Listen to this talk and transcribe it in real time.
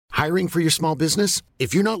Hiring for your small business?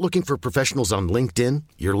 If you're not looking for professionals on LinkedIn,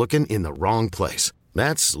 you're looking in the wrong place.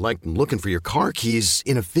 That's like looking for your car keys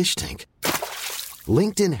in a fish tank.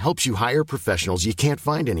 LinkedIn helps you hire professionals you can't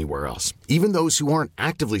find anywhere else, even those who aren't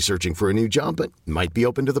actively searching for a new job but might be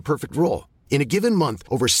open to the perfect role. In a given month,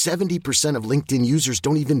 over 70% of LinkedIn users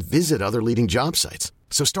don't even visit other leading job sites.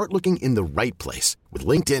 So start looking in the right place. With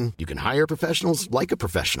LinkedIn, you can hire professionals like a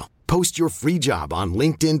professional. Post your free job on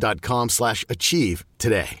linkedin.com/achieve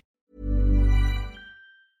today.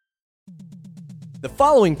 The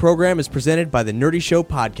following program is presented by the Nerdy Show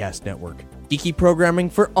Podcast Network. Geeky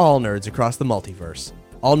programming for all nerds across the multiverse.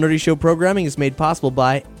 All Nerdy Show programming is made possible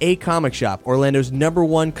by A Comic Shop, Orlando's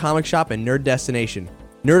 #1 comic shop and nerd destination.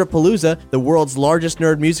 Nerdapalooza, the world's largest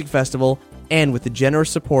nerd music festival, and with the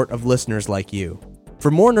generous support of listeners like you.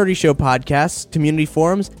 For more Nerdy Show podcasts, community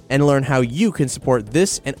forums, and learn how you can support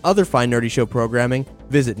this and other fine Nerdy Show programming,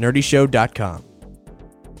 visit nerdyshow.com.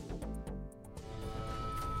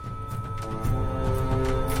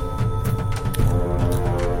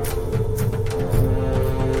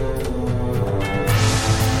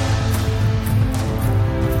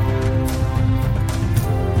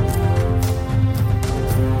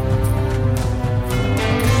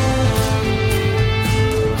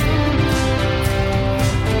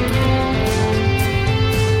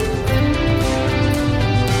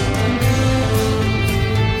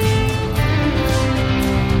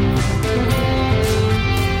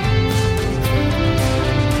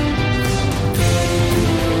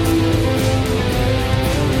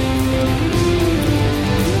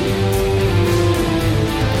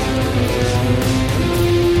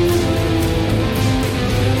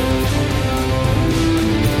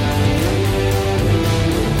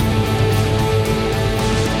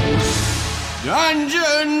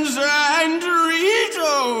 Dungeons and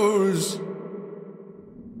Doritos!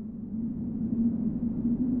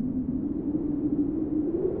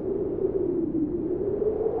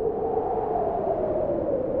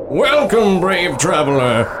 Welcome, brave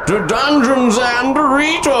traveler, to Dungeons and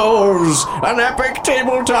Doritos, an epic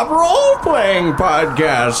tabletop role-playing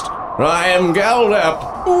podcast. I am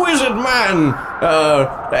Galdap, Wizard Man,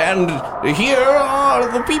 and here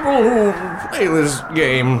are the people who play this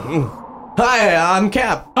game. Hi, I'm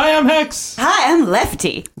Cap. Hi, I'm Hex. Hi, I'm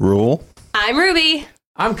Lefty. Rule. I'm Ruby.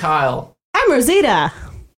 I'm Kyle. I'm Rosita.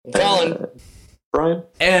 Colin. Brian.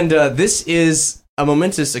 And this is a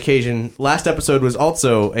momentous occasion. Last episode was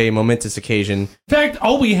also a momentous occasion. In fact,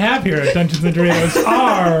 all we have here at Dungeons & Doritos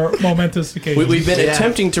are momentous occasions. We've been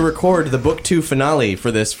attempting to record the Book 2 finale for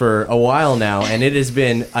this for a while now, and it has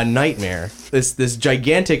been a nightmare. This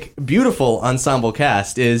gigantic, beautiful ensemble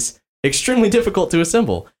cast is extremely difficult to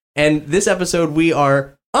assemble. And this episode, we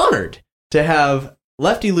are honored to have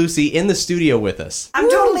Lefty Lucy in the studio with us. I'm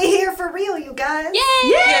totally here for real, you guys.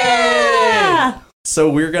 Yay! Yeah! So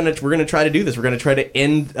we're gonna try to do this. We're gonna try to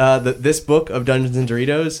end this book of Dungeons and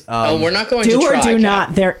Doritos. We're not going to do try. or do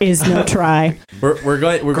not. There is no try. We're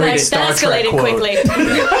going to That escalated quickly.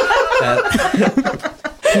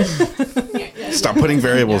 Stop putting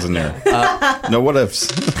variables in there. No what ifs.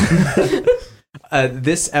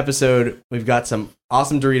 This episode, we've got some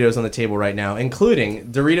awesome Doritos on the table right now, including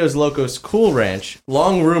Doritos Locos Cool Ranch,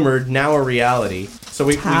 long rumored, now a reality. So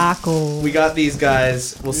we got these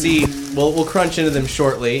guys. We'll see. We'll crunch into them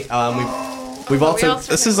shortly. We've also.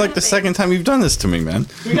 This is like the second time you've done this to me, man.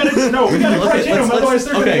 We gotta crunch in them, otherwise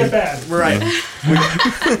they're gonna get bad. Right.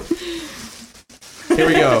 Here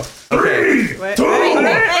we go. Okay.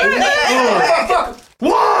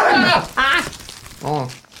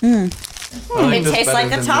 It tastes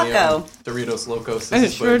like a taco. Doritos Locos.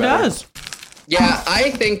 It sure does. Yeah,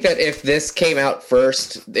 I think that if this came out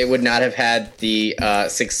first, it would not have had the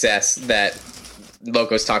success that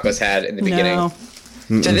Locos Tacos had in the beginning. No.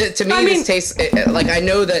 To me, this tastes like, I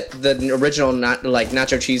know that the original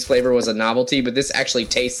nacho cheese flavor was a novelty, but this actually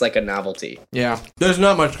tastes like a novelty. Yeah. There's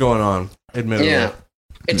not much going on, admittedly. Yeah.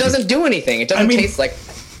 It doesn't do anything. It doesn't taste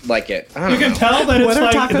like it. I don't know. You can tell that it's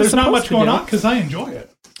like there's not much going do? on because I enjoy it.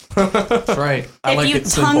 That's right. If you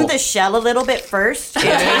tongue the shell a little bit first, it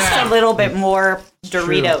tastes a little bit more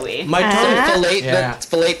Dorito-y. My tongue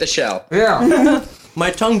Fillet the shell. Yeah.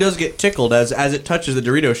 My tongue does get tickled as it touches the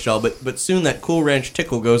Dorito shell, but soon that Cool Ranch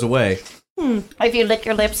tickle goes away. If you lick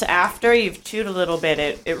your lips after you've chewed a little bit,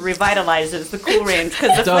 it revitalizes the Cool Ranch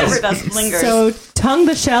because the flavor doesn't linger. So tongue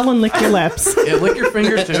the shell and lick your lips. Yeah, lick your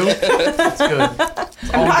finger too. That's good.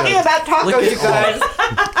 I'm talking about tacos, you guys.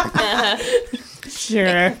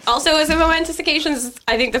 Sure. Also, as a momentous occasion,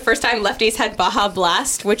 I think the first time Lefties had Baja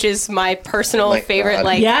Blast, which is my personal favorite, God.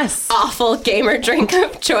 like, Yes. awful gamer drink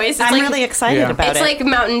of choice. It's I'm like, really excited about it's it. like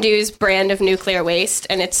Mountain Dew's brand of nuclear waste,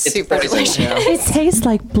 and it's super poison, delicious. yeah. It tastes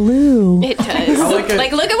like blue. It does. like it.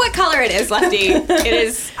 Like, look at what color it is, Lefty. It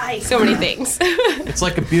is so many things. It's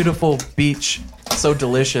like a beautiful beach. So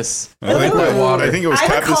delicious. I think it was I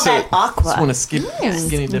would Cap call that that aqua. I want to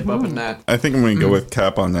skinny dip up in that. I think I'm going to go with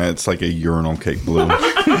Cap on that. It's like a urinal cake blue.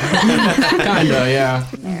 Kinda, yeah.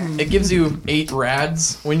 It gives you 8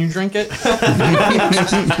 rads when you drink it.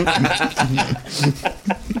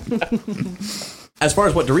 As far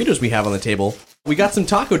as what Doritos we have on the table, we got some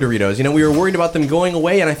taco Doritos. You know, we were worried about them going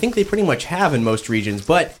away, and I think they pretty much have in most regions,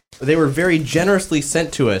 but they were very generously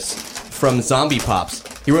sent to us from Zombie Pops.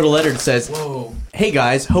 He wrote a letter that says, Whoa. "Hey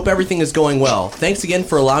guys, hope everything is going well. Thanks again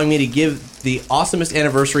for allowing me to give the awesomest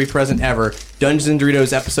anniversary present ever, Dungeons and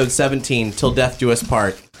Doritos episode 17, Till Death Do Us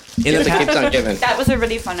Part." In the Keeps on giving. That was a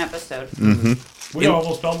really fun episode. We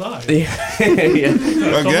almost all died. yeah.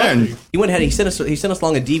 Again. He went ahead. He sent us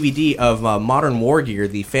along a DVD of Modern War Gear,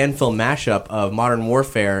 the fan film mashup of Modern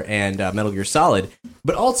Warfare and Metal Gear Solid,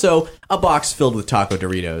 but also a box filled with taco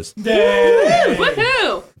Doritos. Yay!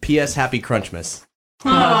 Woohoo! P.S. Happy Crunchmas.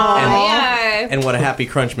 Yeah. And what a happy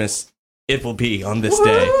Crunchmas it will be on this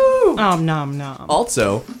day. Nom nom.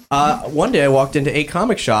 Also, one day I walked into a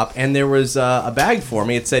comic shop and there was a bag for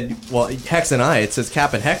me. It said, well, Hex and I. It says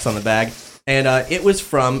Cap and Hex on the bag, and it was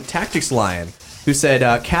from Tactics Lion, who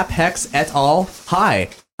said, Cap, Hex et al. Hi.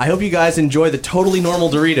 I hope you guys enjoy the totally normal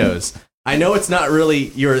Doritos. I know it's not really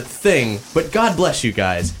your thing, but God bless you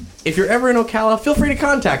guys. If you're ever in Ocala, feel free to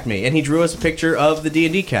contact me. And he drew us a picture of the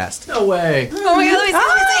D&D cast. No way. Oh my god, let me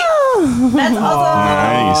see. That's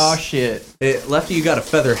awesome. Oh, shit. Lefty, you got a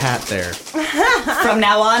feather hat there. From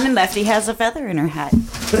now on, Lefty has a feather in her hat.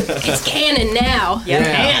 It's canon now. Yep.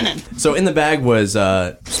 Yeah. So in the bag was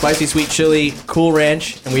spicy sweet chili, Cool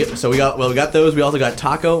Ranch, and we got those. We also got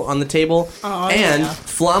taco on the table, and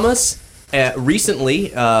Flamas.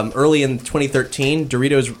 Recently, early in 2013,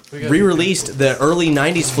 Doritos re-released the early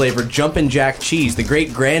 90s flavor Jumpin' Jack Cheese, the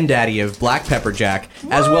great granddaddy of Black Pepper Jack,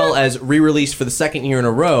 as well as re-released for the second year in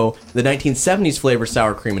a row the 1970s flavor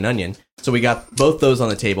Sour Cream and Onion. So we got both those on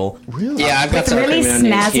the table. Really? Yeah, I've got some really cream and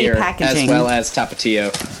onion snazzy here, packaging. as well as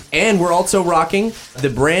Tapatio. And we're also rocking the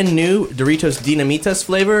brand new Doritos Dinamitas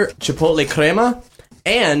flavor, Chipotle Crema,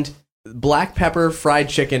 and black pepper fried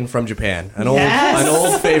chicken from Japan. An old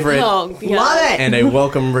favorite. Oh, God. Love it. And a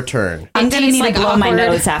welcome return. I'm going to tastes need like to blow my awkward.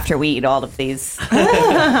 nose after we eat all of these.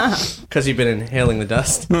 Because you've been inhaling the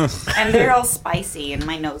dust. And they're all spicy, and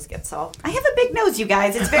my nose gets all... I have a big nose, you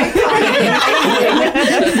guys. It's very funny.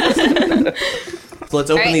 So let's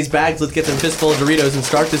open All right. these bags, let's get them fistful of Doritos and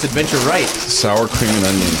start this adventure right. Sour cream and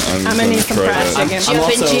onion. I'm gonna need some try fried that. chicken.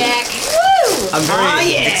 Jumpin' also- Jack. I'm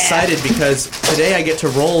very excited because today I get to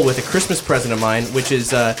roll with a Christmas present of mine, which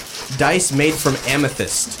is dice made from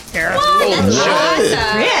amethyst.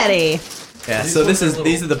 Awesome. Ready. Yeah, so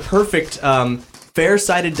these are the perfect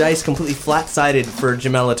fair-sided dice, completely flat-sided for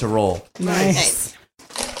Jamela to roll. Nice.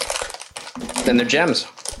 Then they're gems.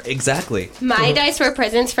 Exactly. My dice were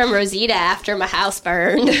presents from Rosita after my house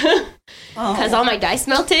burned. Because all my dice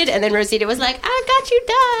melted, and then Rosita was like, I got you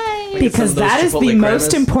dice. Because that is the Chipotle most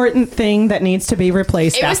cremas. important thing that needs to be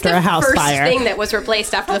replaced It was after the a house first fire. thing that was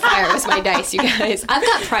replaced after the fire was my dice, you guys. I've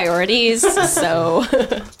got priorities, so...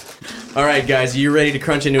 All right, guys, are you ready to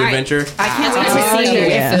crunch into All right. adventure? I can't wait to see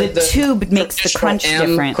yeah. if the tube makes the crunch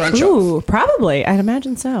different. Ooh, probably. I'd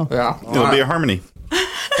imagine so. Yeah. It'll be a harmony.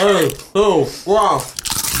 Oh, wow.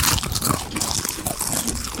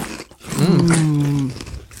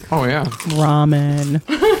 Oh, yeah. Ramen.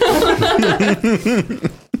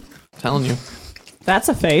 Telling you. That's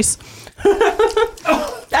a face.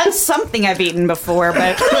 That's something I've eaten before,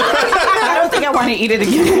 but I don't think I want to eat it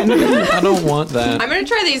again. I don't want that. I'm going to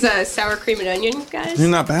try these sour cream and onion, guys. They're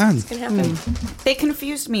not bad. It's going to happen. They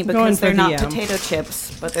confused me Going because for they're not the, potato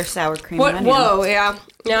chips, but they're sour cream What? and onion. Whoa, yeah.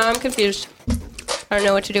 No, I'm confused. I don't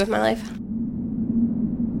know what to do with my life.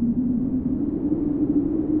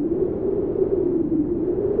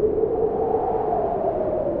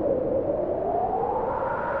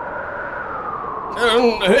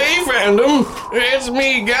 Hey, fandom, it's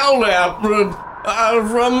me, Galdap,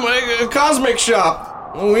 from Cosmic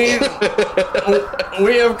Shop. We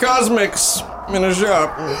have cosmics in a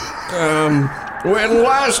shop. When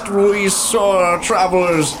last we saw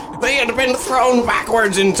travelers, they had been thrown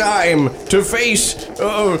backwards in time to face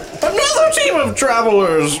another team of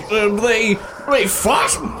travelers. They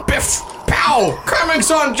fought, biff, Now, comics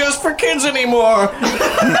aren't just for kids anymore.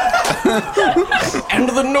 And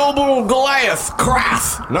the noble Goliath,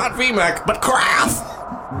 Krath, not VMAC, but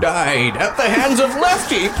Krath, died at the hands of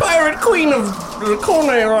Lefty, pirate queen of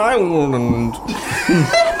Cornair Island.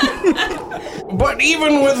 But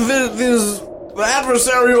even with this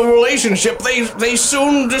adversarial relationship, they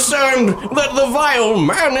soon discerned that the vile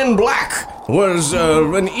man in black was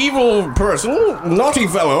an evil person, naughty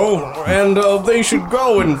fellow, and they should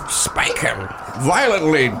go and spank him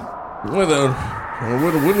violently with a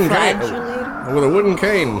wooden cane. With a wooden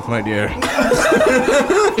cane, my dear.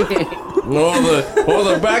 or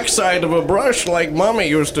the backside of a brush like Mommy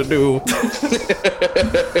used to do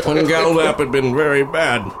when Galdap had been very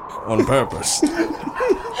bad on purpose.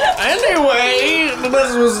 Anyway,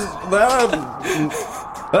 this was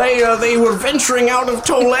they were venturing out of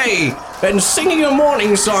Tolay and singing a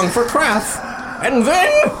morning song for Krath, and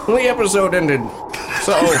then the episode ended.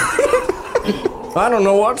 So I don't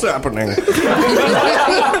know what's happening.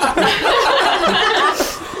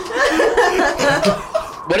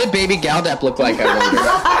 What did baby Galdap look like, I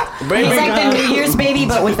wonder? He's like the New Year's baby,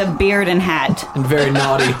 but with a beard and hat. And very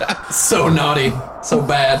naughty. So naughty. So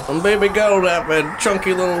bad. And baby Galdap had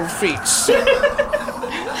chunky little feet.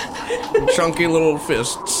 Chunky little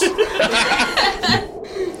fists.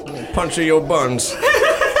 Punchy your buns.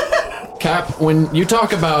 Cap, when you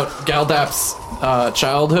talk about Galdap's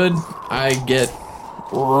childhood, I get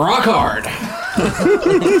rock hard.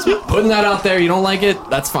 Putting that out there, you don't like it?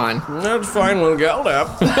 That's fine. That's fine with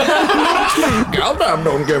Galdap. Galdap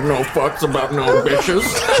don't give no fucks about no bitches.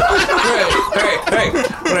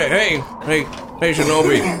 Hey,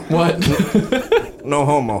 Shinobi. What? No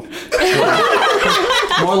homo.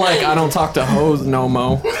 More like I don't talk to hoes no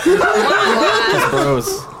mo. Just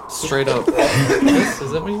bros. Straight up.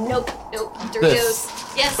 Is that what you want? Nope. Doritos.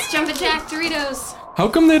 Yes, Jumpin' Jack Doritos. How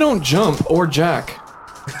come they don't jump or jack?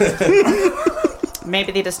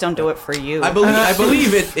 Maybe they just don't do it for you. I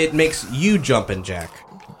believe it makes you jumpin' jack.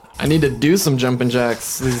 I need to do some jumpin'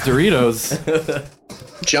 jacks. These Doritos.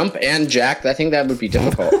 Jump and jack? I think that would be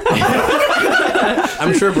difficult.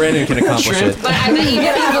 I'm sure Brandon can accomplish it. But I bet you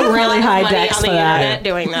have a really high decks on the for that. internet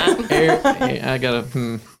doing that. Hey, I gotta.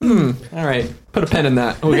 All right, put a pen in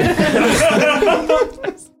that. Okay.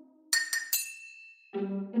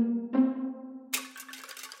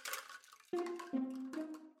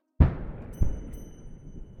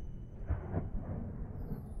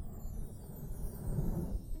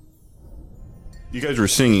 You guys were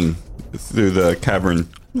singing through the cavern.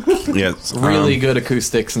 Yes. Really good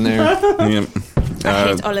acoustics in there. Yeah. I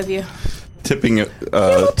hate all of you. Tipping a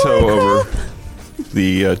toe over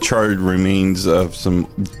the charred remains of some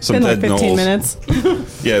Been dead like 15 gnolls. minutes.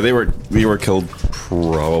 Yeah, they were killed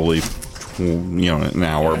probably an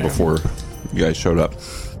hour before you guys showed up.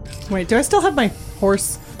 Wait, do I still have my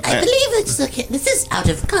horse? I believe that this is out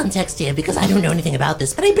of context here because I don't know anything about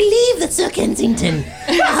this, but I believe that Sir Kensington,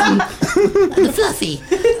 the Fluffy,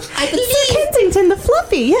 Sir Kensington, the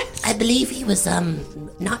Fluffy, yes. I believe he was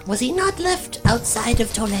was he not left outside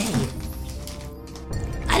of Tolay?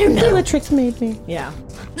 I don't know. Bellatrix made me. Yeah.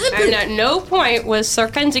 And at no point was Sir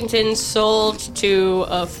Kensington sold to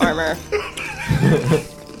a farmer.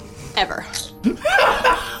 Ever.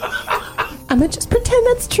 I'm gonna just pretend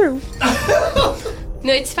that's true.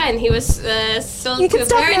 No, it's fine. He was sold to a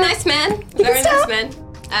very nice man. Very nice man.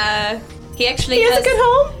 He actually He has a good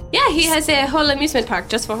home? Yeah, he has a whole amusement park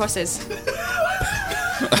just for horses.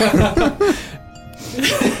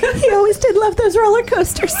 He always did love those roller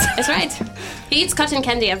coasters. That's right. He eats cotton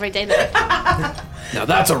candy every day now. Now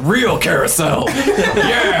that's a real carousel.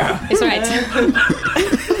 Yeah. That's right.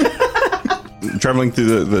 Traveling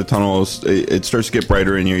through the tunnels, it starts to get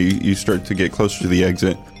brighter in here. You start to get closer to the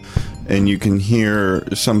exit, and you can hear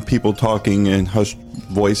some people talking in hushed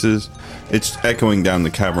voices. It's echoing down the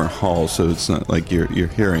cavern hall, so it's not like you're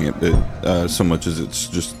hearing it so much as it's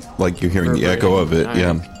just like you're hearing the echo of it.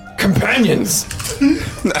 Yeah. Companions! Do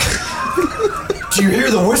you hear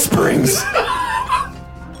the whisperings?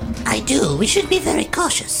 I do. We should be very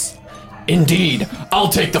cautious. Indeed. I'll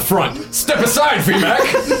take the front. Step aside,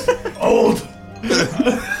 VMAC! Old.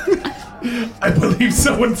 I believe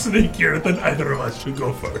someone sneakier than either of us should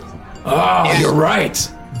go first. Ah, you're right.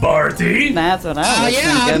 Barty? That's what I was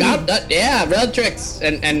thinking. Yeah, Relatrix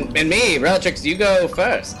and me. Relatrix, you go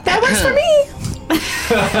first. That works for me.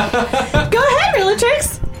 Go ahead,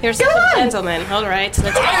 Relatrix. Here's the gentleman. All right,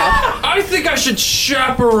 let's go. I think I should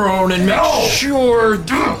chaperone and make sure.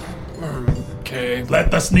 Okay. Let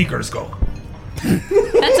the sneakers go.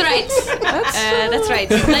 That's right. That's right.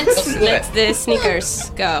 Let's let the sneakers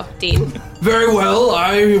go, Dean. Very well,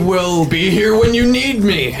 I will be here when you need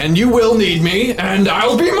me, and you will need me, and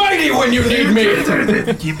I'll be mighty when you need me.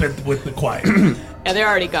 Keep it with the quiet. Yeah, they're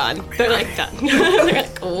already gone. They're like done. They're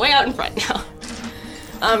like way out in front now.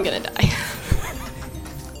 I'm gonna die.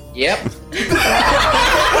 Yep.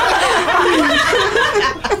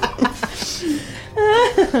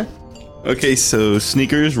 Okay, so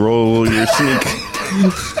sneakers, roll your sneak.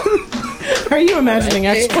 Are you imagining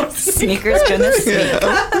exploits? Sneakers gonna sneak.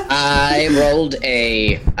 I rolled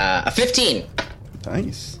a 15.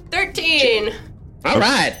 Nice. 13. All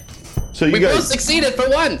right. So you We guys both succeeded for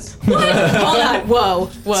once. What? Hold on.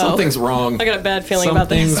 Whoa. Something's wrong. I got a bad feeling about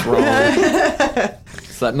this. Something's wrong.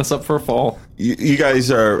 Setting us up for a fall. You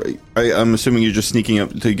guys are. I'm assuming you're just sneaking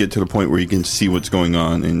up to get to the point where you can see what's going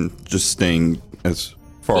on and just staying as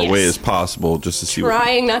far away as possible just to see.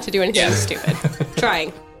 Trying not to do anything stupid.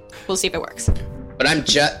 Trying. We'll see if it works. But I'm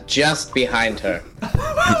just behind her.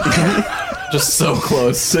 Just so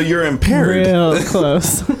close. So you're impaired. Real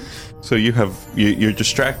close. So you're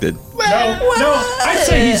distracted. No, I'd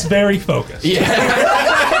say he's very focused.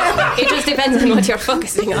 Yeah. It just depends on what you're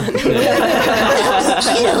focusing on.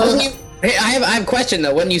 Hey, I have a question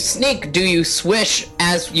though. When you sneak, do you swish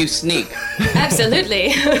as you sneak?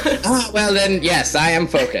 Absolutely. Well then, yes, I am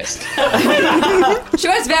focused. She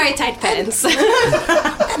wears very tight pants.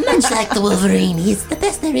 Much like the Wolverine, he's the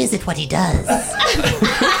best there is at what he does.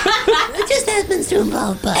 It just happens to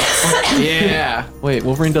involve butts. Yeah. Wait,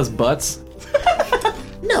 Wolverine does butts?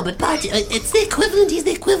 No, but it's the equivalent. He's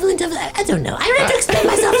the equivalent of. I don't know. I don't have to explain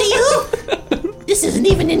myself to you. This isn't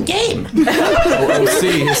even in game. OC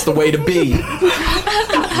is the way to be.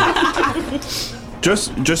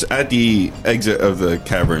 Just at the exit of the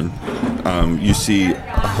cavern, you see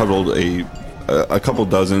huddled a couple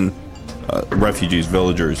dozen refugees,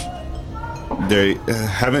 villagers. They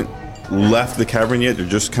haven't left the cavern yet. They're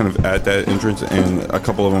just kind of at that entrance, and a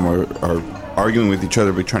couple of them are arguing with each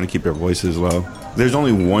other, but trying to keep their voices low. There's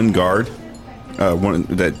only one guard, one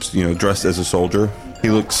that's dressed as a soldier. He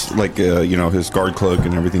looks like his guard cloak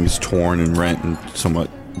and everything is torn and rent and somewhat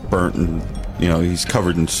burnt, and he's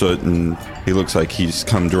covered in soot, and he looks like he's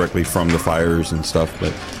come directly from the fires and stuff.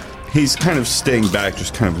 But he's kind of staying back,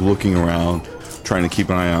 just kind of looking around, trying to keep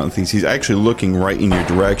an eye on things. He's actually looking right in your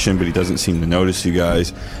direction, but he doesn't seem to notice you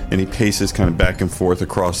guys, and he paces kind of back and forth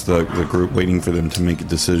across the group, waiting for them to make a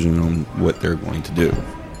decision on what they're going to do.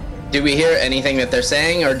 Do we hear anything that they're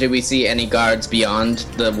saying, or do we see any guards beyond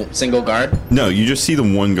the single guard? No, you just see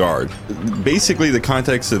the one guard. Basically, the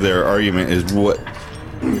context of their argument is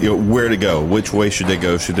where to go, which way should they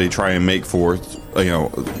go? Should they try and make for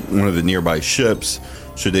one of the nearby ships?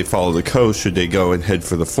 Should they follow the coast? Should they go and head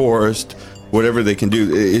for the forest? Whatever they can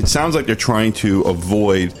do. It sounds like they're trying to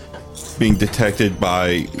avoid being detected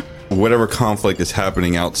by whatever conflict is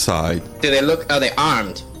happening outside. Are they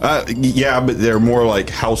armed? Yeah, but they're more like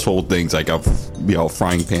household things, like a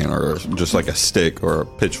frying pan or just like a stick or a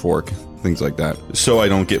pitchfork, things like that. So I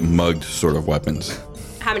don't get mugged sort of weapons.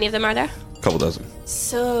 How many of them are there? A couple dozen.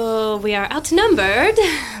 So we are outnumbered,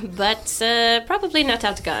 but probably not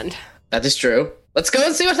outgunned. That is true. Let's go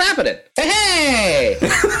and see what's happening. Hey!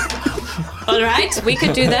 All right, we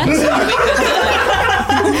could do that,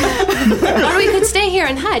 or we could stay here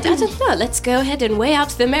and hide. I don't know. Let's go ahead and weigh out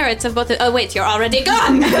the merits of both. Oh wait, you're already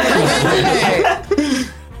gone.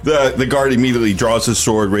 The guard immediately draws his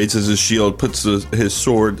sword, raises his shield, puts his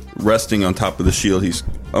sword resting on top of the shield. He's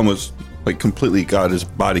almost like completely got his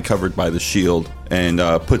body covered by the shield, and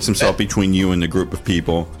puts himself between you and the group of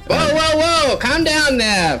people. Whoa! Calm down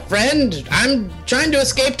there, friend. I'm trying to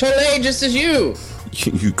escape Tole just as you.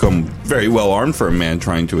 You come very well armed for a man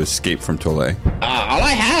trying to escape from Tole. All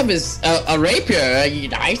I have is a rapier.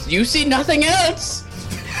 You see nothing else.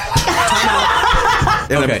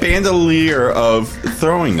 And a bandolier of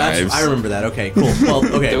throwing knives. I remember that. Okay, cool. Well,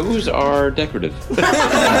 okay. Those are decorative.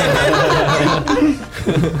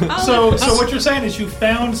 So what you're saying is you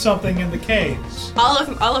found something in the caves. All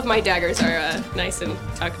of my daggers are nice and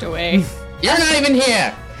tucked away. You're not even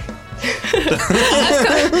here.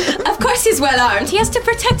 Of course he's well armed. He has to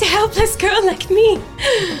protect a helpless girl like me.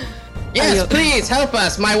 Yes, please help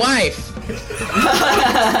us, my wife.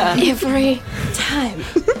 Every time.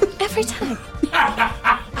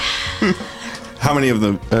 How many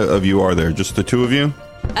of you are there? Just the two of you?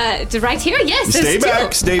 Right here? Yes. Stay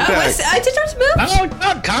back. Stay back. I did not move. Oh,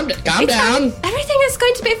 calm down. Everything is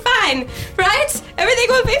going to be fine, right? Everything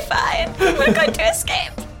will be fine. We're going to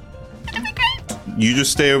escape. It'll be great. You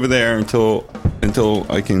just stay over there until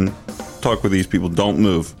I can talk with these people. Don't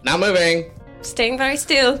move. Not moving. staying very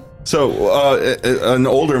still. So, an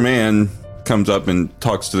older man comes up and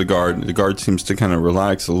talks to the guard. The guard seems to kind of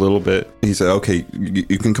relax a little bit. He said, okay,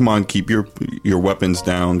 you can come on, keep your weapons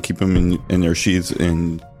down, keep them in their sheaths,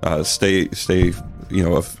 and stay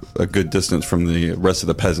a good distance from the rest of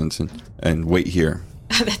the peasants and wait here.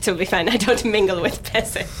 That will be fine. I don't mingle with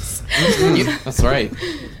peasants. That's right.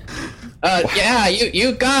 Yeah,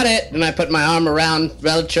 you got it. And I put my arm around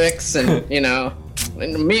Relatrix and,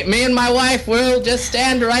 me and my wife will just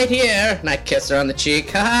stand right here. And I kiss her on the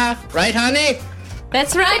cheek. Haha, right, honey?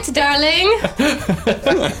 That's right, darling.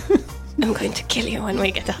 I'm going to kill you when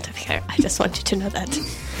we get out of here. I just want you to know that.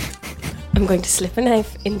 I'm going to slip a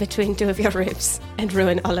knife in between two of your ribs and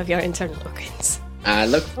ruin all of your internal organs. I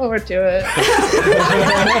look forward to it.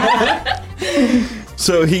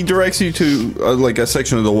 So he directs you to a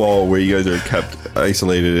section of the wall where you guys are kept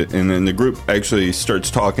isolated, and then the group actually starts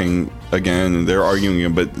talking again, and they're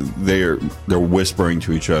arguing, but they're whispering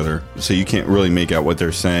to each other, so you can't really make out what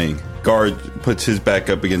they're saying. Guard puts his back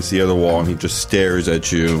up against the other wall, and he just stares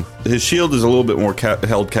at you. His shield is a little bit more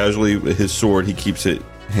held casually, but his sword, he keeps it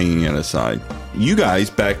hanging at his side. You guys,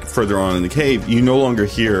 back further on in the cave, you no longer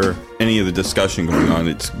hear any of the discussion going on.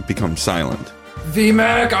 It's become silent.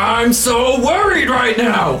 VMAC, I'm so worried right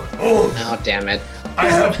now! Oh, damn it. I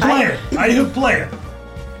have plan.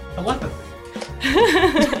 Telepathy.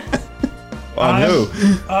 On who?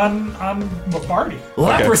 On Barty.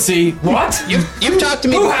 Leprosy? What? You've talked to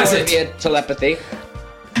me Who before has it? via telepathy.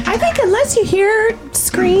 I think unless you hear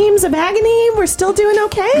screams of agony, we're still doing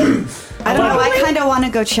okay. I don't know. I kind of want to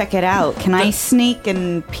go check it out. Can I sneak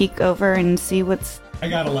and peek over and see what's... I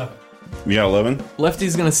got 11. You got 11?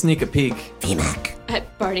 Lefty's gonna sneak a peek. VMAC.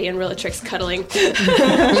 At Barty and Relatrix cuddling.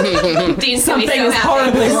 Dean's Something so is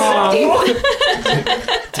horribly wrong.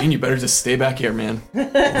 Dean, you better just stay back here, man.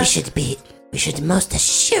 We should most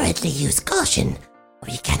assuredly use caution.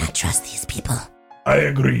 We cannot trust these people. I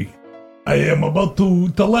agree. I am about to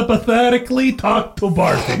telepathically talk to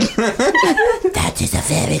Barty. That is a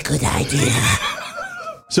very good idea.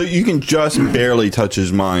 So you can just barely touch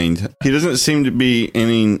his mind. He doesn't seem to be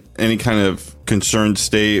any kind of concerned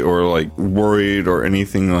state or like worried or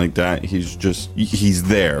anything like that. He's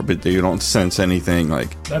there, but you don't sense anything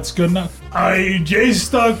like. That's good enough. I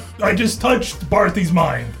just touched Barty's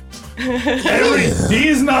mind. He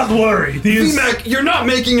is not worried. VMAC, you're not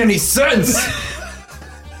making any sense.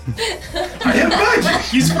 I am magic.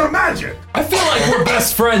 He's from magic. I feel like we're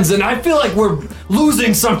best friends, and I feel like we're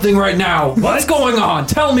losing something right now. What's going on?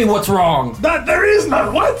 Tell me what's wrong. There is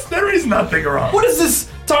nothing wrong. What is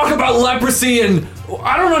this talk about leprosy and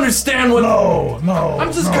I don't understand what. No.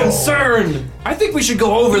 I'm just concerned. I think we should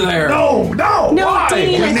go over there. No. Why?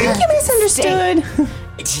 Dean, I think you misunderstood.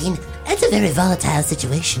 Dean, that's a very volatile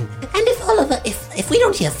situation. And if we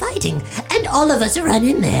don't hear fighting and all of us run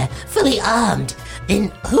in there fully armed,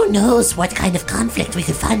 then who knows what kind of conflict we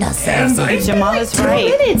could find ourselves in. Jamal is right.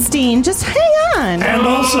 2 minutes, Dean. Just hang on. And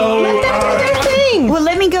also, let them do their thing. Well,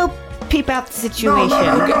 let me go peep out the situation.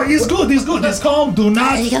 No. He's good. Just calm. Do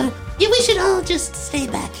not. Yeah, we should all just stay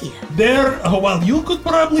back here. While you could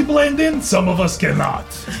probably blend in, some of us cannot.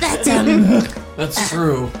 That's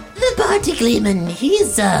true. The Barty Gleeman,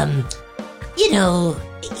 he's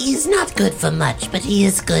he's not good for much, but he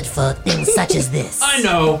is good for things such as this. I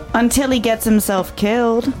know. Until he gets himself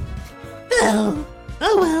killed. Oh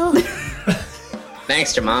well.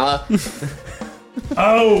 Thanks, Jamala.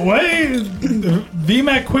 Oh, wait.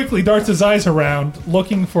 VMAC quickly darts his eyes around,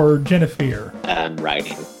 looking for Jennifer. I'm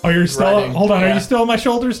writing. Oh, you're still... Writing. Hold on, Yeah. Are you still on my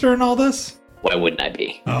shoulders during all this? Why wouldn't I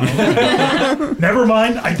be? Never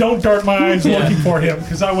mind, I don't dart my eyes looking for him,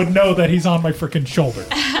 because I would know that he's on my freaking shoulder.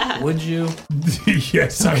 Would you?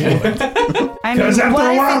 Yes, I would. I Because mean, after what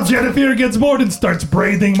a if while, it's- Jennifer gets bored and starts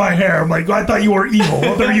braiding my hair. I'm like, I thought you were evil.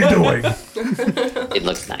 What are you doing? It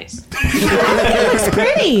looks nice. It looks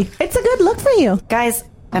pretty. It's a good look for you. Guys,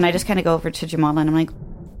 and I just kind of go over to Jamal and I'm like,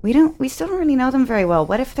 we still don't really know them very well.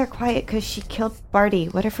 What if they're quiet because she killed Barty?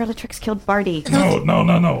 What if Relatrix killed Barty?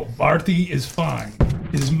 No. Barty is fine.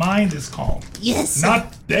 His mind is calm. Yes.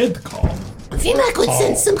 Not dead calm. VMAC would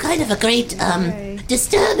sense some kind of a great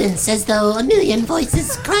disturbance, as though a million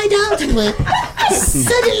voices cried out and were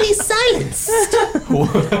suddenly silenced.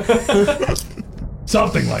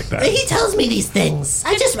 Something like that. He tells me these things.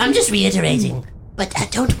 I'm just reiterating. But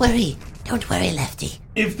don't worry, Lefty.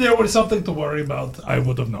 If there was something to worry about, I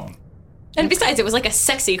would have known. And besides, it was like a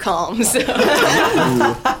sexy calm, so...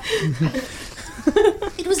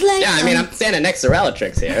 It was like... Yeah, I mean, I'm standing next to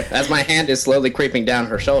Relatrix here, as my hand is slowly creeping down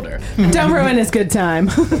her shoulder. Don't ruin his good time.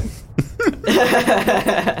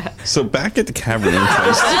 So back at the cavern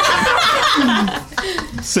entrance,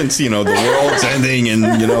 since the world's ending and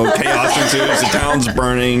chaos ensues, the town's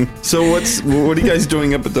burning. So what are you guys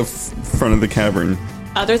doing up at the front of the cavern?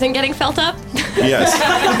 Other than getting felt up?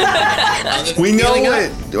 Yes. We know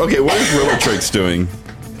it. Okay, what is Rillatrix doing?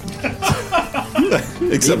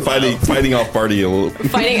 Except fighting off Barty a little.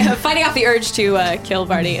 Fighting off the urge to kill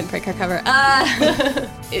Barty and break her cover.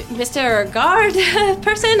 Mr. Guard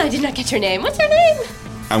person, I did not get your name. What's your name?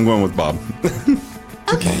 I'm going with Bob.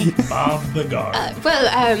 Okay. Bob the guard.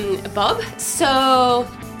 Bob. So,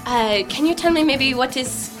 can you tell me maybe what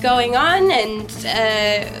is going on? And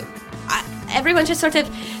everyone's just sort of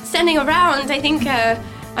standing around. I think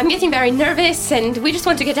I'm getting very nervous, and we just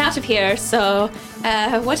want to get out of here. So,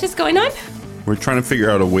 what is going on? We're trying to figure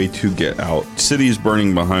out a way to get out. City is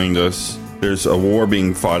burning behind us. There's a war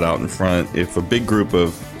being fought out in front. If a big group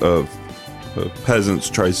of peasants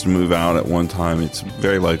tries to move out at one time, it's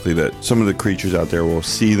very likely that some of the creatures out there will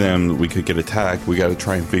see them. We could get attacked. We got to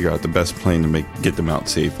try and figure out the best plan to get them out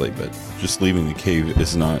safely. But just leaving the cave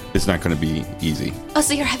is not going to be easy. Oh,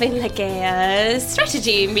 so you're having like a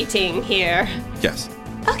strategy meeting here? Yes.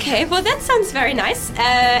 Okay, well that sounds very nice,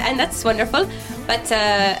 and that's wonderful. But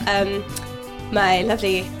my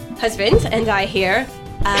lovely husband and I here.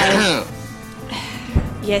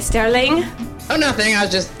 Yes, darling. Oh, nothing. I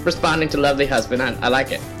was just responding to lovely husband. I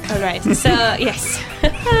like it. All right. So yes.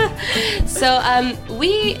 So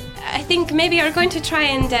I think maybe are going to try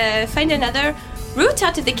and find another route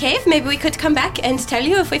out of the cave. Maybe we could come back and tell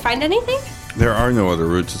you if we find anything. There are no other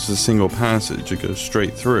routes. It's a single passage. It goes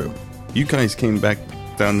straight through. You guys came back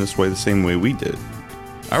down this way the same way we did.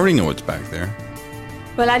 I already know what's back there.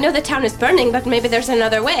 Well, I know the town is burning, but maybe there's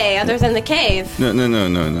another way other than the cave. No.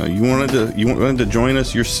 You wanted to join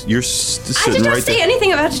us. You're sitting right there. I did not say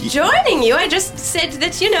anything about joining you. I just said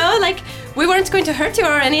that we weren't going to hurt you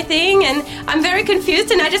or anything, and I'm very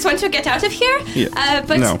confused, and I just want to get out of here. Yeah.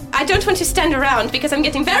 But no. I don't want to stand around because I'm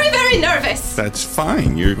getting very, very nervous. That's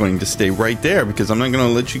fine. You're going to stay right there because I'm not going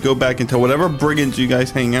to let you go back and tell whatever brigands you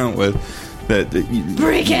guys hang out with.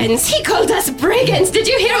 Brigands! He called us brigands! Did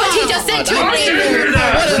you hear what he just said to me? What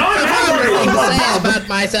say about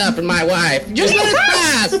myself and my wife? Just let us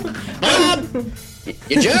pass! Bob!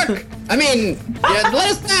 You jerk! I mean,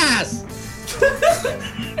 let us pass!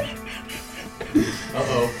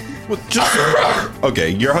 Uh-oh. Okay,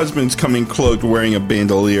 your husband's coming cloaked wearing a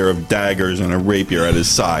bandolier of daggers and a rapier at his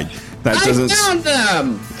side. That doesn't... I found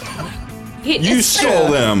them! You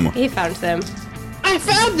stole them! He found them. I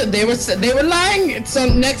found them. They were lying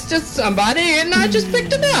next to somebody, and I just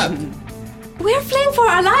picked it up. We're fleeing for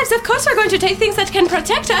our lives. Of course, we're going to take things that can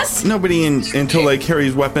protect us. Nobody in Tole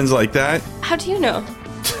carries weapons like that. How do you know?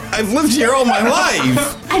 I've lived here all my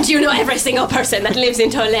life. And you know every single person that lives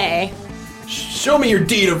in Tole. Show me your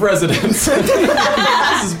deed of residence.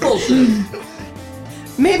 This is bullshit.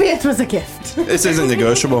 Maybe it was a gift. This isn't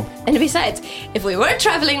negotiable. And besides, if we were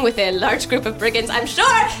traveling with a large group of brigands, I'm sure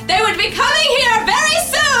they would be coming here very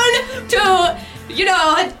soon to,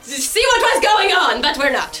 see what was going on, but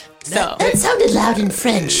we're not. So That sounded loud in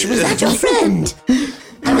French. Was that your friend?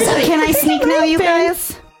 I'm sorry. Can I sneak now, you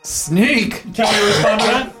guys? Sneak? Can we respond to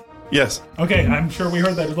that? Yes. Okay, I'm sure we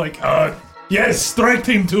heard that. It's like, yes, strike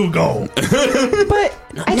team 2, go. But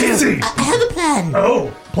Easy. I have a plan.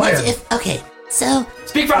 Oh, plan. Okay, so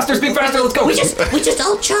Speak faster, let's go. we just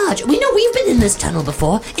all charge. We know we've been in this tunnel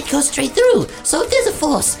before. It goes straight through. So if there's a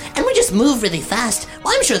force and we just move really fast,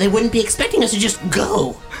 well, I'm sure they wouldn't be expecting us to just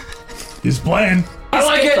go. His plan. I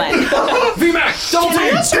like it. VMAC, double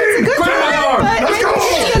team. Grab my arm. Let's go.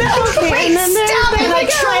 stop it! I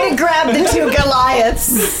try to grab the two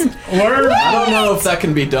Goliaths. Learn. I don't know if that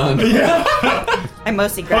can be done. Yeah. I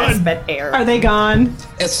mostly grasp at air. Are they gone?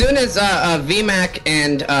 As soon as VMAC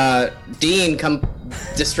and Dean come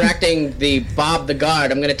distracting the Bob the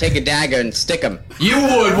guard, I'm gonna take a dagger and stick him. You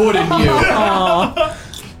would, wouldn't you?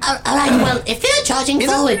 All right, well, if they're charging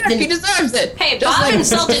forward, then He deserves it. Hey, Bob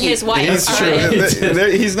insulted his wife. It's all true.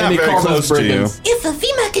 right? He's not And he very called close those to you. brigands. if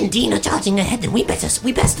VMAC and Dean are charging ahead, then we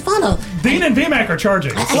best follow. Dean and VMAC are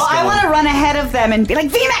charging. Well, I want to run ahead of them and be like,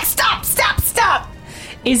 VMAX, stop!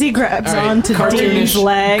 Izzy grabs All right, onto Dean's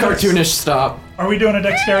leg. Cartoonish stop. Are we doing a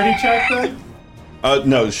dexterity check then?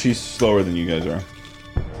 No, she's slower than you guys are.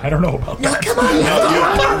 I don't know about No, that. come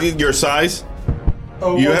on. Your size?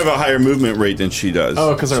 You have a higher movement rate than she does.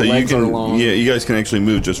 Oh, 'cause her you legs can, are long. Yeah, you guys can actually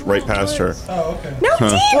move just right past her. Oh, okay. No,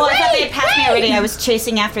 Dean, Well, I thought they had passed me wait. already. I was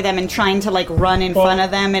chasing after them and trying to run in front of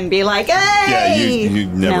them and be like, "Hey!" Yeah, you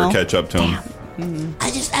never No. catch up to him.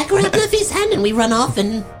 I grab Luffy's hand and we run off,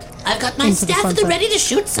 and I've got my staff at the ready to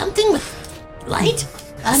shoot something with light.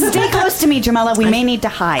 Stay close to me, Jamela. We may need to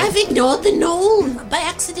hide. I've ignored the knoll by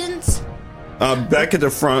accident. Back at the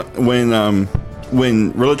front, when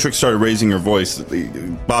Relatrix started raising her voice,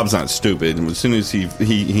 Bob's not stupid. And as soon as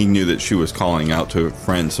he knew that she was calling out to a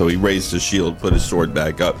friend, so he raised his shield, put his sword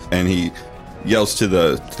back up, and he yells to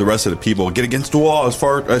the rest of the people, "Get against the wall as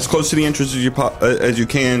close to the entrance as you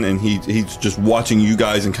can." And he's just watching you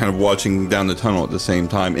guys and kind of watching down the tunnel at the same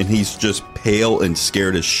time. And he's just pale and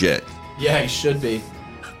scared as shit. Yeah, he should be.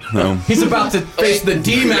 No. He's about to face the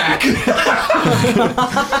DMAC.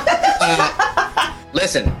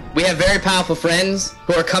 Listen, we have very powerful friends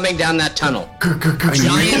who are coming down that tunnel.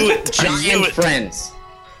 Giant friends.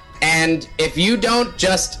 And if you don't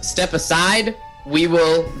just step aside, we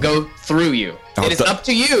will go through you. It is up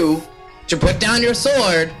to you to put down your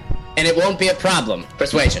sword, and it won't be a problem.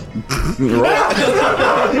 Persuasion.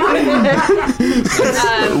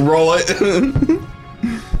 Roll it.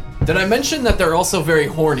 Did I mention that they're also very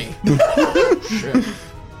horny? Sure.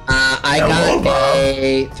 I got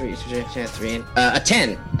a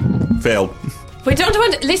 10. Failed. We don't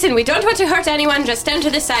want to hurt anyone. Just stand to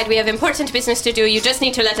the side. We have important business to do. You just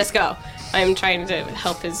need to let us go. I'm trying to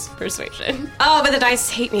help his persuasion. Oh, but the dice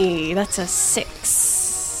hate me. That's a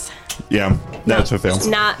 6. Yeah, that's a fail.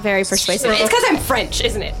 Not very persuasive. It's because I'm French,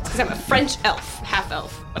 isn't it? It's because I'm a French elf, half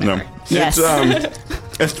elf, whatever. No,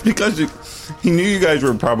 it's because he knew you guys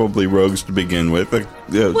were probably rogues to begin with. What?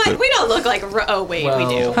 We don't look like. Oh wait, we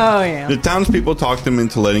do. Oh yeah. The townspeople talked him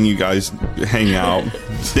into letting you guys hang out.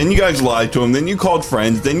 Then you guys lied to him. Then you called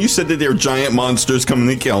friends. Then you said that there were giant monsters coming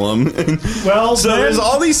to kill him. Well, so there's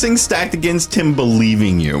all these things stacked against him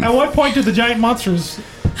believing you. At what point did the giant monsters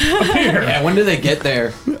appear? Yeah, when did they get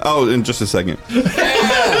there? Oh, in just a second.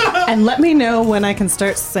 And let me know when I can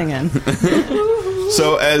start singing.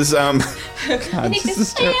 So as God, this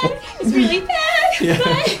is terrible. It's really bad. Yeah.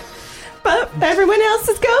 But everyone else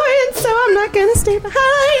is going, so I'm not gonna stay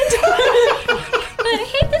behind. But I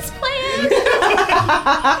hate this plan.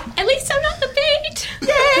 At least I'm not the bait.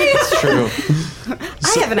 Yay! It's true.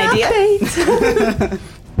 I have an idea.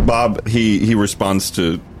 Bob, he responds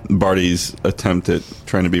to Barty's attempt at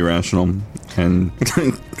trying to be rational and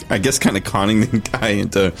I guess kind of conning the guy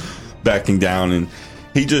into backing down, and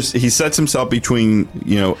he sets himself between,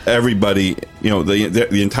 everybody,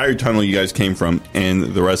 the entire tunnel you guys came from and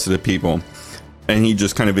the rest of the people, and he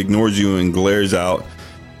just kind of ignores you and glares out,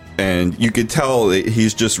 and you could tell that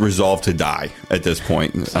he's just resolved to die at this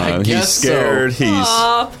point. He's scared. So.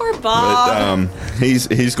 Aw, poor Bob. But,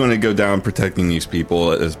 he's going to go down protecting these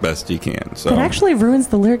people as best he can. So It actually ruins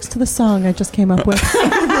the lyrics to the song I just came up with.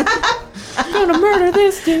 I'm gonna murder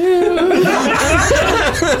this dude. I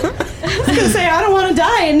was gonna say I don't want to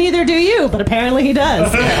die, and neither do you, but apparently he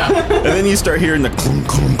does. And then you start hearing the clunk,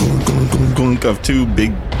 clunk, clunk, clunk, clunk, clunk of two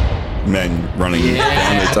big men running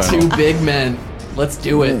down the tunnel. Two big men. Let's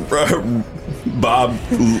do it. Bob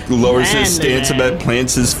lowers his stance a bit,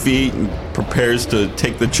 plants his feet, and prepares to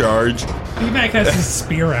take the charge. BMAC has his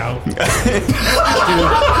spear out.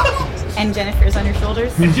 And Jennifer's on your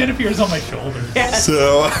shoulders? And Jennifer's on my shoulders. Yes.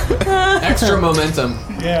 So extra momentum.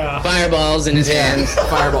 Yeah. Fireballs in his hands.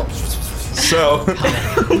 Fireball. So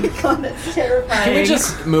God, that's terrifying. Can we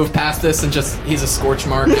just move past this and he's a scorch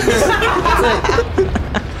mark? And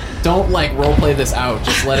don't roleplay this out.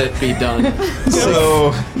 Just let it be done.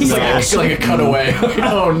 So it's like a cutaway.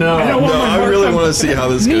 Oh no! I really want to see how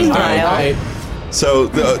this goes. All right. So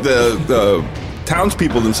the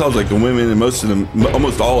townspeople themselves, like the women and most of them,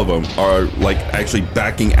 almost all of them, are actually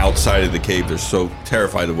backing outside of the cave. They're so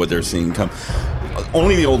terrified of what they're seeing come.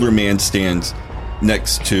 Only the older man stands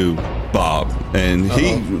next to Bob, and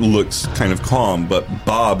he looks kind of calm, but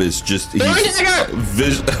Bob is just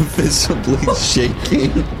visibly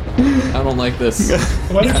shaking. I don't like this.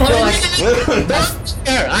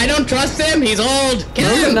 I don't trust him. He's old.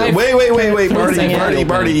 Wait,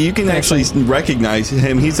 Barty, you can actually recognize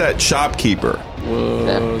him. He's that shopkeeper.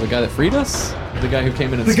 Whoa, the guy that freed us? The guy who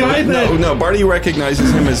came in and No, Barty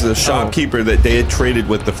recognizes him as the shopkeeper that they had traded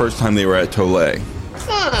with the first time they were at Tolay.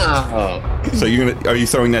 Oh. So are you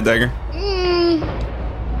throwing that dagger?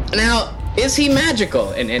 Now, is he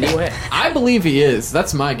magical in any way? I believe he is.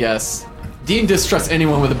 That's my guess. Dean distrusts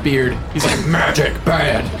anyone with a beard. He's like, magic,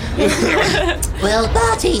 bad. Well,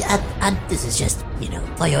 Barty, this is just,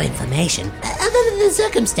 for your information. Other than the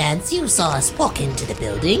circumstance, you saw us walk into the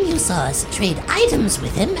building, you saw us trade items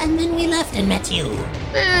with him, and then we left and met you.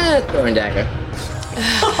 Throwing dagger.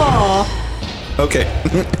 Okay.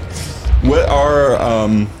 What are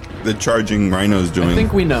the charging rhinos doing? I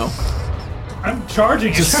think we know. I'm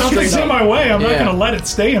charging. Just It's in my way. I'm not going to let it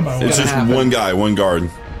stay in my way. It's just one guy, one guard.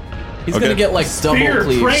 He's going to get double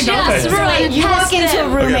cleaved. Yes, right. You walk into a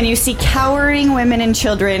room and you see cowering women and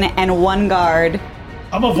children and one guard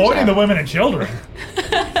I'm avoiding the women and children.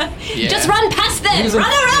 Just run past them! Run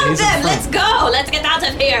around them! Let's go! Let's get out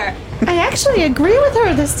of here! I actually agree with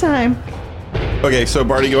her this time. Okay, so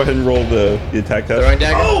Barty, go ahead and roll the attack test. Throwing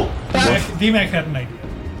dagger. Oh! VMAC had an idea.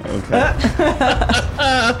 Okay.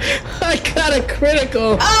 I got a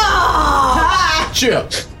critical. Oh!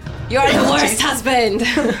 Chip. You're the worst husband.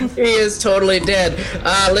 He is totally dead.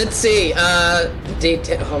 Let's see.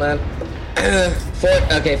 D10. Hold on.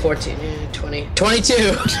 14, 20,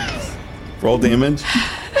 22. Roll damage.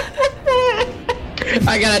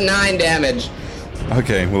 I got 9 damage.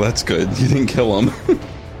 Okay, well that's good. You didn't kill him.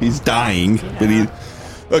 He's dying, but he.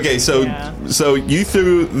 Okay, so you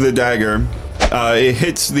threw the dagger. It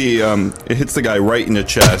hits the guy right in the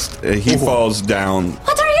chest. He falls down.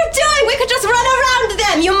 What are you doing? We could just run around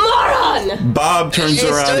them, you moron! Bob turns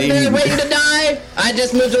around. Stood there waiting to die. I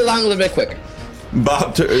just moved along a little bit quicker.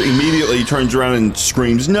 Bob immediately turns around and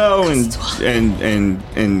screams no, and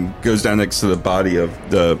goes down next to the body of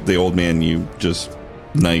the old man you just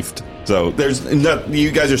knifed. So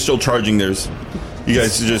you guys are still charging. You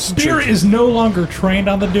guys just. Spear is no longer trained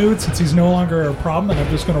on the dude since he's no longer a problem, and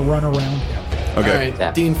I'm just going to run around him. Okay. All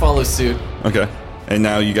right, Dean follows suit. Okay, and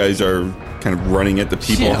now you guys are kind of running at the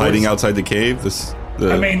people hiding outside the cave.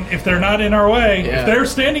 I mean, if they're not in our way, if they're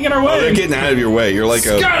standing in our way, they're getting out of your way. You're like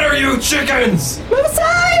Scatter, you chickens! Move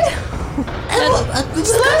aside!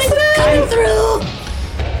 Coming through.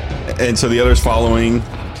 And so the others following.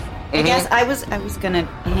 I guess I was gonna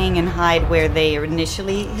hang and hide where they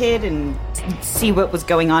initially hid and see what was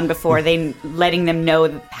going on before they letting them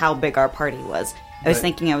know how big our party was. I was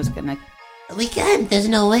thinking I was gonna. We can't. There's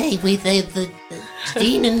no way. The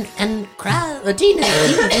Dean and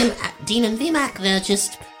Dean and VMAC, they're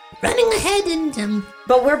just running ahead and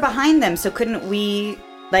But we're behind them, so couldn't we?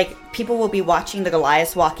 Like, people will be watching the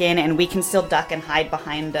Goliaths walk in, and we can still duck and hide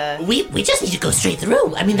behind. We just need to go straight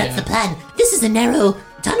through. I mean, that's the plan. This is a narrow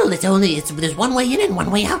tunnel. There's one way in and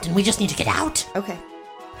one way out, and we just need to get out. Okay.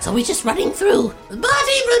 So we're just running through.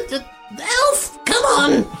 Barty, Elf, come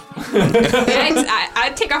on!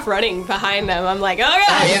 I take off running behind them. I'm like, oh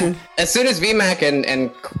god! Yeah. As soon as VMAC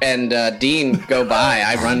and Dean go by,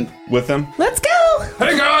 I run with them. Let's go!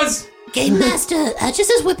 Hey guys! Game Master,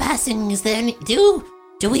 just as we're passing, is there any? Do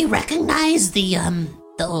we recognize the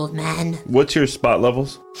old man? What's your spot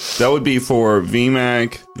levels? That would be for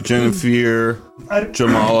VMAC, Jennifer,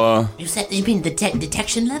 Jamala. You mean the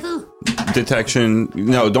detection level? Detection.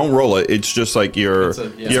 No, don't roll it. It's just like your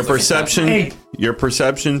perception. Your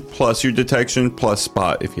perception plus your detection plus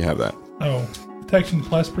spot if you have that. Oh, detection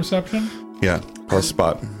plus perception? Yeah, plus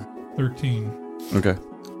spot. 13. Okay.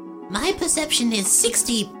 My perception is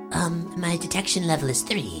 60. My detection level is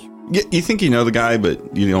 3. You think you know the guy,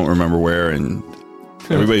 but you don't remember where, and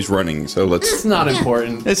everybody's running. So It's not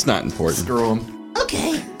important. It's not important. Screw him.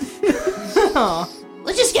 Okay.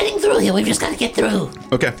 We're just getting through here. We've just got to get through.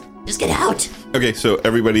 Okay. Just get out. Okay, so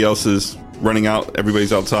everybody else is running out.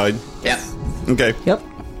 Everybody's outside. Yeah. Okay. Yep.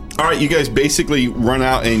 All right, you guys basically run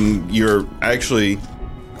out, and you're actually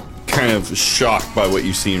kind of shocked by what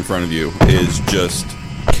you see in front of you is just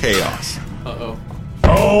chaos. Uh-oh.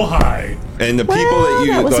 Oh, hi. And the people that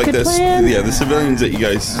you was a like good this, plan. the civilians that you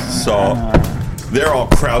guys saw, they're all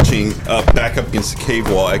crouching back up against the cave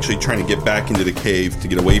wall, actually trying to get back into the cave to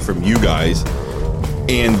get away from you guys.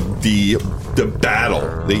 And the battle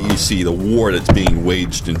that you see, the war that's being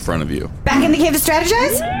waged in front of you. Back in the cave to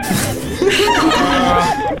strategize?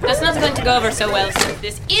 That's not going to go over so well since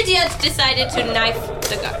this idiot decided to knife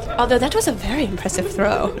the guard. Although that was a very impressive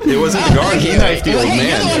throw. It wasn't the guard, he knifed the old You're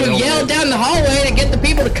the one who man. yelled down the hallway to get the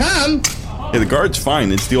people to come. Yeah, the guard's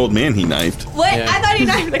fine, it's the old man he knifed. Wait, I thought you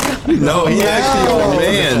knifed the guard. No, he knifed the old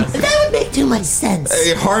man. That would make too much sense.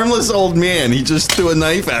 A harmless old man, he just threw a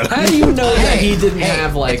knife at him. How do you know that he didn't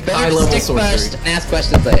have, like, Better to high-level stick sorcery? first and ask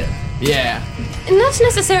questions later. Yeah. Not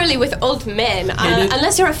necessarily with old men,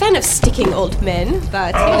 unless you're a fan of sticking old men,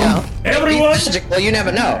 but, you know. Everyone! Well, you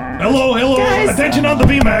never know. Hello. Guys. Attention on the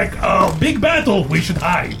VMAC. Big battle. We should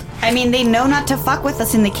hide. I mean, they know not to fuck with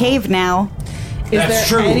us in the cave now. That's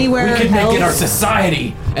true. anywhere We could make it else? our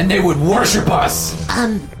society, and they would worship us.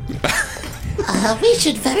 We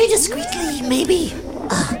should very discreetly, maybe.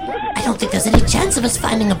 I don't think there's any chance of us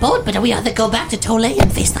finding a boat, but we either go back to Tole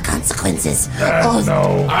and face the consequences.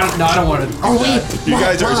 No. I don't want to. Oh, wait. You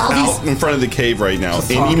guys are all out in front of the cave right now.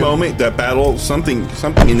 Any moment, that battle, something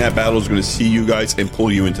in that battle is going to see you guys and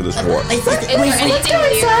pull you into this war. Let's Let's go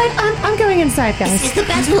inside. I'm going inside, guys. Is the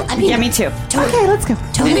battle? I mean, Yeah, me too. Okay, let's go.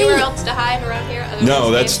 Anywhere else to hide around here? Other No,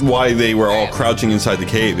 than that's why they were all crouching inside the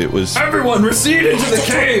cave. It was. Everyone recede into the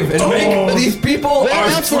cave and make these people Where our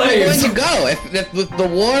else were we going slaves. to go? If the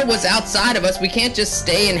war was outside of us. We can't just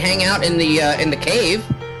stay and hang out in the cave.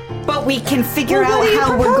 But we can figure out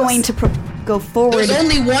how we're going to go forward. There's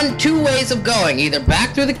only two ways of going: either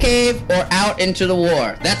back through the cave or out into the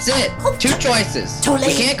war. That's it. Two choices.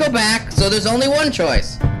 We can't go back, so there's only one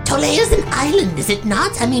choice. Tolay is an island, is it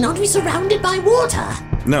not? I mean, aren't we surrounded by water?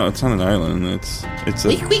 No, it's not an island. It's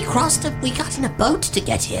We crossed we got in a boat to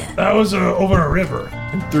get here. That was over a river.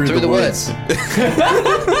 Through the woods.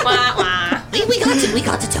 we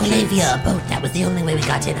got to Tolay via a boat. That was the only way we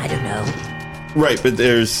got in. I don't know. right, but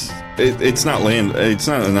it's not land. It's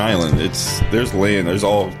not an island. There's land.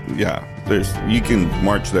 There's you can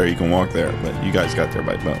march there. You can walk there, but you guys got there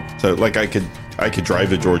by boat. So like I could drive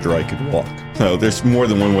to Georgia. Or I could walk. So there's more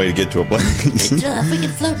than one way to get to a place. If we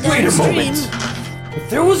could float down Wait the a stream. moment. If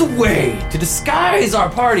there was a way to disguise our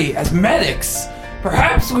party as medics,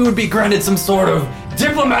 perhaps we would be granted some sort of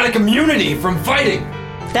diplomatic immunity from fighting.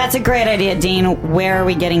 That's a great idea, Dean. Where are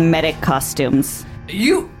we getting medic costumes?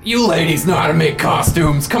 You ladies know how to make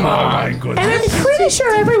costumes. Come on. My goodness. And I'm pretty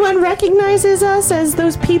sure everyone recognizes us as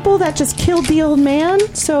those people that just killed the old man,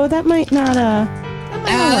 so that might not,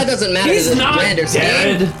 that doesn't matter. He's to the not grander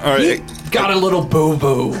dead. scheme. All right. He got a little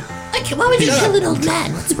boo-boo. Like, why would you kill an old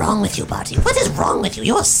man? What's wrong with you, Barty? What is wrong with you?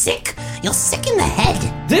 You're sick. You're sick in the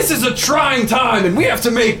head. This is a trying time, and we have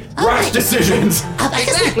to make rash decisions.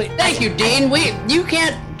 Exactly. Thank you, Dean. You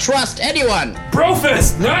can't trust anyone.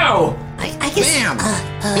 Brofist, now! I guess. Bam!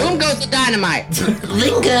 Boom goes the dynamite.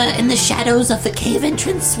 Linger in the shadows of the cave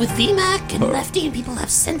entrance with VMAC and Lefty, and people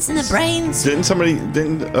have sense in their brains. Didn't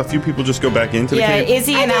a few people just go back into the cave?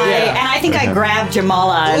 Izzy and I think I grabbed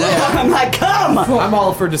Jamala. And I'm like, come! I'm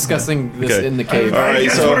all for discussing this in the cave. All right, I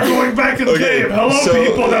guess so we're going back in the cave. Hello,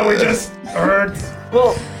 people that we just heard.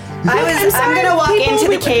 Well, I'm gonna walk into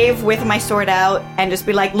the we- cave with my sword out and just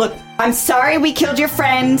be like, look, I'm sorry we killed your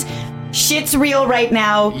friend. Shit's real right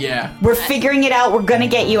now. Yeah. We're figuring it out. We're gonna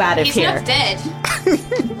get you out of He's here. not dead.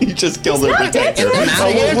 You just killed their not dead.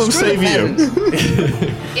 protector. Get We'll save you.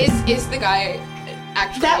 Is the guy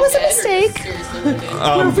actually That was a dead or mistake. seriously wounded?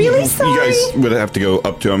 We're really sorry. You guys would have to go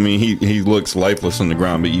up to him. I mean, he looks lifeless on the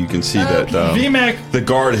ground, but you can see that VMAC. the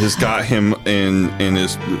guard has got him and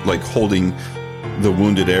is like holding the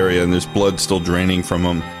wounded area, and there's blood still draining from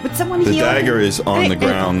him. Would someone The heal him? dagger is on the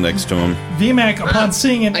ground next to him. VMAC, upon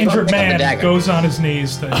seeing an I go injured pick up the man, dagger. goes on his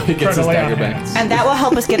knees to He try gets to his lay on dagger back. hands. And that will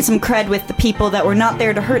help us get some cred with the people that were not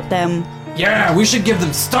there to hurt them. Yeah, we should give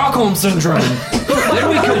them Stockholm Syndrome.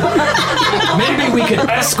 Then maybe we could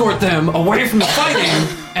escort them away from the fighting,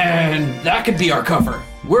 and that could be our cover.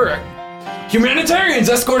 We're humanitarians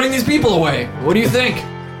escorting these people away. What do you think?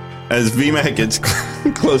 As VMAC gets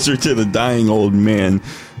closer to the dying old man,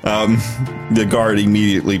 the guard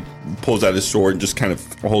immediately pulls out his sword and just kind of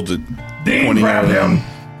holds it. Dean, pointing grab at him.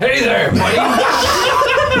 Hey there, buddy.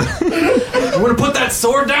 You want to put that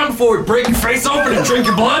sword down before we break your face open and drink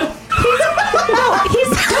your blood?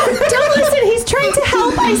 Don't listen. He's trying to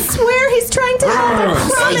help. I swear he's trying to help. I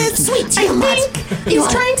promise. Sweet I Tiamat. think he's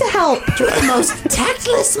trying to help. You're the most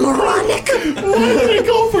tactless, moronic. Why did I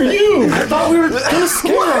go for you? I thought we were gonna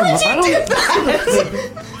scare him.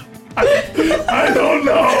 I don't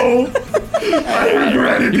know. I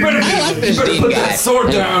regret it. You better this Dean put guy. that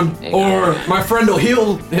sword down, or my friend will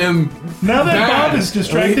heal him. Now that bad. Bob is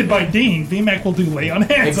distracted by Dean, VMAC will do lay on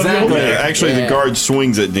hands on the old Exactly. man. Actually, the guard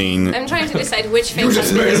swings at Dean. I'm trying to decide which You face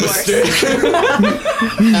just is made a worse. mistake.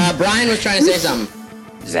 Brian was trying to say something.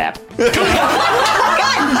 Zap. Who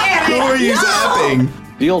are you zapping?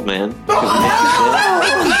 The old man.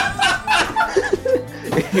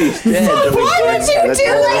 If he's dead, then we Why would you that's do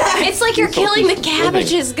all right. that? It's like you're He thought killing the he was living.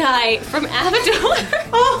 cabbages guy from Avatar.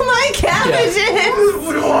 Oh my cabbages!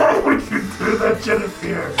 Why would you do that, Jennifer?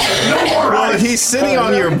 No more Well, ice. he's sitting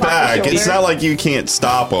on your back. It's not like you can't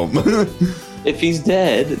stop him. If he's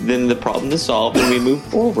dead, then the problem is solved and we move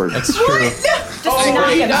forward. That's true.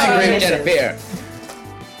 I agree with Jennifer.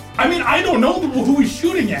 I mean, I don't know who he's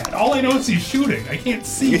shooting at. All I know is he's shooting. I can't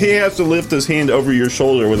see. He has to lift his hand over your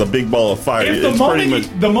shoulder with a big ball of fire. If the It's pretty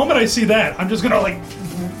much. moment I see that, I'm just gonna like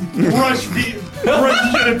brush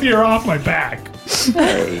Jennifer off my back.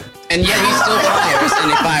 Hey. And yet he still fires,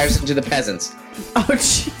 and he fires into the peasants. Oh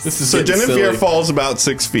jeez. This is So getting Jennifer silly. falls about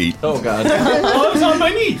 6 feet. Oh god. I was on my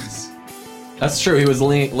knees. That's true. He was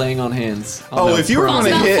laying on hands. Oh, if you were going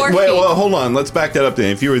to about hit, 4 wait, feet. well, hold on. Let's back that up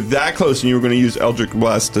then. If you were that close and you were going to use Eldritch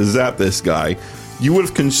Blast to zap this guy, you would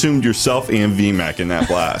have consumed yourself and VMAC in that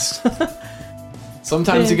blast.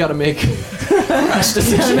 Sometimes you got to make rash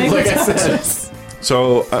decisions, like I said.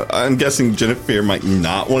 So I'm guessing Jennifer might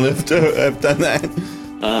not want to have done that.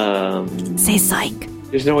 Say psych.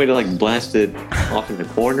 There's no way to like blast it off in the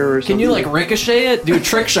corner or something. Can you like ricochet it? Do a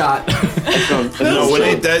trick shot. No, when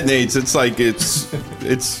it detonates, it's like it's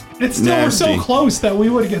It's still nasty. so close that we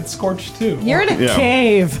would get scorched too. You're in a Yeah.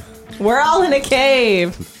 cave. We're all in a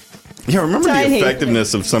cave. Yeah, remember Tiny. the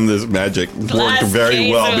effectiveness of some of this magic worked Glass very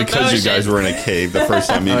cave well of because you guys were in a cave the first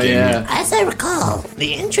time you came here. As I recall,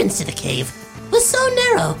 the entrance to the cave was so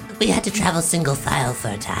narrow, we had to travel single file for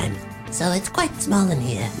a time. So it's quite small in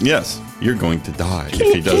here. Yes, you're going to die if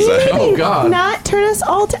Can he does that. you not turn us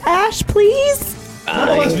all to ash, please?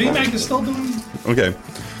 Nonetheless, VMAC is still doing. Okay.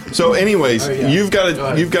 So, anyways, Oh, yeah. you've got Go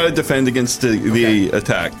ahead. to defend against the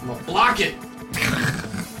attack. Block it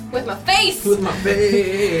With my face. with my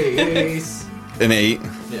face. An 8.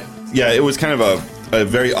 Yeah. Yeah, it was kind of a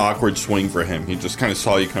very awkward swing for him. He just kind of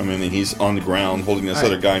saw you come in, and he's on the ground holding this All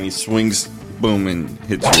right. other guy, and he swings, boom, and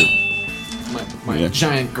hits you. My Yeah.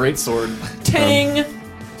 giant greatsword. Ting!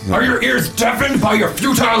 Are your ears deafened by your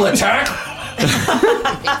futile attack?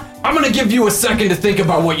 I'm gonna give you a second to think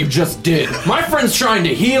about what you just did. My friend's trying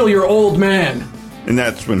to heal your old man. And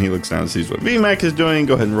that's when he looks down and sees what VMAC is doing.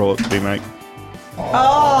 Go ahead and roll it, VMAC.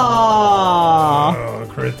 Oh.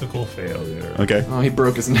 Critical failure. Okay. Oh, he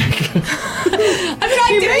broke his neck. I'm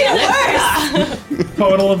doing it worse.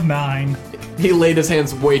 Total of 9. He laid his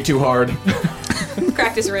hands way too hard.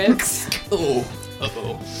 Cracked his ribs. Oh.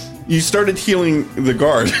 Uh-oh. You started healing the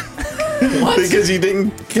guard. What? Because you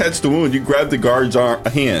didn't catch the wound. You grabbed the guard's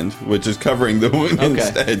hand, which is covering the wound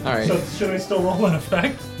instead. All right. So should I still roll an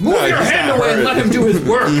effect? Move your he's hand not away and hurt. let him do his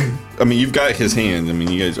work. I mean, you've got his hand. I mean,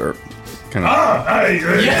 you guys are kind of...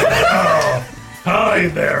 Hi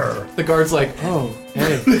there. The guard's like, oh,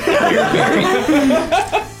 hey.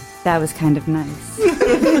 That was kind of nice.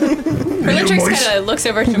 Bellatrix kind of looks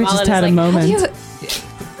over to We Malin just and had is a like, moment.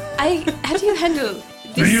 how do you handle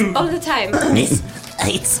this all the time?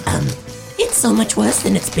 It's so much worse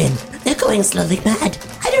than it's been. They're going slowly mad.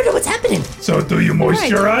 I don't know what's happening. So do you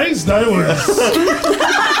moisturize? That was...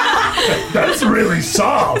 That's really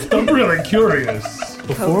soft. I'm really curious.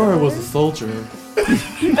 Before I was a soldier.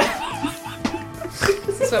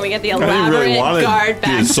 This is when we get the I didn't elaborate really want guard to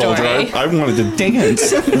be a soldier. backstory. I wanted to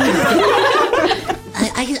dance.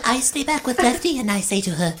 I stay back with Lefty and I say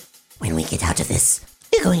to her, when we get out of this,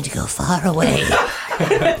 we're going to go far away.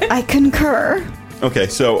 I concur. Okay,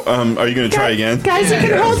 so are you going to try again? Guys, you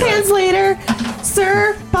can hold hands later.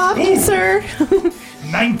 Sir, Bob, sir.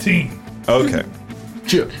 19. Okay.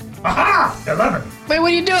 Aha! 11. Wait,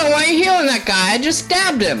 what are you doing? Why are you healing that guy? I just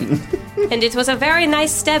stabbed him. And it was a very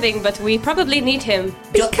nice stabbing, but we probably need him.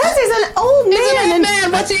 Because he's an old man. He's an old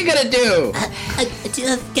man. What's he gonna do?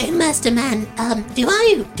 Game Master Man,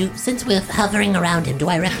 since we're hovering around him, do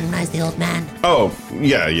I recognize the old man? Oh,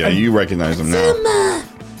 yeah, you recognize him now.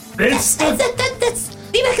 It's the... That's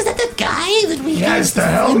VMAC, is that the guy that we He has the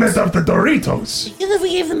helmet of the Doritos. We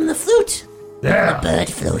gave him the flute. Yeah. The bird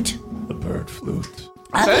flute. The bird flute.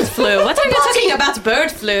 Bird flu? What are you talking about,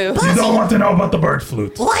 bird flu? You don't want to know about the bird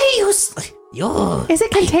flute. Why are you... You're... Is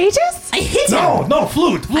it contagious? I hit him. No,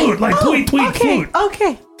 flute, like tweet, Okay, flute.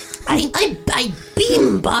 okay. I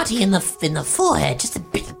beam Barty in the forehead. Just a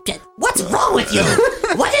bit. What's wrong with you?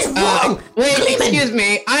 What is wrong? Wait, Gleeman. excuse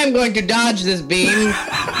me. I'm going to dodge this beam.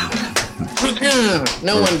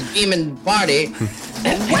 No one's beaming Barty.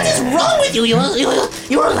 What is wrong with you?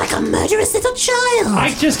 You're like a murderous little child.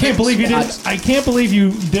 I just can't believe you didn't. I can't believe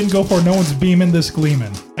you didn't go for no one's beaming this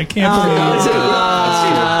Gleeman. I can't believe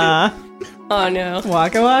Oh no.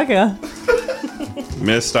 Waka waka.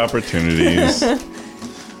 Missed opportunities.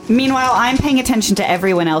 Meanwhile, I'm paying attention to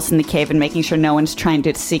everyone else in the cave and making sure no one's trying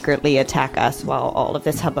to secretly attack us while all of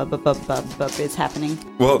this hubbub is happening.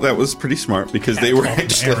 Well, that was pretty smart because they were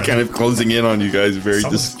actually kind of closing in on you guys very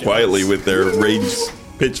quietly with their rage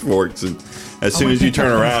pitchforks, and as soon as you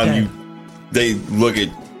turn around, they look at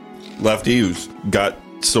Lefty, who's got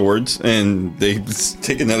swords, and they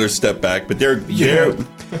take another step back. But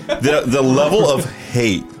the level of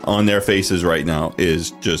hate on their faces right now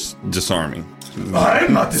is just disarming.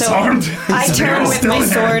 I'm not disarmed. I turn with my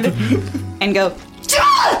sword and go,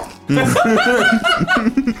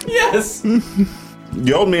 Yes!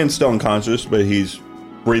 The old man's still unconscious, but he's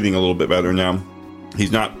breathing a little bit better now.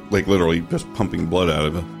 He's not, like, literally just pumping blood out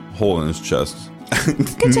of a hole in his chest.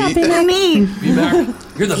 Good job, me.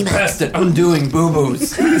 You're the best at undoing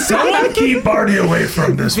boo-boos. Someone keep Barty away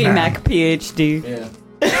from this man. VMAC PhD.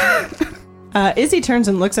 Yeah. Izzy turns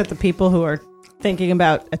and looks at the people who are thinking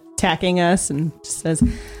about attacking us and just says,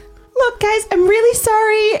 "Look, guys, I'm really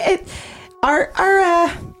sorry.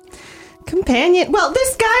 Our companion, well,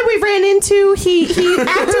 this guy we ran into, he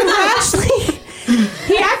acted rashly.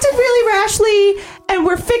 He acted really rashly, and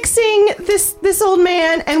we're fixing this old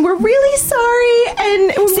man, and we're really sorry,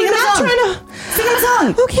 and Sing we're him a not song. trying to Sing him a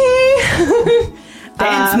song. Okay.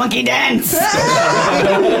 Dance, monkey, dance.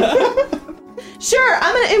 Sure,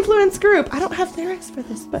 I'm gonna influence group. I don't have lyrics for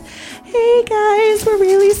this, but hey guys, we're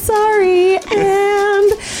really sorry,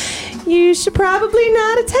 and you should probably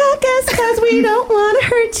not attack us because we don't want to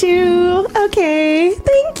hurt you. Okay,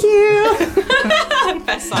 thank you.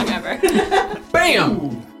 Best song ever.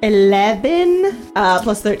 Bam! 11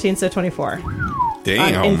 plus 13, so 24.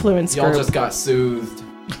 Damn. Influence Y'all group. just got soothed.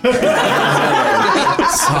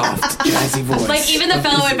 Soft, jazzy voice. Like, even the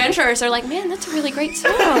fellow adventurers are like, man, that's a really great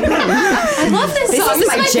song. I love this song. This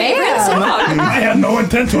is my favorite song. I had no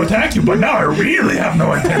intent to attack you, but now I really have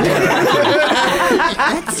no intent to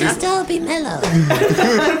attack you. Let's just all be mellow.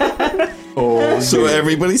 So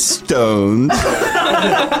everybody's stoned.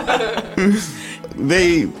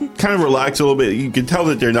 They kind of relax a little bit. You can tell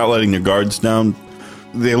that they're not letting their guards down.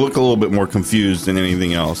 They look a little bit more confused than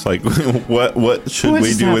anything else. Like, what should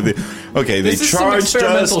we do with it? Okay, This they is some charged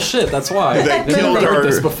experimental us. shit. That's why They they've killed never heard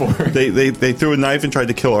our. this before. They threw a knife and tried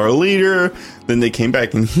to kill our leader. Then they came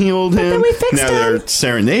back and healed him. then we fixed now him. they're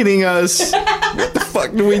serenading us. What the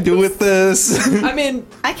fuck do we do with this? I mean,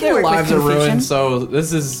 I can their work with lives are confusion. ruined, so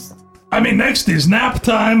this is. I mean, next is nap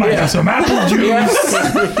time. I got some apple juice.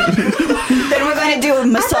 Then we're going to do a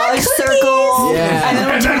massage circle. Yeah. And then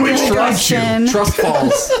we're And then doing we trust you. introduction. Trust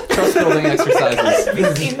falls. Trust building exercises.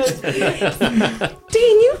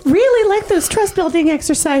 Dean, you really like those trust building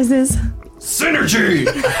exercises. Synergy.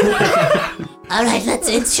 All right,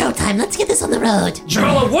 it's showtime. Let's get this on the road.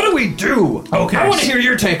 Jala, what do we do? Okay. I want to hear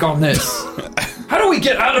your take on this. How do we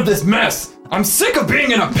get out of this mess? I'm sick of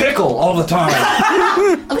being in a pickle all the time.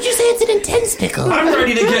 Would you say it's an intense pickle? I'm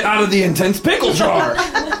ready to get out of the intense pickle jar.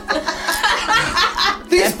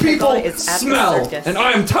 These people is at the smell, circus. and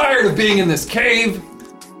I am tired of being in this cave.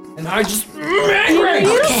 And I just angry.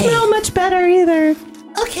 You don't smell much better either.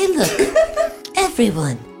 Okay, look.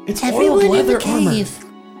 Everyone. It's Everyone oiled in the leather armor. cave.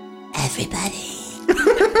 Everybody.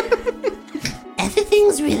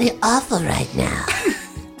 Everything's really awful right now.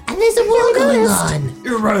 And there's a war going on.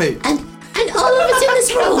 You're right. And all of us in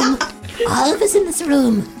this room, all of us in this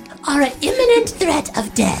room are an imminent threat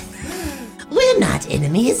of death. We're not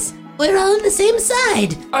enemies. We're all on the same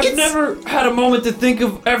side. I've never had a moment to think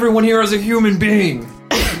of everyone here as a human being.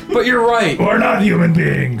 But you're right. We're not human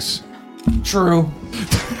beings. True.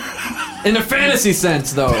 In a fantasy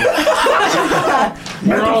sense, though.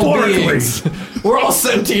 We're all Metaphorically. beings. We're all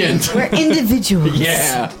sentient. We're individuals.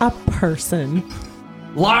 Yeah. A person.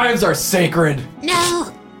 Lives are sacred.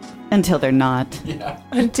 No. Until they're not. Yeah.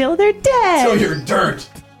 Until they're dead. So you're dirt.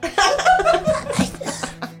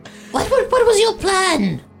 What was your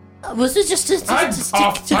plan? Was it just to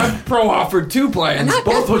I've pro-offered 2 plans,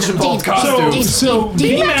 both which involved costumes. So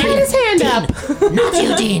Dean had his hand up. Not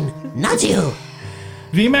you, Dean. Not you.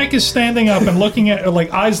 VMAC is standing up and looking at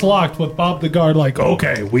like eyes locked with Bob the guard. Like,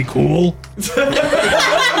 okay, we cool. He's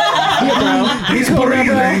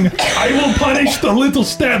breathing. I will punish the little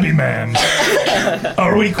stabby man.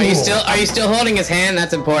 Are we cool? Are you still holding his hand?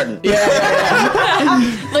 That's important.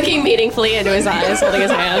 Looking meaningfully into his eyes, holding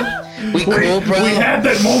his hand. We cool, bro. We had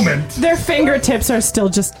that moment. Their fingertips are still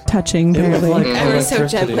just touching barely. Ever so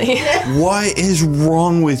gently. What is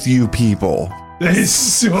wrong with you people? It's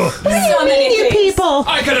so. So many You things. people.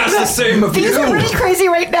 I could ask the same of Things are you. really crazy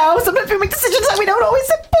right now. Sometimes we make decisions that we don't always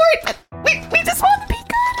support. But we just want to be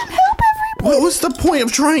good and help everybody. What was the point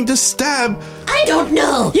of trying to stab? I don't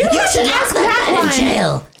know. You should ask that man in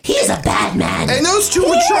jail. He's a bad man. And those two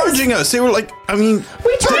were charging us. They were like, I mean,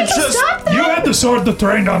 We tried to stop them. You had the sword that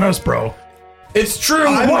trained on us, bro. It's true.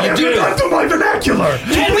 What you have you did. done to my vernacular?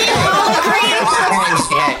 Can we all agree? Everyone calm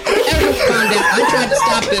down. I tried to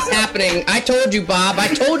stop this happening. I told you, Bob. I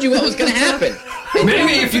told you what was going to happen.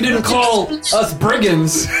 Maybe if you didn't call us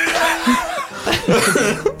brigands,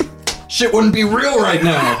 shit wouldn't be real right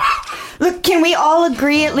now. Look, can we all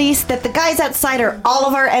agree at least that the guys outside are all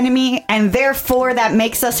of our enemy, and therefore that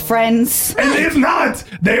makes us friends? And if not,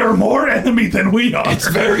 they are more enemy than we are. It's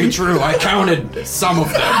very true. I counted some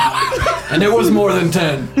of them, and it was more than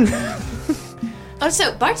 10.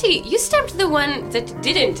 Also, Barty, you stabbed the one that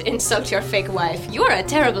didn't insult your fake wife. You're a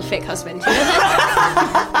terrible fake husband. You know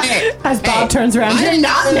that? Hey, As Bob turns around, I you're didn't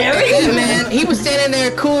not know married. that, man. He was standing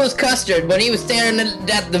there cool as custard when he was staring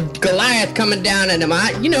at the Goliath coming down at him. That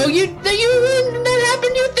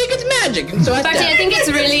happened. You think it's magic, and so I Barty, stabbed I think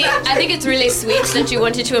him. it's really sweet that you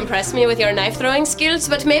wanted to impress me with your knife throwing skills,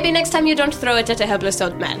 but maybe next time you don't throw it at a helpless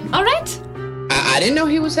old man. All right? didn't know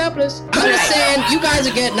he was helpless. I'm just saying, you guys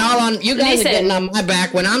are getting on my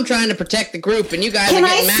back when I'm trying to protect the group, and you guys Can are I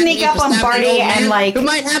getting mad sneak at me up for on snapping Barty an old man and, like, who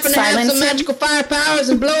might happen to have silence some him? magical fire powers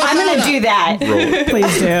and blow us I'm all gonna up. do that.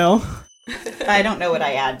 Please do. I don't know what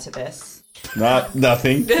I add to this.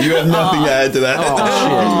 Nothing. You have nothing to add to that.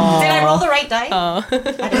 Did I roll the right die?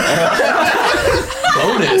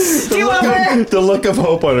 Bonus. The look of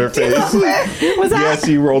hope on her face. Was that? Yes,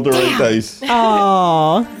 you rolled the right dice.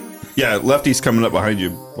 Oh. Yeah, Lefty's coming up behind you,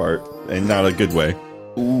 Bart, and not a good way.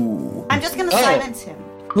 I'm just gonna silence him.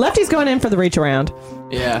 Lefty's going in for the reach around.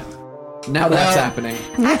 Yeah. Now that's happening.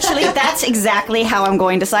 Actually, that's exactly how I'm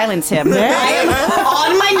going to silence him. I am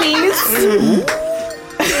on my knees.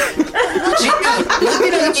 Lucky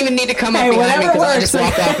doesn't even need to come up behind me because I just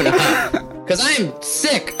walk off in a huff. Because I am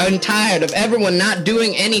sick and tired of everyone not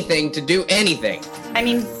doing anything to do anything. I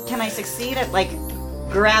mean, can I succeed at, like,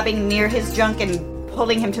 grabbing near his junk and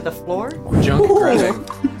pulling him to the floor? Junk grabbing.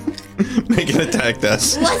 Make an attack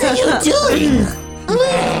test. What are you doing?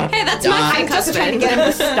 Hey, that's my I'm just trying to get him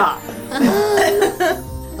to stop.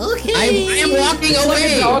 Okay. I am walking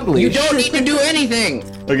away. You don't need to do anything.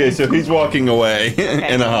 Okay, so he's walking away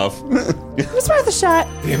in a huff. It was worth a shot.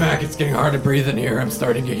 VMAC, it's getting hard to breathe in here. I'm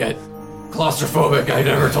starting to get claustrophobic. I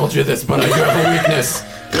never told you this, but I do have a weakness.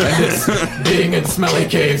 And it's being in smelly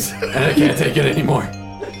caves, and I can't take it anymore.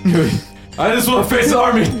 I just want to face the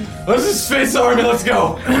army. Let's just face the army. Let's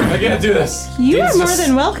go. I can't do this. You Dean's are more just-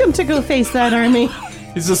 than welcome to go face that army.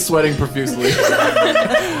 He's just sweating profusely.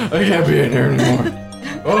 I can't be in here anymore.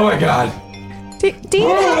 Oh my god. Dean,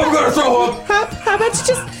 I'm gonna throw up. how about you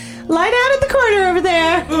just lie down at the corner over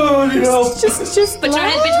there? Oh, you know. Just Put your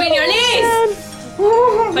head between your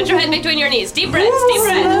knees. Put your head between your knees. Deep breaths. Deep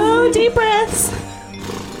breaths. Slow, deep breaths.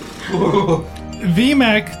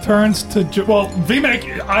 VMAC turns to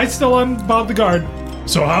VMAC. I still am above the guard.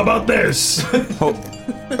 So how about this?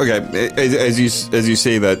 Okay, as you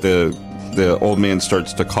say that, the old man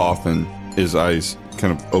starts to cough and his eyes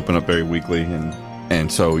kind of open up very weakly, and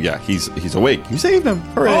so yeah, he's awake. You saved him.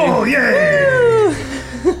 Hooray! Oh yay!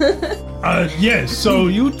 Yes. So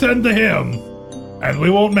you tend to him, and we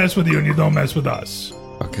won't mess with you, and you don't mess with us.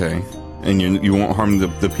 Okay, and you won't harm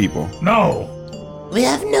the people. No. We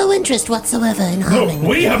have no interest whatsoever in harming.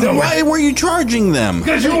 We have Then no. why were you charging them?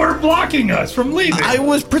 Because you were blocking us from leaving. I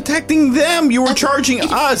was protecting them. You were charging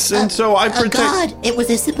us, and so I protect. God, it was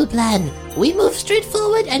a simple plan. We move straight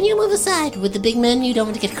forward, and you move aside. With the big men, you don't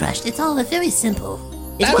want to get crushed. It's all very simple.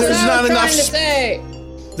 That's what I was trying to say.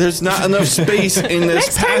 There's not enough space in this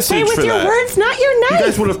Next time, passage say with for your that. words, not your You knife.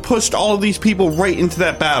 guys would have pushed all of these people right into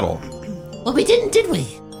that battle. Well, we didn't, did we?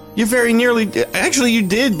 You very nearly did. Actually, you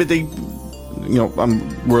did, but they,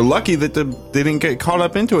 we're lucky that they didn't get caught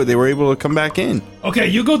up into it. They were able to come back in. Okay,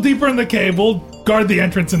 you go deeper in the cave. We'll guard the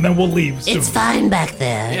entrance, and then we'll leave soon. It's fine back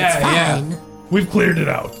there. Yeah, it's fine. We've cleared it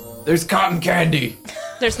out. There's cotton candy.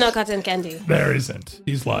 There's no cotton candy. There isn't.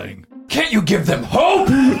 He's lying. Can't you give them hope?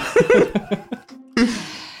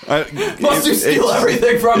 Must you steal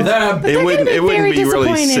everything from them? It wouldn't be really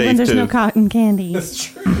When safe there's no to. cotton candy. That's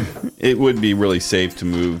true. It would be really safe to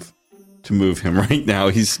move him right now.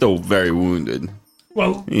 He's still very wounded.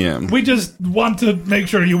 Well, Yeah. we just want to make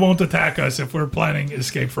sure you won't attack us if we're planning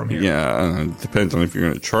escape from here. Yeah, it depends on if you're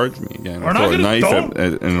going to charge me again. We're Or not throw a gonna- knife don't-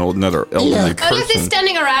 at another elderly All of this person.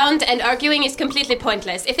 standing around and arguing is completely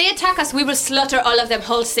pointless. If they attack us, we will slaughter all of them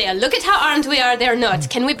wholesale. Look at how armed we are, they're not.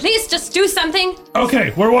 Can we please just do something?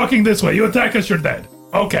 Okay, we're walking this way. You attack us, you're dead.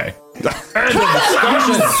 Okay. So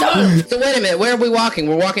wait a minute, where are we walking?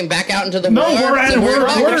 We're walking back out into the No, woods? we're at and we're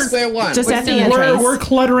back to square one. Just at the entrance. We're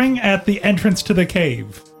cluttering at the entrance to the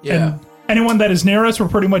cave. Yeah. And anyone that is near us, we're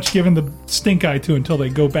pretty much giving the stink eye to until they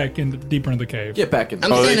go back in deeper in the cave. Get back in.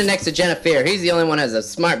 I'm standing next to Jennifer. He's the only one who has a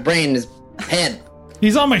smart brain in his head.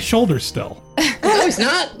 He's on my shoulder still. No, he's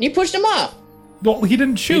not. You pushed him off. Well, he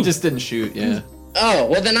didn't shoot. He just didn't shoot. Yeah. Oh,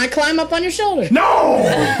 well then I climb up on your shoulder. No!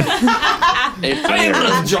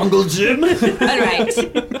 Jungle Gym. All right.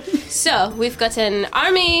 So we've got an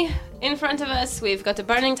army in front of us. We've got a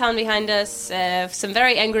burning town behind us. Some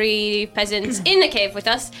very angry peasants in the cave with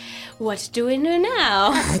us. What do we do now?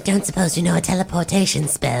 I don't suppose you know a teleportation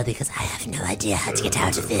spell because I have no idea how to get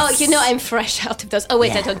out of this. Oh, I'm fresh out of those. Oh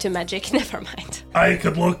wait, I don't do magic. Never mind. I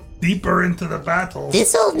could look deeper into the battle.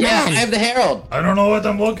 This old Yeah, I man. have the herald. I don't know what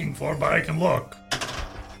I'm looking for, but I can look.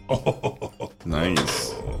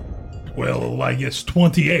 Nice. Well, I guess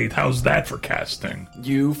 28. How's that for casting?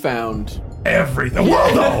 You found Everything.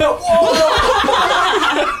 Waldo!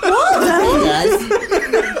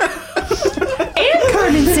 And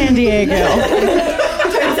Carmen San Diego.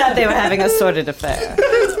 Turns out they were having a sordid affair.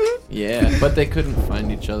 Yeah, but they couldn't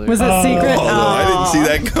find each other. Was it secret? I didn't see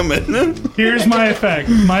that coming. Here's my effect.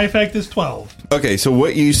 My effect is 12. Okay, so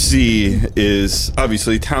what you see is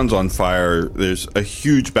obviously town's on fire. There's a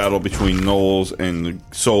huge battle between gnolls and the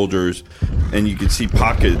soldiers, and you can see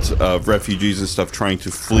pockets of refugees and stuff trying to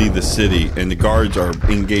flee the city, and the guards are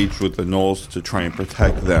engaged with the gnolls to try and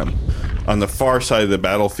protect them. On the far side of the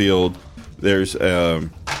battlefield, there's kind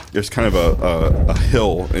of a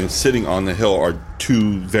hill, and sitting on the hill are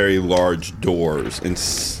two very large doors, and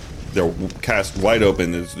they're cast wide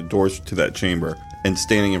open as the doors to that chamber. And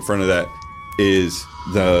standing in front of that is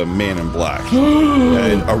the man in black,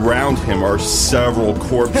 and around him are several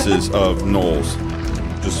corpses of gnolls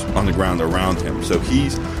just on the ground around him. So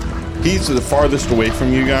he's the farthest away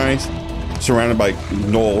from you guys, surrounded by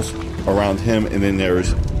gnolls around him, and then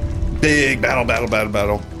there's big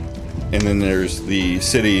battle. And then there's the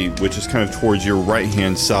city, which is kind of towards your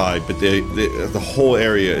right-hand side, but the whole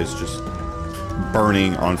area is just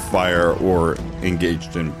burning on fire or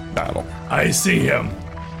engaged in battle. I see him.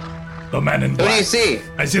 The man in black. What do you see?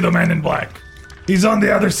 I see the man in black. He's on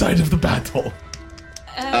the other side of the battle.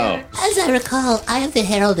 As I recall, Eye of the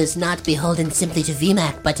Herald is not beholden simply to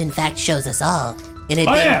VMAC, but in fact shows us all.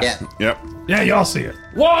 Yep. Yeah, y'all see it.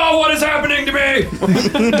 Whoa, what is happening to me?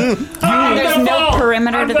 There's no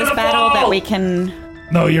perimeter to this battle that we can...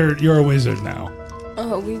 No, you're a wizard now.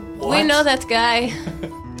 Oh, we know that guy.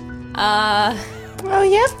 Oh,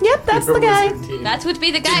 yep, that's the guy. That would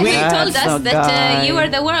be the guy who told us that you are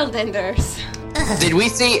the world enders. Did we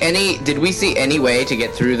see any way to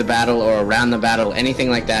get through the battle or around the battle, anything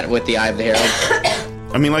like that with the Eye of the Herald?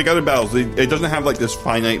 I mean, like other battles, it doesn't have like this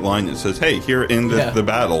finite line that says, hey, here in the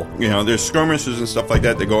battle. You know, there's skirmishes and stuff like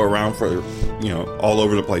that go around for, you know, all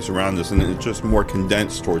over the place around us, and it's just more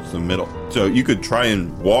condensed towards the middle. So you could try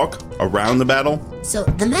and walk around the battle. So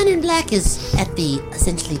the man in black is at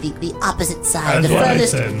essentially the opposite side.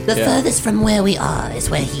 That's The furthest from where we are is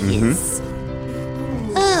where he is.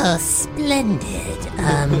 Oh, splendid.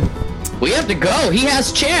 We have to go. He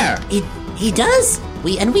has chair. He does.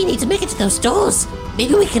 We need to make it to those doors.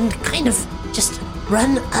 Maybe we can kind of just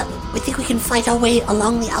run up. We think we can fight our way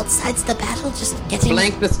along the outsides of the battle, just getting...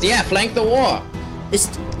 Flank the war.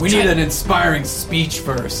 We need an inspiring speech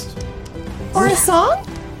first. Or a song?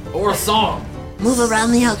 Or a song. Move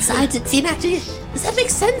around the outsides at VMAC. Does that make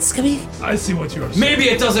sense? Can we... I see what you're saying. Maybe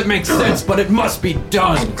it doesn't make sense, but it must be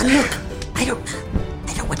done. And look, I don't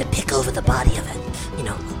want to pick over the body of it. You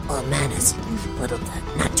know, old man is a little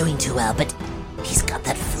not doing too well, but he's got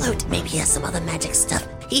that flute. Maybe he has some other magic stuff.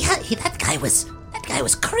 That guy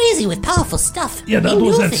was crazy with powerful stuff. Yeah, that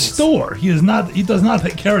was at store. He does not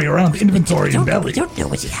carry around inventory and belly. We don't know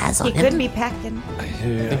what he has on him. He could be packing. I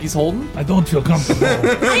think he's holding. I don't feel comfortable.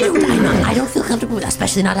 I don't feel comfortable,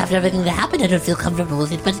 especially not after everything that happened. I don't feel comfortable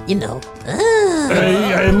with it, but you know.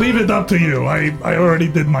 I leave it up to you. I already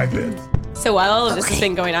did my bit. So while all of this has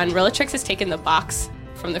been going on, Rillatrix has taken the box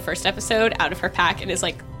from the first episode out of her pack and is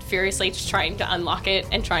like furiously just trying to unlock it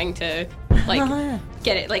and trying to like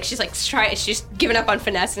get it. Like she's given up on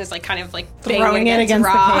finesse and is like kind of like Throwing it against the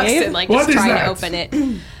rocks cave? and like What just is trying that? to open it.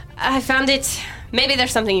 I found it. Maybe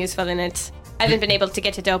there's something useful in it. I haven't been able to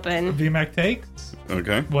get it open. VMAC takes.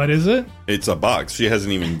 Okay. What is it? It's a box. She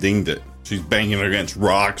hasn't even dinged it. She's banging it against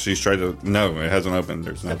rocks. She's tried to... No, it hasn't opened.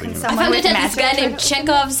 There's nothing in it. I found it at this guy named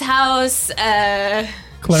Chekhov's house.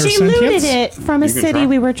 She looted it from a You can city try.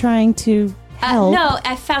 we were trying to help. No,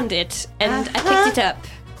 I found it and I picked it up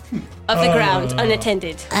off the ground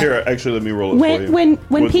unattended. Here, actually, let me roll it for you. When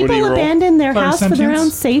What do people you roll? abandon their Fire house for their sentience?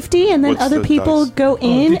 own safety and then What's other the people dice? go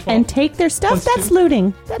in D12? and take their stuff, Plus that's two?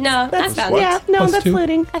 looting. No, I found Yeah, it. no, Plus that's two?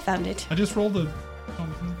 looting. I found it. I just rolled a...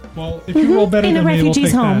 Well, if you roll better In a than me, we'll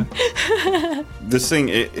refugee's take home. that. This thing,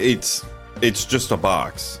 it's just a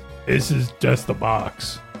box. This is just a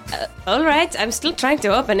box. All right, I'm still trying to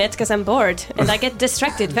open it because I'm bored and I get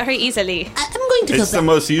distracted very easily. I'm going to go It's the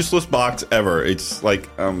most useless box ever. It's like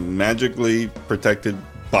a magically protected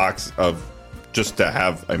box of just to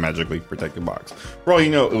have a magically protected box. For all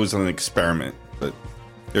you know, it was an experiment, but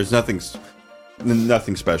there's nothing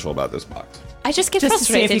special about this box. I just get Just to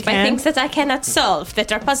see if frustrated you by can. things that I cannot solve,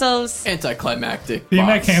 that are puzzles. Anticlimactic. VMAC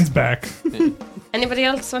box. hands back. Anybody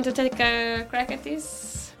else want to take a crack at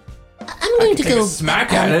these? I'm going to Take go a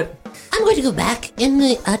smack at it. I'm going to go back in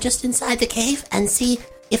the just inside the cave and see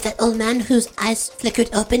if that old man whose eyes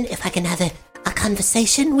flickered open, if I can have a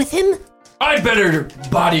conversation with him. I better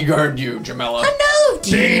bodyguard you, Jamela. Oh no,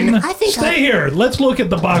 Dean! Dean, I think stay here. Let's look at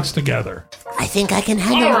the box together. I think I can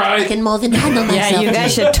handle. All right. I can more than handle myself. Yeah, you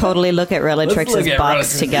guys should totally look at Let's look Rellatrix's at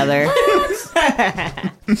box Rellatrix. together.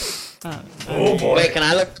 Oh boy. Wait, can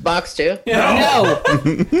I look at the box too? No.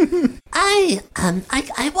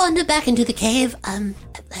 I wander back into the cave.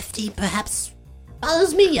 Lefty perhaps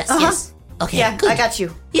follows me. Yes, yes. Okay, Yeah, good. I got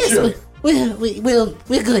you. Yes, Sure.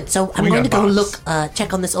 we're good. So I'm We going to got go box. look,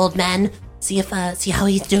 check on this old man, see how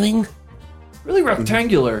he's doing. Really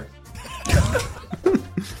rectangular.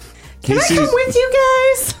 Can I come with you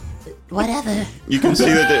guys? Whatever. You can see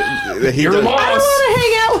that he You're does. lost. I don't want to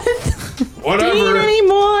hang out with Dean Whatever.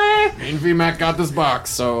 anymore. Me and VMAC got this box,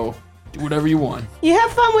 so do whatever you want. You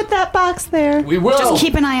have fun with that box there. We will. Just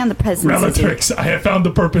keep an eye on the presents. Relatrix, I have found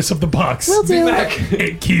the purpose of the box. Will do. VMAC.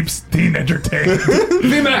 It keeps Dean entertained.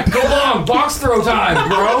 VMAC, go long. Box throw time,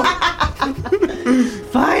 bro.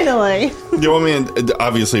 Finally. The old man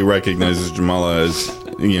obviously recognizes Jamala as,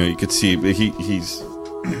 you could see, but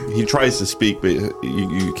he tries to speak, but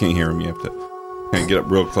you can't hear him. You have to kind of get up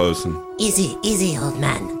real close and. Easy, old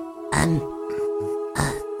man.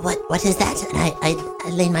 What is that? And I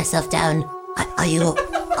lay myself down. Are you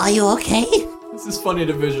okay? This is funny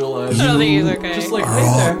to visualize. I don't think he's okay. Just like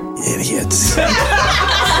right there. Idiots.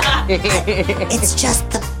 It's just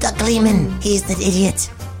the Gleeman. He's the idiot.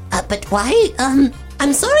 But why?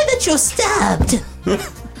 I'm sorry that you're stabbed.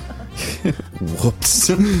 Whoops.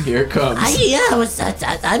 Here it comes.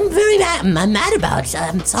 I'm very mad. I'm mad about it.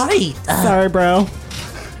 I'm sorry. Sorry, bro.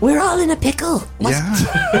 We're all in a pickle.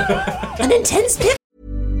 Yeah. An intense pickle.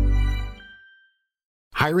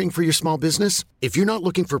 Hiring for your small business? If you're not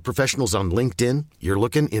looking for professionals on LinkedIn, you're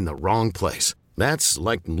looking in the wrong place. That's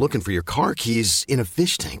like looking for your car keys in a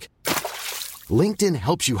fish tank. LinkedIn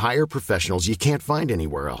helps you hire professionals you can't find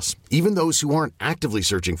anywhere else, even those who aren't actively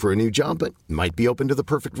searching for a new job but might be open to the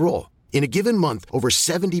perfect role. In a given month, over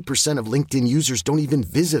 70% of LinkedIn users don't even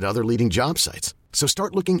visit other leading job sites. So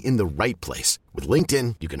start looking in the right place. With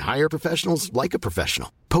LinkedIn, you can hire professionals like a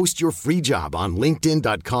professional. Post your free job on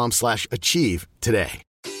linkedin.com/achieve today.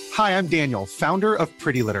 Hi, I'm Daniel, founder of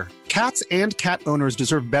Pretty Litter. Cats and cat owners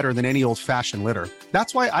deserve better than any old-fashioned litter.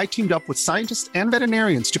 That's why I teamed up with scientists and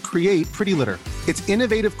veterinarians to create Pretty Litter. Its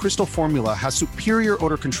innovative crystal formula has superior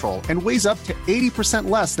odor control and weighs up to 80%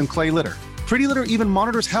 less than clay litter. Pretty Litter even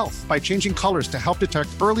monitors health by changing colors to help detect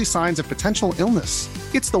early signs of potential illness.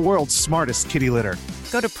 It's the world's smartest kitty litter.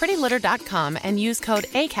 Go to prettylitter.com and use code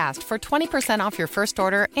ACAST for 20% off your first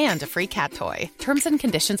order and a free cat toy. Terms and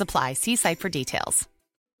conditions apply. See site for details.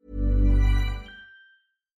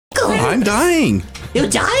 I'm dying. You're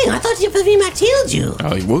dying? I thought your VMAX healed you.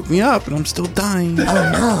 Oh, he woke me up, and I'm still dying. Oh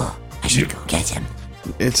no! I should go get him.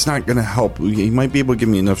 It's not going to help. He might be able to give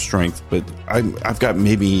me enough strength, but I've got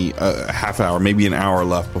maybe a half hour, maybe an hour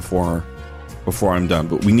left before I'm done.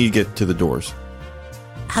 But we need to get to the doors.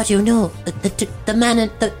 How do you know the man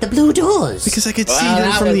at the blue doors? Because I could see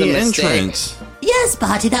him from the entrance. Yes,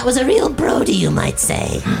 Barty, that was a real Brody, you might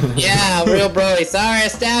say. Yeah, real Brody. Sorry I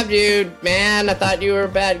stabbed you, man. I thought you were a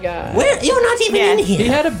bad guy. You're not even in here. He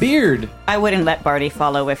had a beard. I wouldn't let Barty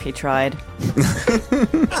follow if he tried.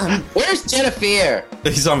 Where's Jennifer?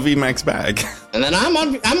 He's on VMAX's bag. And then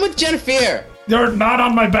I'm with Jennifer. You're not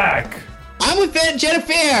on my back. I'm with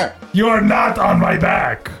Jennifer. You're not on my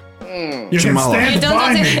back. You can stand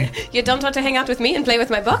by me. You don't want to hang out with me and play with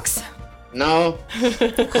my books? No.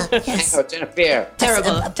 Yes. Oh, Jennifer.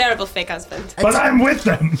 Terrible fake husband. But I'm with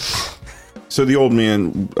them. So the old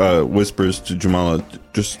man whispers to Jamala,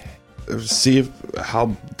 just see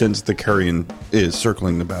how dense the carrion is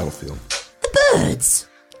circling the battlefield. The birds.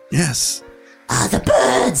 Yes. The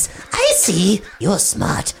birds. I see. You're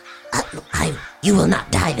smart. You will not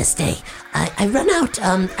die this day. I run out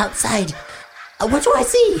outside. What do I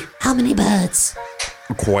see? How many birds?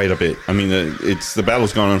 Quite a bit. I mean, the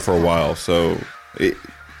battle's gone on for a while, so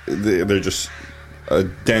they're just a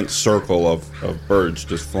dense circle of birds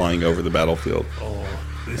just flying over the battlefield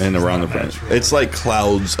and around the front. It's like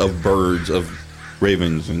clouds of birds, of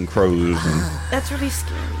ravens and crows. And That's really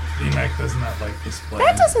scary. VMAC does not like this plan.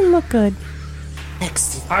 That doesn't look good.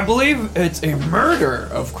 Next. I believe it's a murder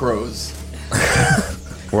of crows.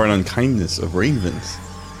 or an unkindness of ravens.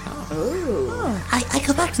 I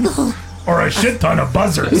go back to the hole. Or a shit ton of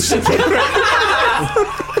buzzards.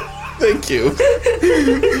 Thank you.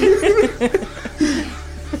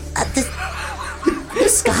 The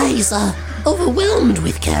skies are overwhelmed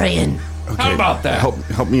with carrion. Okay, How about that?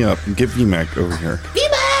 Help me up. Get VMAC over here.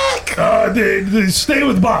 VMAC! Stay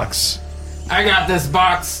with Box. I got this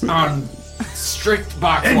box on strict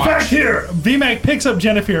box In watch. fact, here, VMAC picks up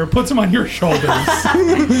Jennifer, puts him on your shoulders.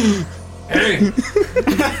 Hey.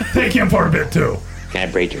 Take him for a bit, too. Can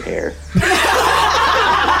I braid your hair?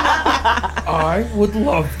 I would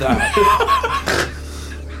love that.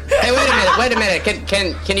 Hey, wait a minute.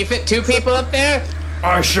 Can you fit two people up there?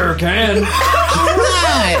 I sure can.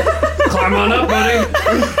 Climb on up,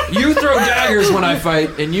 buddy. You throw daggers when I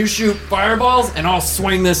fight, and you shoot fireballs, and I'll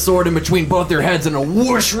swing this sword in between both your heads and it'll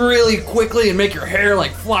whoosh really quickly and make your hair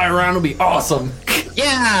like fly around. It'll be awesome.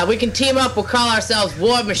 Yeah, we can team up. We'll call ourselves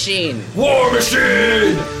War Machine. War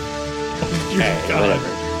Machine! Whatever.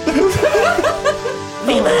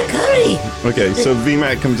 VMAC, hurry! Okay, so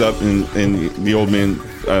VMAC comes up and the old man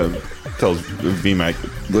tells VMAC,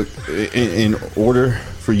 look, in order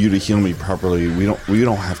for you to heal me properly, we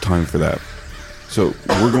don't have time for that. So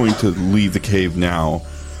we're going to leave the cave now,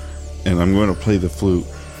 and I'm going to play the flute.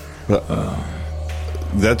 But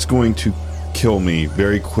that's going to kill me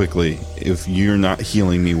very quickly if you're not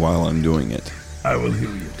healing me while I'm doing it. I will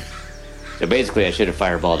heal you. So basically, I should have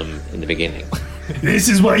fireballed him in the beginning. This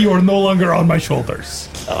is why you are no longer on my shoulders.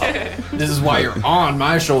 This is why you're on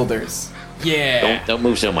my shoulders. Yeah. Don't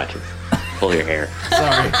move so much. Pull your hair.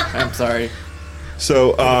 Sorry. I'm sorry.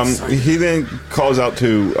 So he then calls out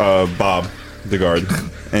to Bob, the guard,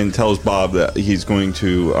 and tells Bob that he's going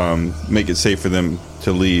to make it safe for them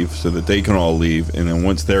to leave so that they can all leave. And then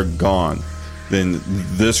once they're gone, then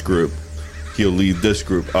this group, he'll lead this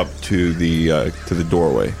group up to the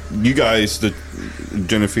doorway. You guys,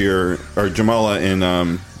 Jennifer or Jamala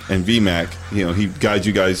and VMAC, he guides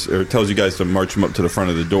you guys or tells you guys to march him up to the front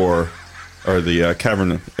of the door or the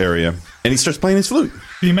cavern area, and he starts playing his flute.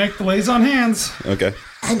 VMAC lays on hands. Okay.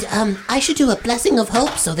 And I should do a blessing of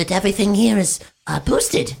hope so that everything here is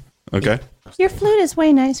boosted. Okay. Your flute is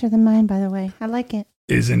way nicer than mine, by the way. I like it.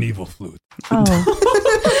 Is an evil flute. Oh.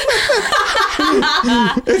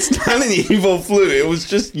 It's not an evil flute. It was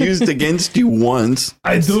just used against you once.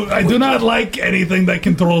 I do not like anything that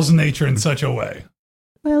controls nature in such a way.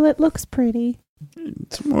 Well, it looks pretty.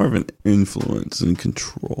 It's more of an influence and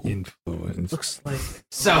control. Influence. Looks like.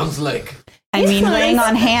 Sounds like. I mean, laying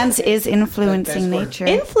on hands is influencing nature.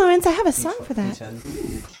 Influence, I have a song for that.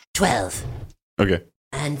 12. Okay.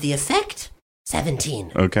 And the effect?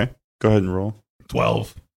 17. Okay. Go ahead and roll.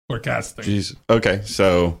 12 for casting. Jeez. Okay,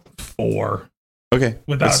 so 4. Okay.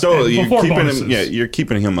 Without But still, you're before keeping bonuses. him. Yeah, you're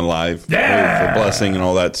keeping him alive. Yeah. For blessing and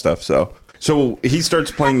all that stuff. So he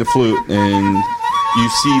starts playing the flute, and you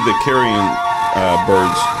see the carrion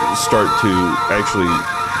birds start to actually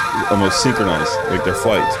almost synchronize, like their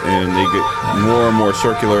flights, and they get more and more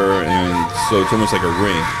circular, and so it's almost like a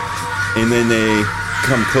ring. And then they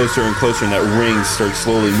come closer and closer, and that ring starts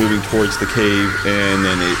slowly moving towards the cave, and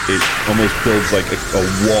then it almost builds like a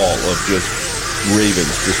wall of just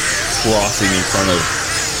ravens just crossing in front of,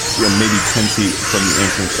 maybe 10 feet from the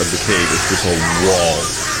entrance of the cave. It's just a wall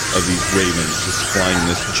of these ravens just flying in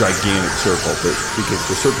this gigantic circle. But because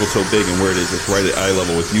the circle's so big and where it is, it's right at eye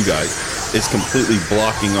level with you guys, it's completely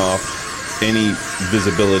blocking off any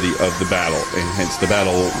visibility of the battle, and hence the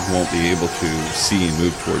battle won't be able to see and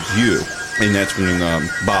move towards you. And that's when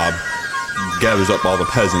Bob gathers up all the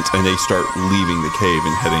peasants, and they start leaving the cave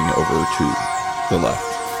and heading over to the left.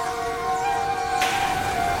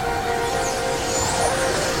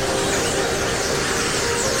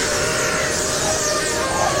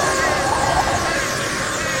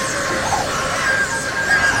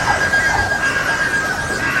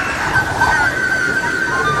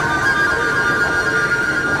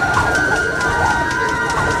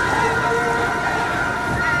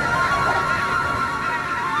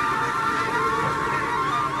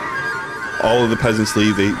 All of the peasants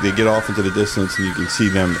leave. They get off into the distance, and you can see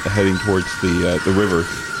them heading towards the river.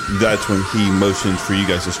 That's when he motions for you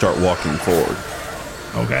guys to start walking forward.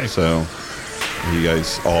 Okay. So, you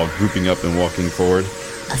guys all grouping up and walking forward?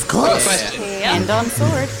 Of course. Question. Hand on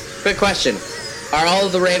sword. Quick question. Are all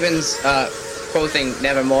of the ravens quoting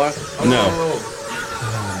Nevermore? No.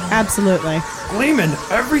 Absolutely. Gleeman,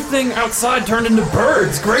 everything outside turned into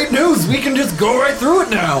birds. Great news. We can just go right through it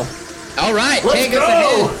now. All right, Let's take go. us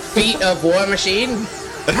ahead, feet of War Machine.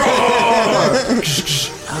 Oh,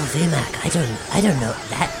 VMAC, I don't know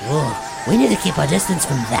that war. We need to keep our distance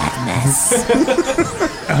from that mess.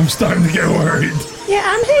 I'm starting to get worried. Yeah,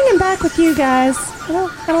 I'm hanging back with you guys.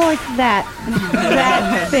 I don't like that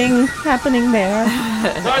thing happening there.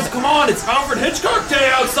 Guys, come on. It's Alfred Hitchcock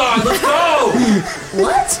Day outside. Let's go.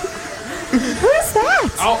 What? Who is that?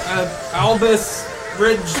 Albus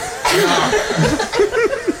Ridge.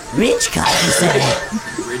 Ridgecock, you say?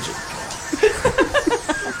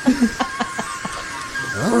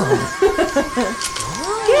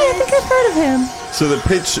 Yeah, I think I've heard of him. So the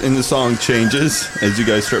pitch in the song changes as you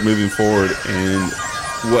guys start moving forward, and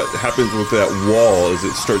what happens with that wall is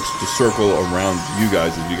it starts to circle around you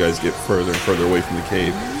guys as you guys get further and further away from the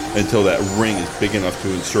cave until that ring is big enough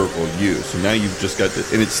to encircle you. So now you've just got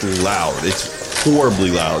this, and it's loud. It's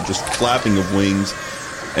horribly loud, just flapping of wings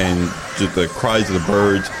and just the cries of the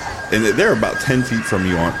birds. And they're about 10 feet from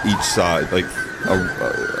you on each side, like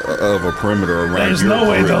of a perimeter around. There's no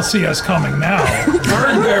way they'll see us coming now.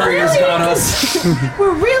 Bird barriers got us.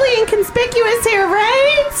 We're really inconspicuous here,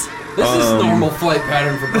 right? This is normal flight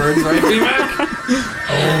pattern for birds, right, VMAC?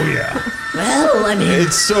 Oh, yeah. Well, I mean...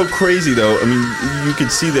 It's so crazy, though. I mean, you can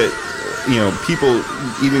see that, people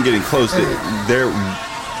even getting close,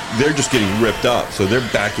 they're just getting ripped up. So they're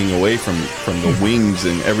backing away from the wings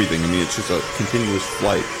and everything. I mean, it's just a continuous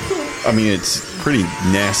flight. I mean, it's pretty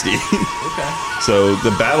nasty. Okay. So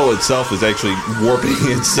the battle itself is actually warping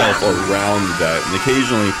itself around that. And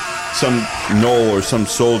occasionally, some gnoll or some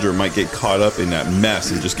soldier might get caught up in that mess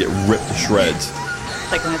and just get ripped to shreds.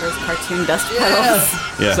 Like one of those cartoon dust puddles.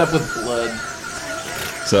 Yeah. Except with blood.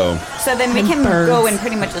 So then we can go in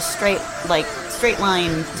pretty much a straight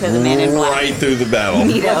line to the man in black. Right through the battle.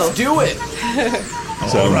 Neato. Let's do it.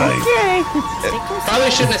 So Okay. Probably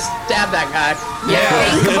shouldn't have stabbed that guy.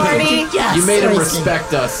 Yeah. Barty. Yes, You made him seriously.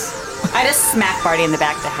 respect us. I just smack Barty in the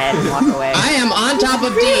back of the head and walk away. I am on top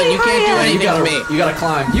of Dean. You can't do anything to me. You gotta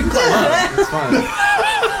climb. You can climb up. It's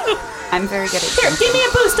fine. I'm very good at Here, give me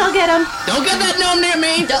a boost, I'll get him. Don't get that gnome near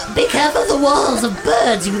me. Be careful of the walls of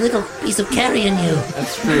birds, you little piece of carrion, you.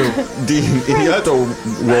 That's true. Dean, you have to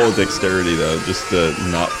roll dexterity, though, just to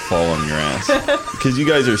not fall on your ass. Because you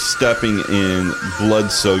guys are stepping in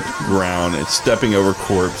blood-soaked ground and stepping over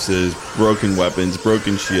corpses, broken weapons,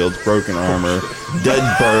 broken shields, broken armor, dead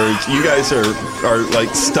birds. You guys are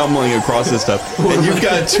like stumbling across this stuff. And you've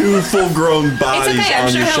got two full-grown bodies It's okay, I'm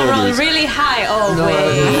on sure your he'll roll shoulders. really high. Oh, No.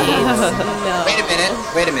 wait. No.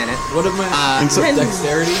 Wait a minute. What am I?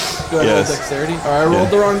 Dexterity? Do I roll Yes. dexterity? All right, I rolled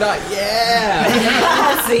the wrong die. Yeah!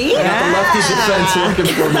 See? I got the lefty defense working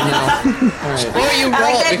for me now. All right. Before you I roll,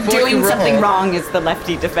 like that before doing you roll, something wrong is the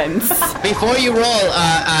lefty defense. Before you roll,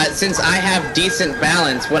 since I have decent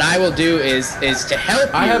balance, what I will do is to help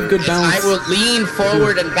you. I have good balance. I will lean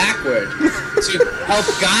forward and backward to help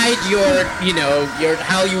guide your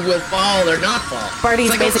how you will fall or not fall. Barty's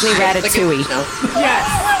It's like a basically slide, Ratatouille. Yes.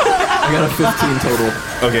 I got a 15 total.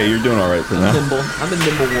 Okay, you're doing all right for now. I'm a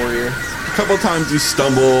nimble warrior. A couple times you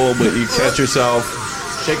stumble, but you catch yourself.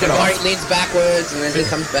 Shake it off. Bart leans backwards and then he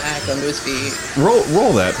comes back onto his feet.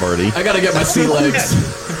 Roll that, Barty. I gotta get my sea legs.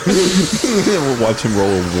 We'll watch him roll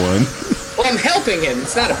a 1. Well, I'm helping him.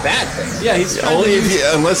 It's not a bad thing. Yeah, he's trying Only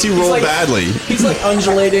to unless you he's roll like- badly. He's like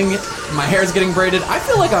undulating. My hair's getting braided. I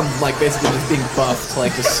feel like I'm like basically just being buffed,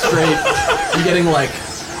 like just straight. I'm getting like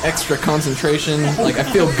extra concentration. Like I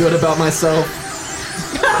feel good about myself.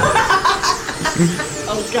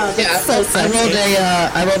 Oh god, Yeah, that's so sexy.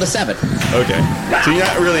 I rolled a 7. Okay. So you're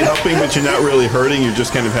not really helping, but you're not really hurting. You're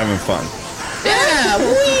just kind of having fun. Yeah.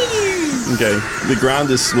 Okay. The ground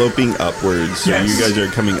is sloping upwards, so Yes. you guys are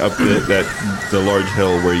coming up the large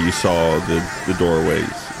hill where you saw the doorways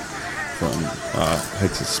from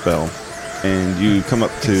Hex's spell, and you come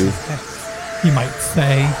up to You might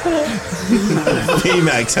say.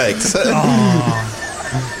 VMAX Hex.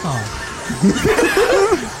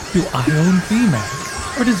 Do I own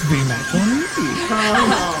VMAX? Or does VMAX own me?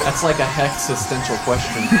 That's like a existential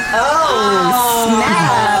question.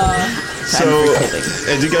 So,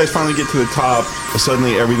 as you guys finally get to the top,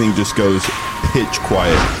 suddenly everything just goes pitch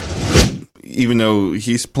quiet. Even though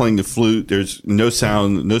he's playing the flute, there's no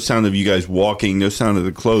sound of you guys walking, no sound of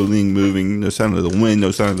the clothing moving, no sound of the wind,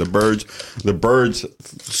 no sound of the birds. The birds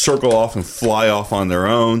circle off and fly off on their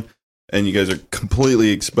own, and you guys are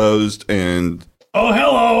completely exposed and... Oh,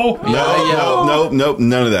 hello! Nope,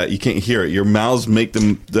 none of that. You can't hear it. Your mouths make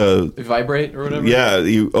them vibrate or whatever. Yeah,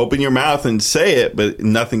 you open your mouth and say it, but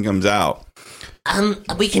nothing comes out.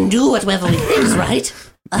 We can do whatever we please, right?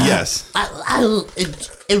 Yes. I'll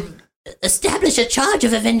establish a charge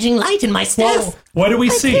of avenging light in my staff. What do we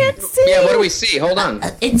see? Yeah, what do we see? Hold on.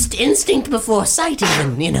 Instinct before sight,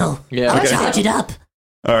 even, you know. Yeah. I'll Okay. charge it up.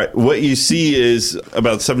 All right, what you see is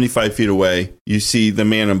about 75 feet away. You see the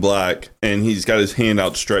man in black, and he's got his hand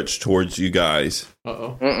outstretched towards you guys.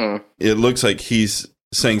 Uh-oh. It looks like he's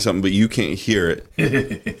saying something, but you can't hear it.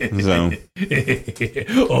 So,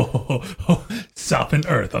 Sopping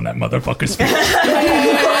earth on that motherfucker's face.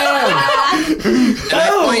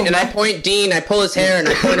 And I point Dean, I pull his hair and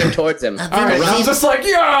I point him towards him. I'm just like,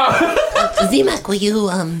 yeah! VMAC, were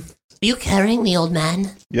you carrying the old man?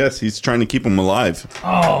 yes, he's trying to keep him alive.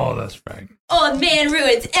 Oh, that's right. Old man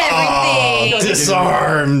ruins everything.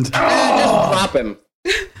 Disarmed. Just drop him.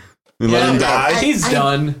 We let him die. He's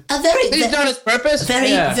done. He's done his purpose.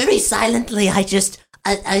 Very silently, I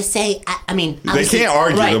say, I mean... They can't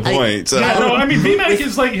argue the point. So. Yeah, no, I mean, VMAC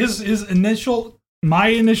is like his initial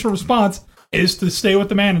response is to stay with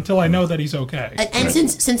the man until I know that he's okay. And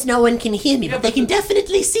since no one can hear me, but they can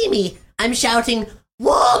definitely see me, I'm shouting,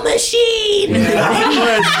 War Machine!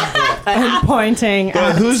 I'm pointing.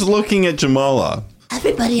 But who's looking at Jamala?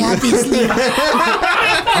 Everybody, obviously.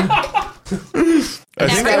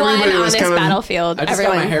 Everyone on this battlefield. I just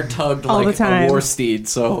got my hair tugged All like the time. a war steed,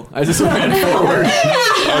 so I just ran forward.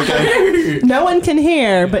 Okay. No one can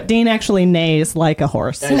hear, but Dean actually neighs like a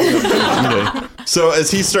horse. Okay. So as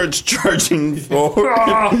he starts charging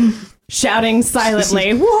forward, Shouting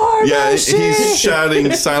silently, War yeah, Machine! he's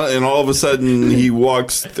shouting silently, and all of a sudden he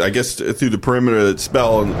walks, I guess, through the perimeter of that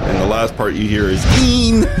spell, and the last part you hear is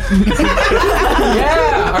Dean!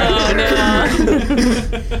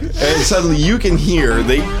 And suddenly you can hear,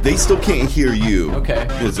 they still can't hear you. Okay.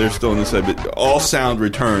 Because they're still on the side, but all sound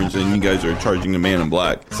returns, and you guys are charging the man in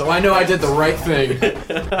black. So I know I did the right thing.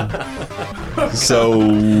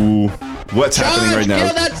 So... What's happening right now?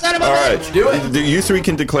 Kill that son of a All bitch! right, Do it. You three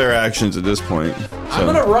can declare actions at this point. I'm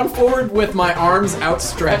gonna run forward with my arms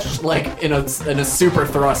outstretched, like in a super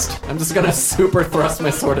thrust. I'm just gonna super thrust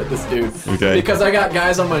my sword at this dude. Okay. Because I got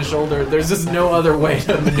guys on my shoulder. There's just no other way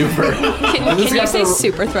to maneuver. Can you say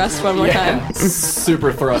super thrust one more time?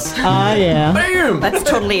 Super thrust. Oh, yeah. Bam! That's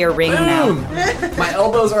totally a ring now. My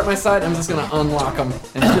elbows are at my side. I'm just gonna unlock them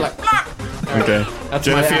and just be like, ah! Okay. That's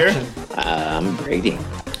Jennifer? my action. I'm Brady.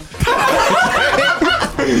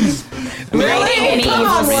 Any Come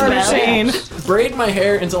on, evil War spell? Machine. Braid my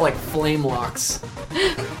hair into like flame locks.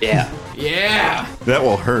 Yeah. Yeah. That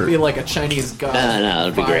will hurt. Be like a Chinese god. No,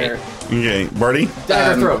 it'll be Fire. Okay, Barty?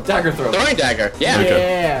 Dagger throw. Throwing dagger. Yeah.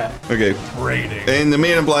 Yeah. Okay. Rating. And the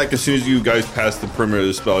man in black, as soon as you guys pass the perimeter of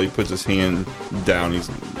the spell, he puts his hand down. He's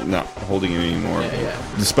not holding it anymore. Yeah.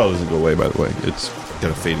 The spell doesn't go away, by the way. It's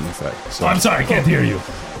got a fading effect. So. I'm sorry, I can't hear you.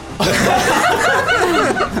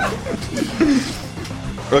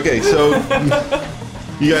 Okay, so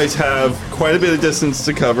you guys have quite a bit of distance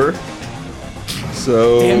to cover.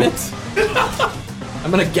 So. Damn it.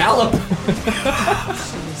 I'm gonna gallop.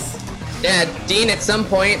 Yeah, Dean, at some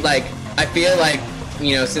point, like, I feel like,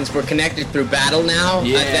 you know, since we're connected through battle now,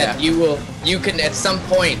 that you can at some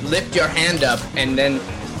point lift your hand up and then,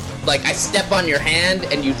 like, I step on your hand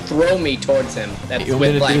and you throw me towards him. That's You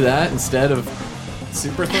want me to like, do that instead of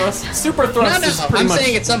super thrust? Super thrust is pretty I'm much...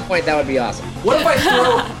 saying at some point that would be awesome. What if I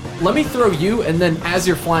throw... Let me throw you, and then as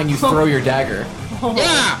you're flying, you throw your dagger.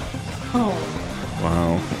 Yeah!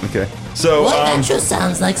 Wow. Okay. So, Well, that just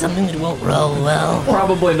sounds like something that won't roll well.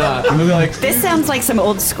 Probably not. This sounds like some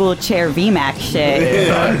old school chair VMAX shit. It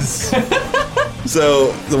does.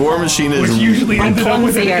 So the war machine is Which usually ended up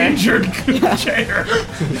with an clumsier. injured chair.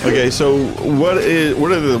 okay. So what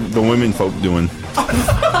are the women folk doing?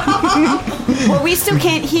 Well, we still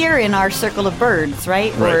can't hear in our circle of birds,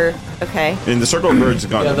 right? Right. Or okay. And the circle of birds is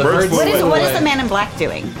gone. Yeah, the birds birds- flew away. What is the man in black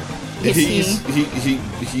doing? Is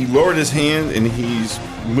he lowered his hand and he's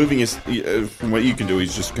moving his. From what you can do,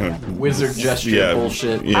 he's just kind of Wizard gesture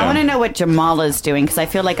bullshit. Yeah. I want to know what Jamala's doing because I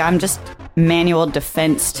feel like I'm just manual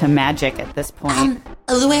defense to magic at this point.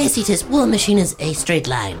 The way I see it is, War Machine is a straight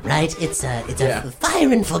line, right? It's a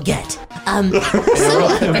fire and forget.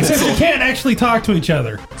 Except you can't actually talk to each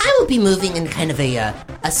other. I will be moving in kind of a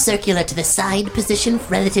circular to the side position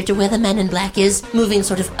relative to where the man in black is, moving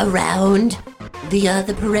sort of around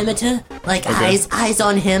the perimeter, like eyes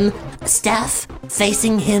on him, staff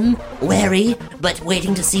facing him, wary, but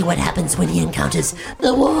waiting to see what happens when he encounters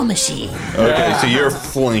the War Machine. Okay, so you're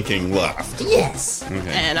flanking left. Yes.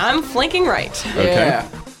 Okay. And I'm flanking right. Okay.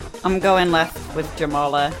 I'm going left with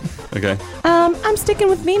Jamala. Okay. I'm sticking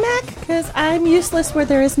with VMAC because I'm useless where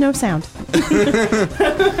there is no sound.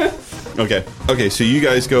 Okay. Okay. So you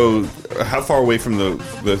guys go. How far away from the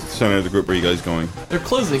center of the group are you guys going? They're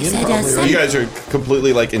closing in. Said, Probably, right? You guys are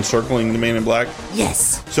completely like encircling the man in black.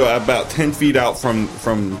 Yes. So about 10 feet out from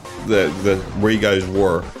the where you guys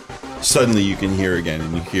were, suddenly you can hear again,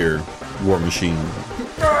 and you hear War Machine.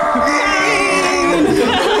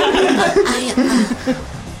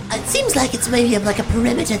 It seems like it's maybe like a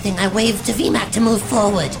perimeter thing. I waved to VMAC to move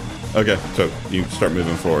forward. Okay. So you start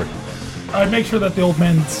moving forward. I'd make sure that the old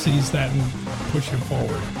man sees that and push him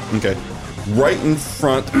forward. Okay. Right in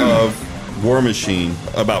front of War Machine,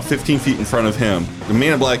 about 15 feet in front of him, the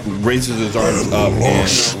man in black raises his arms up,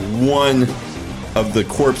 and one of the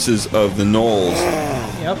corpses of the gnolls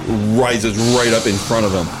rises right up in front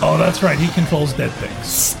of him. Oh, that's right. He controls dead things.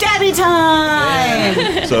 Stabby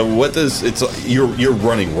time! So what does you're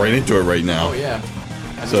running right into it right now? Oh, yeah.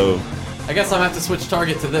 So I guess I'll have to switch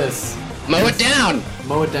target to this. Mow it down!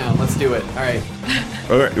 Mow it down. Let's do it. All right.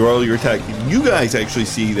 all right, roll your attack. You guys actually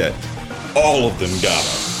see that all of them got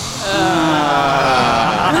him.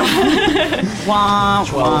 Wah,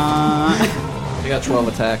 12. wah. I got 12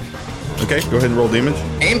 attack. Okay, go ahead and roll damage.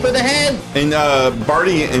 Aim for the head. And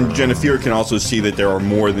Barty and Jennifer can also see that there are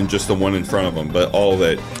more than just the one in front of them, but all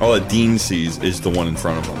that Dean sees is the one in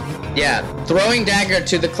front of them. Yeah, throwing dagger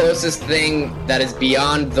to the closest thing that is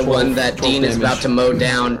beyond the one that Dean is about to mow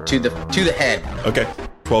down to the head. Okay,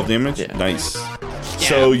 12 damage. Yeah. Nice.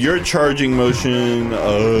 So your charging motion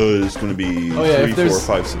is going to be 3, 4,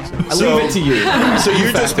 5, 6. I leave it to you. So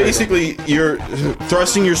you're just basically you're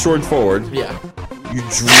thrusting your sword forward. Yeah. You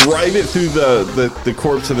drive it through the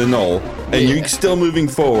corpse of the gnoll, and you're still moving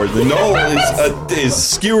forward. The gnoll is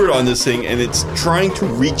skewered on this thing, and it's trying to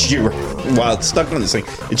reach you while it's stuck on this thing.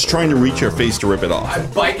 It's trying to reach your face to rip it off. I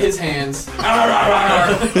bite his hands.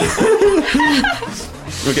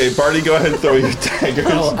 Okay, Barty, go ahead and throw your daggers.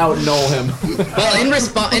 I'll out-gnoll him. Well,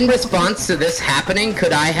 in response to this happening,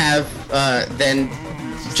 could I have then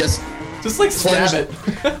just like stab it?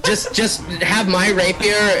 just have my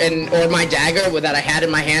rapier or my dagger that I had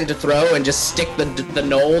in my hand to throw, and just stick the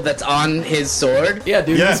gnoll that's on his sword. Yeah,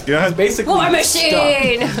 dude. Yeah, he's basically War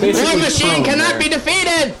Machine! War Machine cannot be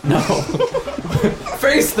defeated. No.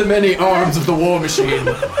 Face the many arms of the War Machine.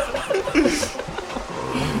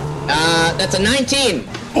 That's a 19.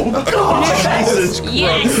 Oh God! Jesus Christ!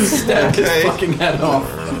 Yes. Stab his fucking head off.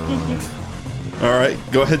 All right,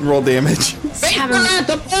 go ahead and roll damage. Face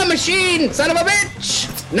the War Machine, son of a bitch!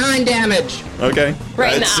 9 damage. Okay.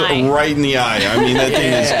 Right in the eye. Right in the eye. I mean, that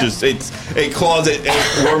thing is just, it claws at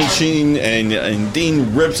War Machine, and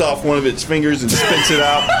Dean rips off one of its fingers and spits it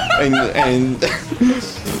out,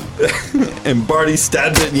 and Barty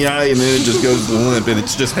stabs it in the eye, and then it just goes limp, and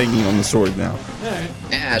it's just hanging on the sword now.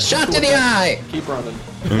 Yeah, shot to the eye. Keep running.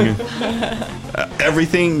 Okay.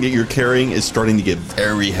 Everything that you're carrying is starting to get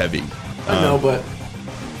very heavy. I know, but...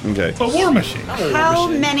 Okay. It's a war machine. How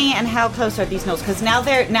many and how close are these gnolls? Because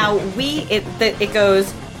it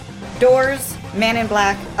goes doors, man in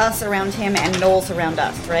black, us around him, and gnolls around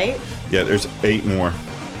us, right? Yeah, there's 8 more.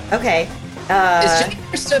 Okay. Is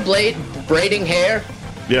Jennifer still braiding hair?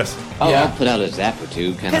 Yes. Oh, yeah. I'll put out a zap or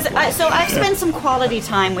two. Because I've spent some quality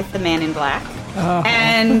time with the man in black.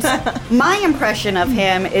 And my impression of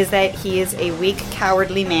him is that he is a weak,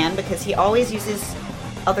 cowardly man because he always uses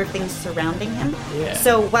other things surrounding him. Yeah.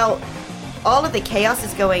 So while all of the chaos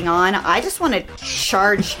is going on, I just want to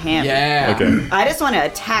charge him. Yeah. Okay. I just want to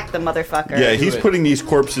attack the motherfucker. Yeah, he's putting these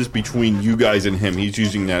corpses between you guys and him. He's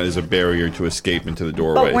using that as a barrier to escape into the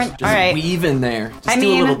doorways. Just weave in there. Just do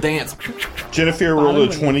a little dance. Jennifer rolled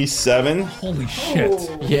a 27. Holy shit.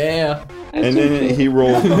 Yeah. And then he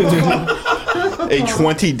rolled a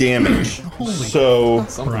 20 damage. So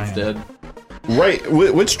something's dead. Right,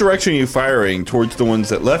 which direction are you firing? Towards the ones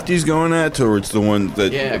that Lefty's going at, towards the ones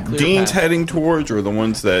that Dean's heading towards, or the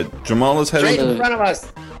ones that Jamal is heading Right in front of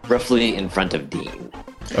us. Roughly in front of Dean.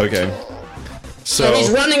 Okay. So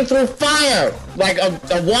he's running through fire, like a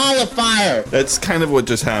wall of fire. That's kind of what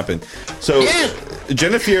just happened. So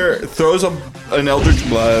Jennifer throws an Eldritch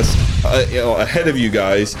Blast ahead of you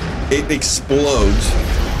guys. It explodes.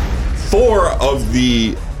 4 of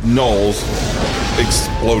the gnolls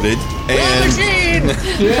exploded,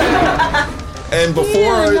 and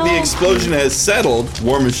before the explosion has settled,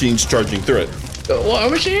 War Machine's charging through it. War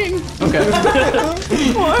Machine. Okay.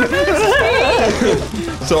 War Machine.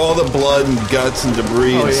 So all the blood and guts and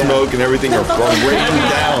debris and smoke and everything are raining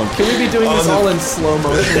down. Can we be doing this all in slow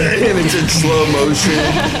motion? And it's in slow motion.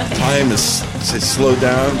 Time is slowed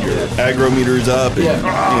down. Your aggro meter's up.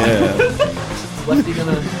 And, Lefty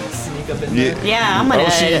gonna sneak up in there? Yeah, I'm gonna.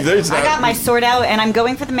 there's I got my sword out and I'm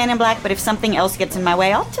going for the man in black. But if something else gets in my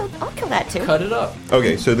way, I'll kill that too. Cut it up.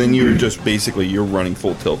 Okay, so then you're just you're running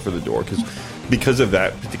full tilt for the door because of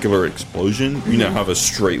that particular explosion. You now have a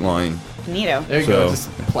straight line. Neato. There you go. Just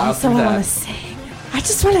plow Also, through I want that. to sing. I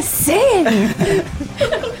just want to sing.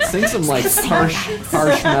 Sing some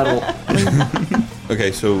harsh metal.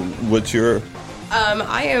 Okay, so what's your?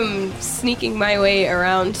 I am sneaking my way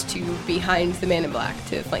around to behind the man in black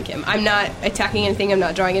to flank him. I'm not attacking anything. I'm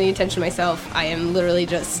not drawing any attention to myself. I am literally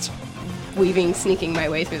just sneaking my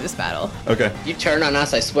way through this battle. Okay. You turn on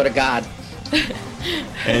us, I swear to God.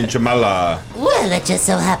 And Jamala. Well, it just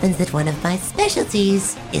so happens that one of my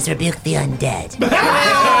specialties is rebuke the undead.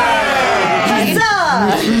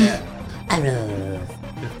 I roll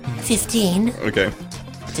 15 Okay.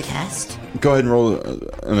 to cast. Go ahead and roll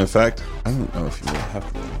an effect. I don't know if you really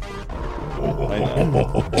have to roll. I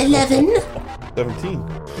know. 11. 17.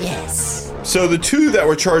 Yes. So the 2 that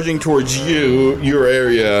were charging towards your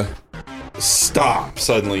area, stop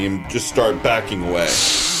suddenly and just start backing away.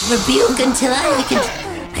 Rebuke until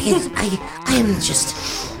I am just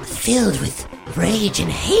filled with rage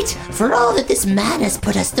and hate for all that this man has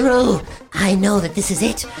put us through. I know that this is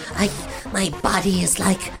it. My body is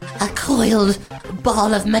like a coiled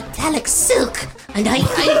ball of metallic silk, and I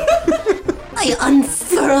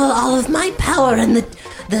unfurl all of my power and the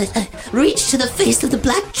reach to the face of the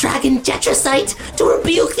black dragon Jetricite to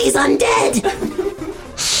rebuke these undead.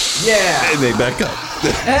 Yeah. And they back up.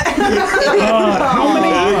 How many?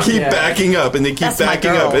 They keep backing up, and they keep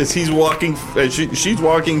backing up as he's walking. As she's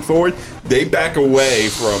walking forward, they back away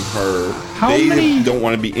from her. They don't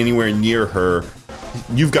want to be anywhere near her.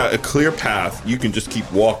 You've got a clear path. You can just keep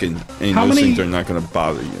walking, and those things are not going to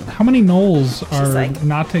bother you. How many gnolls are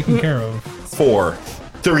not taken care of? 4,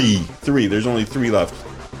 3. There's only 3 left.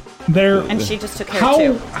 And she just took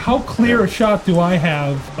care of 2. How clear a shot do I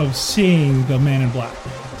have of seeing the man in black?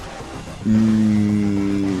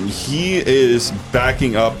 He is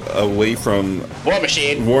backing up away from War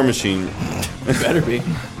Machine. Better be.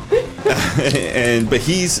 But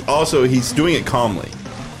he's doing it calmly.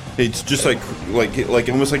 It's just like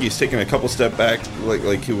almost like he's taking a couple step back,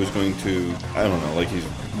 like he was going to, I don't know, like he's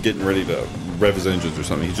getting ready to rev his engines or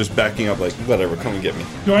something. He's just backing up, like, whatever, come and get me.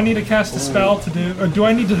 Do I need to cast a spell to do, or do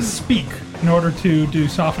I need to speak in order to do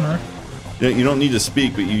Soften Earth? You don't need to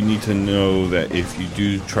speak, but you need to know that if you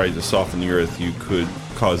do try to soften the earth, you could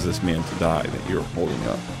cause this man to die that you're holding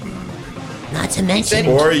up. Not to mention...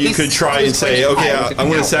 Or you could try and say, okay, I'm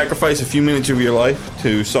going to sacrifice a few minutes of your life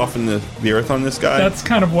to soften the earth on this guy. That's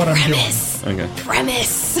kind of what I'm doing. Okay.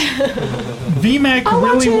 Premise. VMAC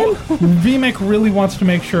really wants to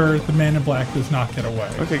make sure the man in black does not get away.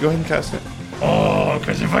 Okay, go ahead and cast it. Oh,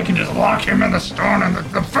 because if I can just lock him in the stone and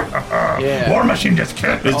the War Machine just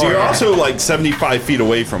killed. You're also like 75 feet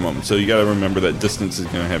away from him, so you got to remember that distance is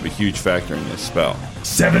going to have a huge factor in this spell.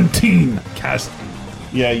 17 cast.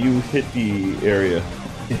 Yeah, you hit the area.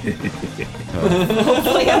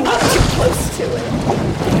 Hopefully I'm not too close to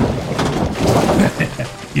it.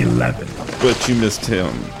 11. But you missed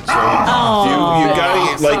him. So you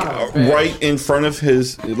got it like right in front of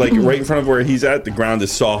his, right in front of where he's at. The ground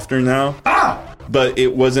is softer now. But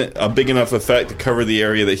it wasn't a big enough effect to cover the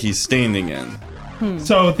area that he's standing in.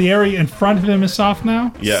 So the area in front of him is soft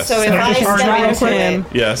now? Yes. So if I step into it,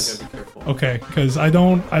 Yes. Okay, because I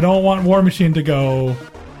don't want War Machine to go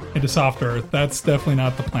into soft earth. That's definitely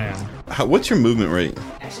not the plan. What's your movement rate?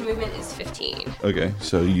 Action movement is 15. Okay,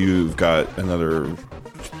 so you've got another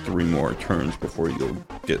 3 more turns before you'll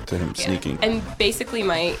get to him sneaking. And basically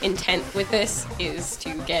my intent with this is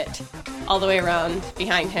to get all the way around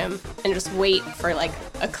behind him and just wait for like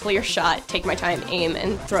a clear shot, take my time, aim,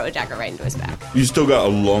 and throw a dagger right into his back. You still got a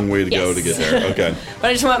long way to go to get there. Okay.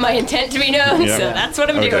 But I just want my intent to be known, Yeah. so that's what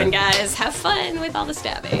I'm Okay. doing, guys. Have fun with all the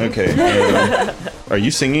stabbing. Okay. Are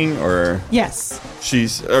you singing or? Yes.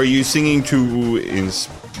 Are you singing to?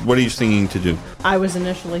 What are you singing to do? I was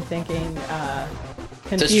initially thinking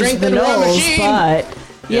confuse strengthen the the War gnolls, Machine. but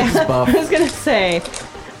Yeah, yeah, buff. I was gonna say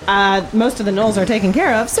most of the gnolls are taken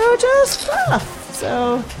care of, so just buff.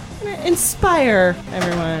 So inspire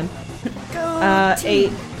everyone.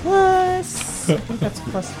 8 plus. I think that's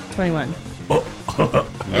plus 21.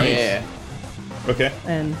 Yeah. Okay.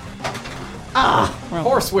 And wrong.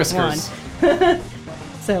 Horse whiskers. 1.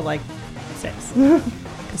 So like 6. Because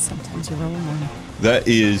sometimes you roll a 1. That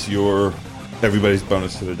is your everybody's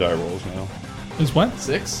bonus to the die rolls now. Is what?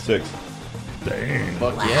 6? 6. Dang.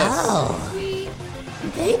 Fuck Wow.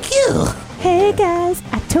 Thank you. Hey guys,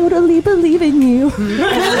 I totally believe in you.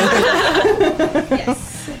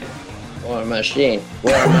 War Machine.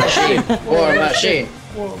 War Machine. War Machine.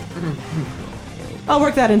 I'll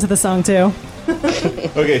work that into the song too.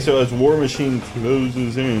 Okay, so as War Machine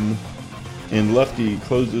closes in and Lefty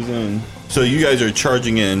closes in, so you guys are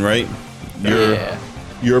charging in, right?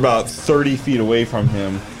 You're about 30 feet away from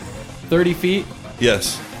him. 30 feet?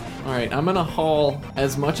 Yes. All right, I'm gonna haul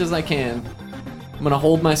as much as I can. I'm gonna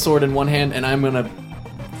hold my sword in one hand, and I'm gonna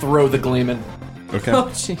throw the Gleeman. Okay. Oh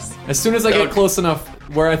jeez. As soon as I get close enough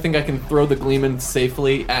where I think I can throw the Gleeman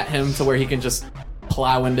safely at him to where he can just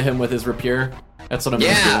plow into him with his rapier, that's what I'm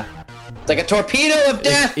gonna Yeah. It's like a torpedo of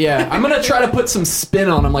death. do. Yeah, I'm gonna try to put some spin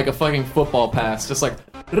on him like a fucking football pass, just like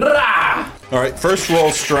rah! All right, first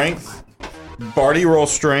roll strength. Barty roll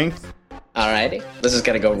strength. Alrighty. This is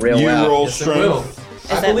gonna go real You well. roll Yes, it will. strength.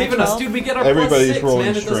 I believe in us, dude. We get our Everybody's +6, rolling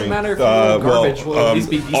man. It strength. doesn't matter if we roll garbage. We'll at least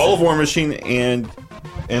be decent. all of War Machine and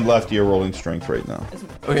Lefty are rolling strength right now.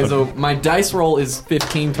 Okay, so my dice roll is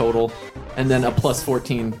 15 total, and then a plus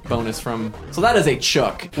 14 bonus from. So that is a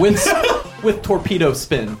chuck with torpedo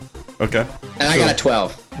spin. Okay. And I got a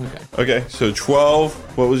 12. Okay. Okay, so 12.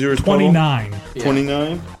 What was yours? total? 29.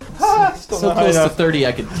 29. Still so close to 30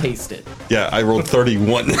 I could taste it. Yeah, I rolled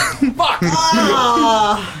 31. Fuck!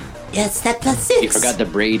 Yes, that plus 6. You forgot the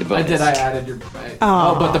braid bonus. I did. I added your.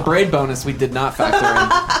 Oh, but the braid bonus we did not factor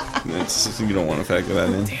You don't want to factor that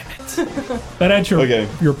in. Damn it. That adds your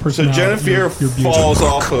So personality. Jennifer your beauty. falls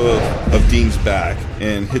off of Dean's back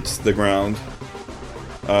and hits the ground.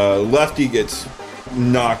 Lefty gets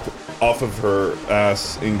knocked off of her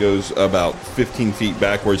ass and goes about 15 feet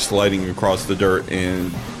backwards, sliding across the dirt.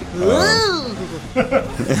 And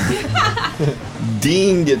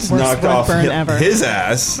Dean gets Worst knocked wood off burn ever. his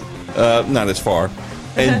ass, not as far.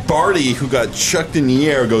 And Barty, who got chucked in the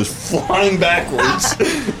air, goes flying backwards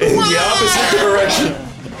in the opposite direction,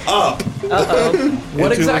 up.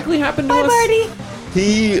 What exactly happened to us? Barty.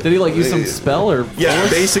 Did he use some spell or? Yeah,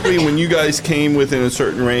 force? basically when you guys came within a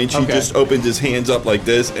certain range, he just opened his hands up like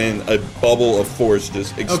this, and a bubble of force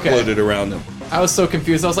just exploded around him. I was so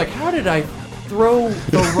confused. I was like, how did I throw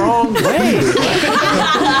the wrong way?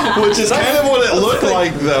 Which is kind of what it looked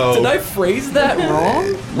like, though. Did I phrase that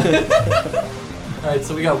wrong? Alright,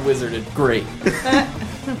 so we got wizarded. Great.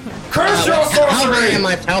 Curse your sorcery!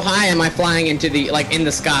 How high am I flying into the in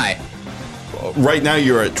the sky? Right now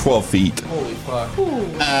you're at 12 feet. Holy fuck.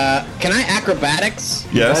 Can I acrobatics?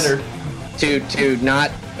 Yes. Better. To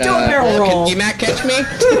not Do a barrel roll. Can Matt catch me?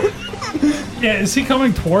 Yeah, is he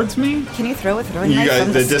coming towards me? Can you throw a throwing You knife guys,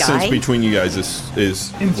 from the the distance sky? between you guys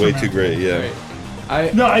is way too great. Yeah.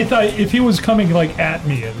 No, I thought if he was coming at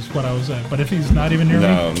me is what I was saying. But if he's not even near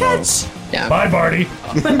me, Catch. Yeah. Bye, Barty.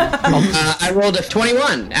 I rolled a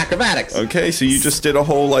 21 acrobatics. Okay, so you just did a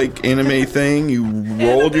whole anime thing. You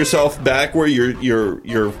rolled yourself backward.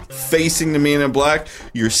 You're facing the man in black.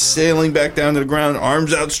 You're sailing back down to the ground,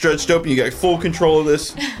 arms outstretched open. You got full control of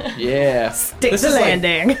this. Yeah. Stick This to is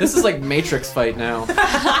landing. This is like Matrix fight now. Do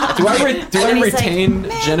I retain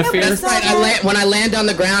Jennifer? That's right. When I land on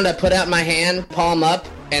the ground, I put out my hand, palm up,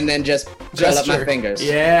 and then just curl up my Gesture. fingers.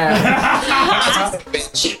 Yeah.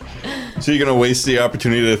 Bitch. So you're gonna waste the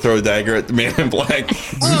opportunity to throw a dagger at the man in black?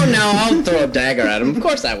 Oh no, I'll throw a dagger at him. Of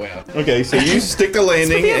course I will. Okay, so you stick the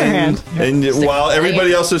landing, the other and while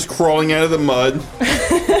everybody else is crawling out of the mud.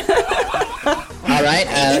 All right.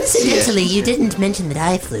 Incidentally, you didn't mention that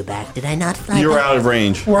I flew back. Did I not fly You're back? out of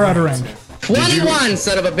range. We're out of range. 21,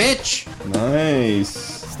 son of a bitch. Nice.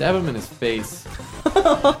 Stab him in his face.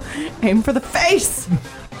 Aim for the face.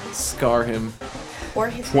 Scar him. Or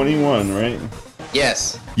his 21, right?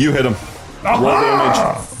 Yes. You hit him. Roll damage.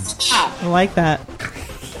 I like that.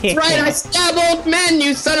 That's right, I stab old men,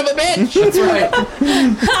 you son of a bitch. That's right.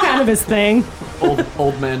 It's kind of his thing.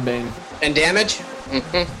 Old man bane. And damage?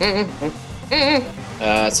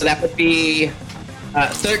 So that would be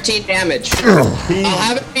 13 damage. I'll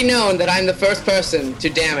have it be known that I'm the first person to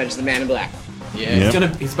damage the man in black. Yeah,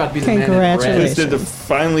 he's about to be the man in red. Just to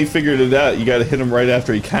finally figured it out. You got to hit him right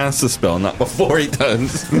after he casts the spell, not before he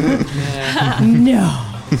does. No.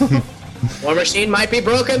 War Machine might be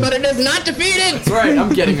broken, but it is not defeated. That's right.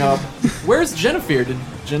 I'm getting up. Where's Jennifer? Did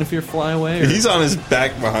Jennifer fly away? Or? He's on his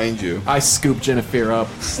back behind you. I scooped Jennifer up.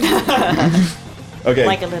 Okay.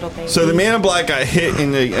 Like a little baby. So the man in black got hit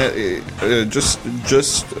in the just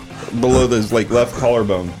below his left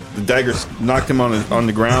collarbone. The dagger knocked him on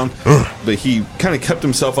the ground, but he kind of kept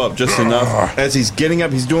himself up just enough. As he's getting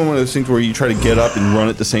up, he's doing one of those things where you try to get up and run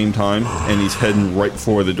at the same time, and he's heading right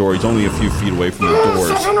for the door. He's only a few feet away from the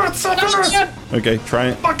doors. Okay, try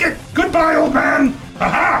it. Fuck it. Goodbye, old man.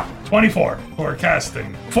 Aha! 24 for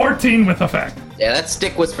casting. 14 with effect. Yeah, that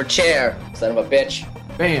stick was for chair, son of a bitch.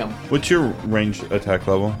 Bam. What's your range attack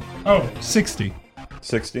level? Oh, 60.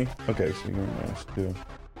 60? Okay, so you're -2.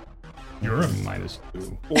 You're a -2.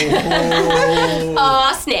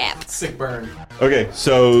 Aw, snap. Sick burn. Okay,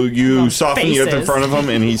 so you soften the earth in faces. front of him,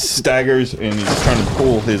 and he staggers, and he's trying to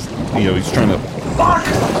pull his, he's trying to... Fuck!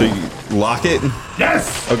 So you lock it?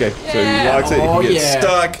 Yes! Okay, so he locks it, Oh, he gets yeah.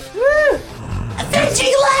 stuck.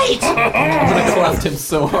 Avenging light! I'm gonna cleft him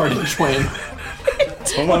so hard in twain.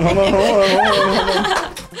 Hold on.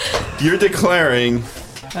 You're declaring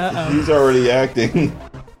he's already acting.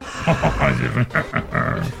 Lock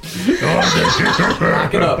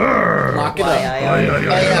it up. Lock it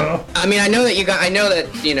up. I mean, I know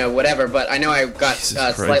that whatever, but I know I got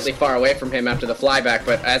slightly far away from him after the flyback,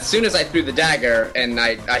 but as soon as I threw the dagger, and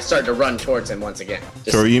I started to run towards him once again.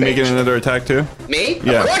 So are you making another attack too? Me?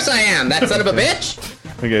 Yeah. Of course I am, that son of a bitch!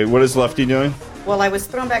 Okay, what is Lefty doing? Well, I was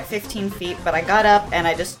thrown back 15 feet, but I got up and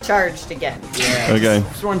I just charged again. Yeah. Okay.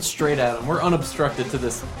 Just run straight at him. We're unobstructed to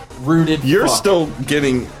this rooted. You're fuck. still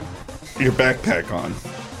getting your backpack on,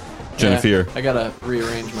 Jennifer. Yeah, I gotta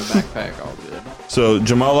rearrange my backpack. All good. So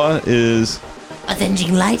Jamala is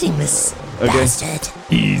Avenging lighting, Miss bastard.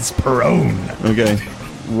 He's prone. Okay.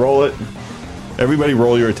 Roll it. Everybody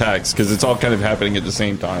roll your attacks, because it's all kind of happening at the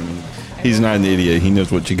same time. He's not an idiot. He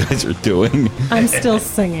knows what you guys are doing. I'm still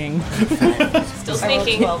singing. Still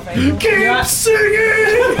sneaking. Keep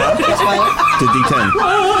singing! The D10.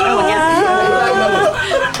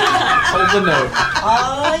 Hold the note.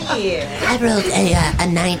 Oh, yeah. I rolled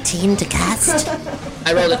a 19 to cast.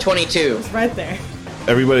 I rolled a 22. It's right there.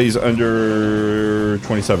 Everybody's under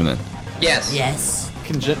 27 then. Yes. Yes.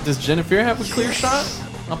 Does Jennifer have a clear shot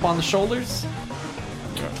up on the shoulders?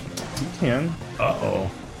 You can.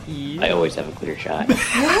 Uh-oh. I always have a clear shot.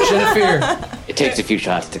 Jennifer. It takes a few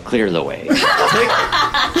shots to clear the way.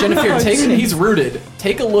 Jennifer, he's rooted.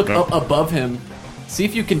 Take a look up above him. See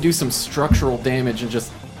if you can do some structural damage and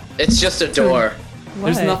just... It's just a door.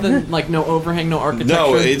 There's nothing, like no overhang, no architecture?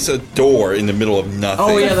 No, it's a door in the middle of nothing.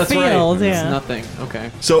 Oh, yeah, that's Field, right. yeah. It's nothing.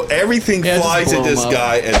 Okay. So everything Yeah, just flies at blow this him up.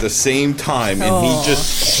 guy at the same time, and he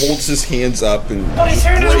just holds his hands up and But his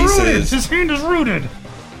hand is rooted. braces. His hand is rooted. Did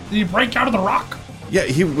he break out of the rock? Yeah,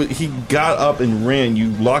 he got up and ran.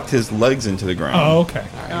 You locked his legs into the ground. Oh, okay.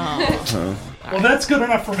 Uh, Well, that's good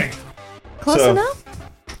enough for me. Close So- enough?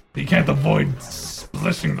 He can't avoid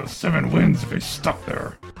splishing the 7 winds if he's stuck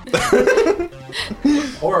there.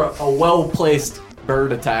 Or a well-placed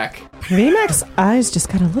bird attack. VMAX's eyes just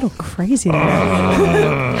got a little crazy there.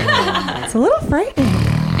 It's a little frightening.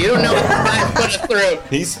 You don't know what I put it through.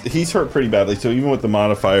 He's hurt pretty badly, so even with the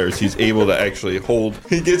modifiers, he's able to actually hold.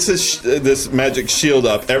 He gets this magic shield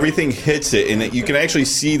up. Everything hits it, and you can actually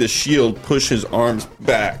see the shield push his arms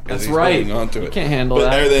back. That's as he's right. holding onto it. You can't handle but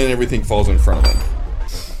that. Then everything falls in front of him.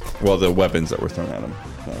 Well, the weapons that were thrown at him.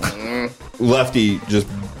 Lefty just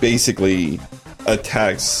basically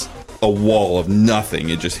attacks a wall of nothing.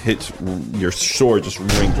 It just hits your sword, just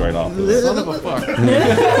rings right off. Of it. Son of a fuck.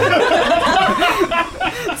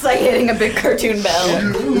 It's like hitting a big cartoon bell.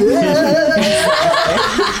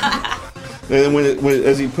 And then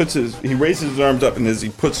as he raises his arms up, and as he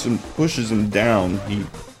pushes him down, he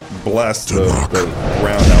blasts the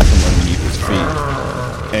ground out from underneath his feet,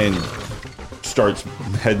 and starts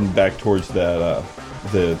heading back towards that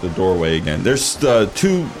the doorway again. There's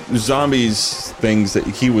 2 zombies things that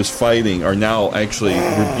he was fighting are now actually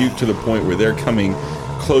rebuked to the point where they're coming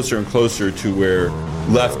closer and closer to where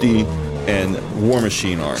Lefty and War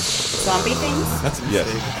Machine are. Zombie things? Yes.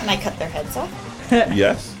 Can I cut their heads off?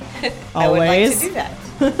 Yes. I would like Always. to do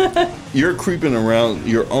that. You're creeping around.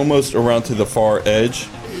 You're almost around to the far edge.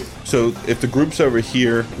 So if the group's over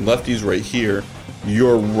here, Lefty's right here,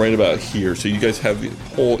 you're right about here. So you guys have the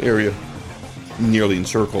whole area nearly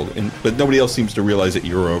encircled, but nobody else seems to realize that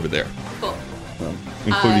you're over there. Cool.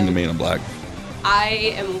 Including the man in black.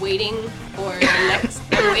 I am waiting for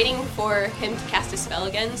I'm waiting for him to cast a spell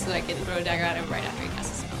again so that I can throw a dagger at him right after he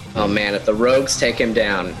casts a spell. Oh man, if the rogues take him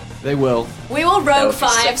down. They will. We will That rogue would be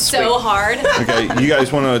 5 so so sweet. hard. Okay, you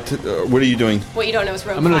guys want to? What are you doing? What you don't know is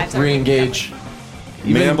rogue I'm going 5. to re-engage.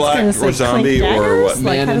 Man in black It's or like zombie clink or what? daggers?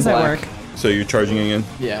 Like, Man how in does that black. work? So you're charging again?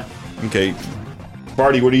 Yeah. Okay.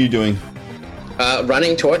 Barty, what are you doing?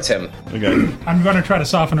 Running towards him. Okay. I'm going to try to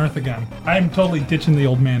soften Earth again. I'm totally ditching the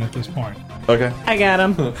old man at this point. Okay. I got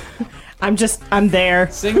him. I'm there.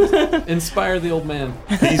 Sing, inspire the old man.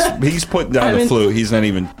 He's putting down the flute. He's not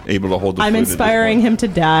even able to hold the I'm flute. inspiring him to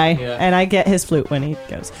die, Yeah. and I get his flute when he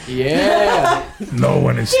goes. Yeah. No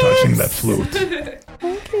one is touching that flute.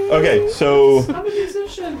 Okay, so I'm a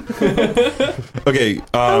musician. okay.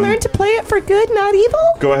 I learned to play it for good, not evil.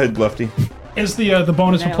 Go ahead, Lefty. Is the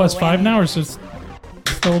bonus a No +5 way. now, or is it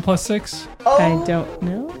still a +6? I don't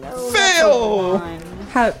know. Fail.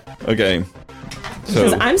 How? Okay.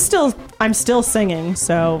 Because So I'm still singing,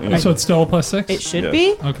 so So it's still a +6? it should Yes.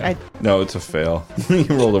 be. Okay. no, it's a fail. You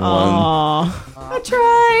rolled a 1. Aw, I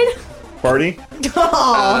tried. Barty.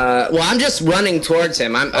 Well, I'm just running towards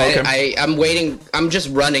him. Okay. I'm waiting. I'm just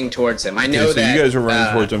running towards him. I know Okay, so that you guys are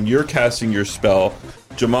running towards him. You're casting your spell.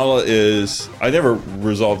 Jamala is. I never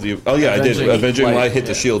resolved the. Oh yeah, I did. Avenging light, Light hit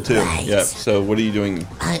the shield too. Right. Yeah. So what are you doing?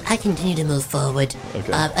 I continue to move forward.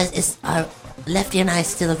 Okay. Is Lefty and I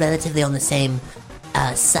still relatively on the same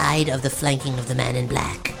side of the flanking of the man in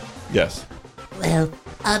black? Yes. Well,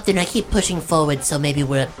 then I keep pushing forward, so maybe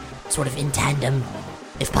we're sort of in tandem,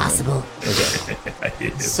 if possible.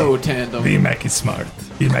 So tandem. VMAC is smart.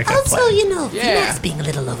 VMAC has Also, plan. you know, Yeah. VMAX being a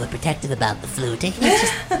little overprotective about the flute. He's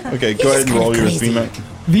just, Okay. He's Go ahead just and kinda roll your crazy. VMAC.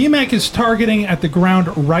 VMAC is targeting at the ground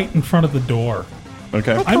right in front of the door.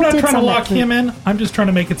 Okay. I'm not dibs trying to on that lock flute. him in. I'm just trying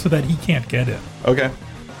to make it so that he can't get in. Okay.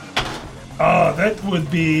 That would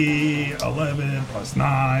be 11 +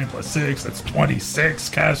 9 + 6. That's 26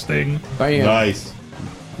 casting Bam. Nice.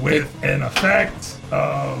 with an effect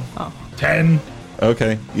of 10.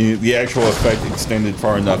 Okay. The actual effect extended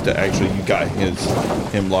far enough to actually you got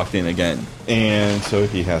him locked in again. And so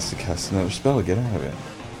he has to cast another spell to get out of it.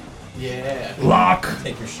 Yeah. Lock.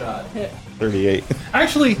 Take your shot. 38.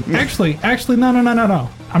 Actually, no.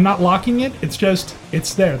 I'm not locking it. It's just,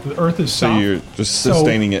 it's there. The earth is So soft. you're just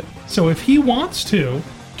sustaining it. So if he wants to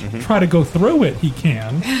try to go through it, he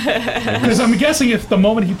can. Because I'm guessing if the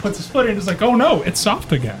moment he puts his foot in, it's like, oh no, it's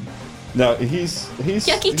soft again. No, he's Yucky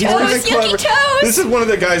he's really toes, yucky clever. toes! This is one of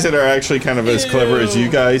the guys that are actually kind of as clever as you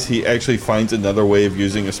guys. He actually finds another way of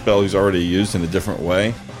using a spell he's already used in a different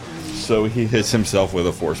way. So he hits himself with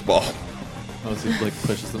a force ball. Oh, so he like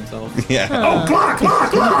pushes himself. Yeah. Oh, block!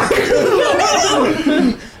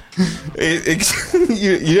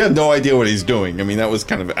 You have no idea what he's doing. I mean, that was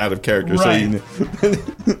kind of out of character. Right.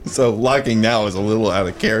 So locking now is a little out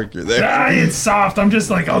of character there. It's soft. I'm just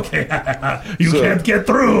like, okay, you can't get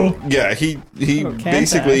through. Yeah, he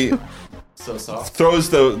basically So soft. throws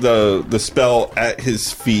the spell at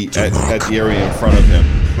his feet at the area in front of him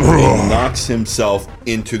and knocks himself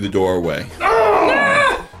into the doorway.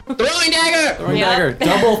 Throwing dagger! Throwing dagger.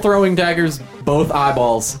 Double throwing daggers, both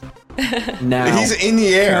eyeballs. Now. He's in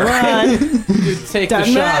the air. Dude, take the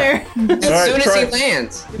shot. As soon as he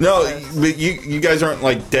lands. No, but you guys aren't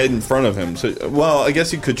like dead in front of him. So, well, I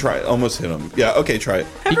guess you could try it. Almost hit him. Yeah, okay, try it.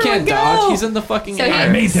 He can't dodge. He's in the fucking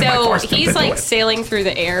air. He's like sailing through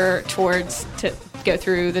the air towards to go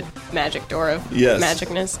through the magic door of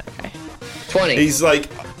magicness. Okay. 20. He's like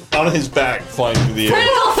on his back flying through the air.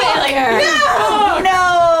 Critical failure!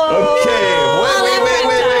 No! Okay,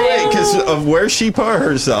 wait. Because of where she put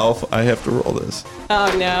herself, I have to roll this.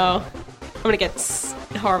 Oh no. I'm gonna get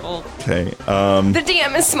horrible. Okay. The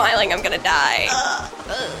DM is smiling. I'm gonna die.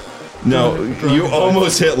 No, you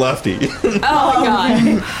almost hit Lefty. Oh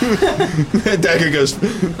my god. Dagger goes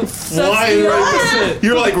flying right.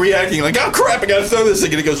 You're like reacting like, oh crap, I gotta throw this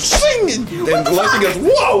thing. And it goes sing, and Lefty goes,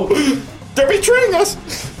 whoa, they're betraying us.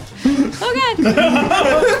 Oh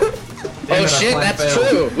god. Oh shit, that's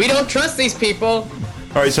true. We don't trust these people.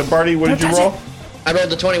 All right, so Barty, what did you roll? I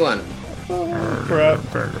rolled a 21. Crap.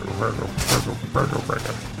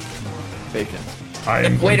 Bacon.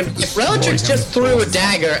 Wait a minute. If Relitrix just threw a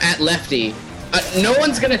dagger at Lefty, no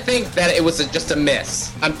one's gonna think that it was just a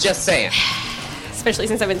miss. I'm just saying. Especially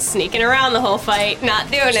since I've been sneaking around the whole fight,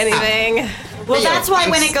 not doing anything. Well, that's why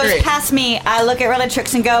when it goes past me, I look at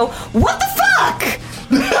Relitrix and go, what the fuck?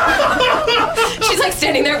 She's like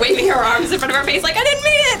standing there waving her arms in front of her face like, I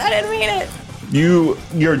didn't mean it.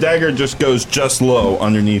 Your dagger just goes just low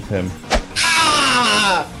underneath him.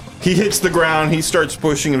 He hits the ground. He starts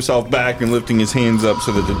pushing himself back and lifting his hands up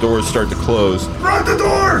so that the doors start to close. Run the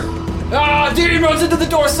door! Ah, Dean runs into the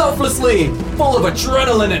door selflessly, full of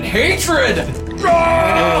adrenaline and hatred.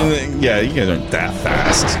 Yeah, you guys aren't that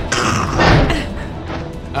fast.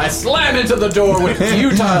 I slam into the door with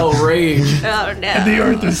futile rage. Oh no. And the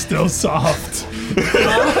earth is still soft.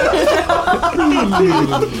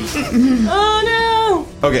 Oh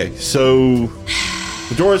no! Okay, so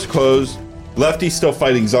the door is closed. Lefty's still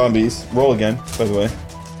fighting zombies. Roll again, by the way.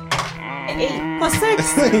 8 plus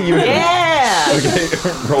 6. Yeah! Okay,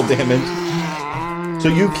 roll damage. So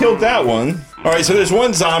you killed that one. All right, so there's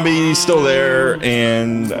one zombie. He's still there,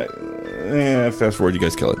 and fast forward, you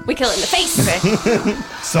guys kill it. We kill it in the face.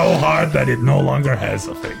 So hard that it no longer has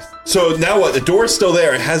a face. So now what? The door's still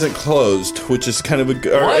there. It hasn't closed, which is kind of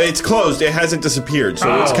it's closed. It hasn't disappeared,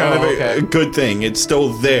 so it's kind of a good thing. It's still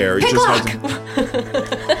there. It just hasn't.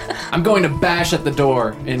 I'm going to bash at the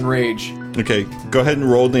door in rage. Okay, go ahead and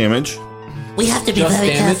roll damage. We have to be Just very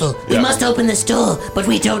damage? careful. We Yeah. must open this door, but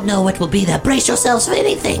we don't know what will be there. Brace yourselves for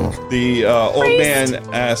anything. The old man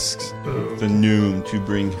asks the Noom to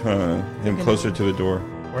bring him closer to the door.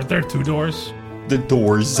 Weren't there 2 doors? The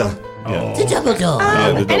doors. Yeah. The double door.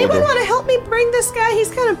 Yeah, the double Anyone door. want to help me bring this guy? He's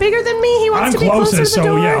kind of bigger than me. He wants I'm to be closer to closest, the so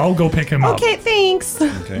door. yeah, I'll go pick him up. Okay, thanks.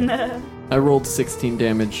 Okay. I rolled 16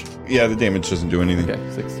 damage. Yeah, the damage doesn't do anything. Okay,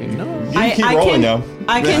 16. No. You can keep rolling now.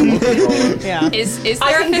 I can. Yeah. Is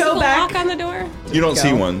I there a can go physical back. lock on the door? You don't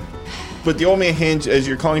see one. But the old man hands, as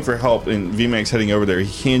you're calling for help and VMAX heading over there,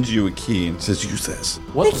 he hands you a key and says, use this.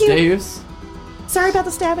 What Thank you. Deus? Sorry about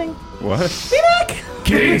the stabbing. What? Be back.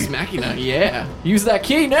 Deus Machina, yeah. Use that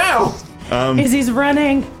key now. Izzy's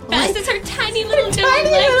running. Fast as her tiny little Tiny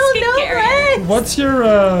legs little can no carry. legs.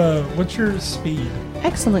 What's your speed?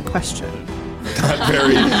 Excellent question. Not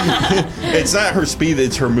very. It's not her speed,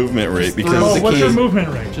 it's her movement rate. Because the What's key your is, movement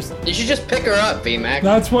rate? You should just pick her up, VMAX.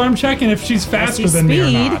 That's what I'm checking if she's faster see than me or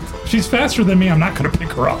speed. not. If she's faster than me, I'm not going to pick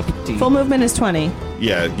her up. Full movement is 20.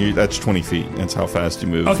 Yeah, that's 20 feet. That's how fast you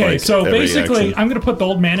move. Okay, like, so every basically, action. I'm going to put the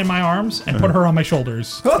old man in my arms and put her on my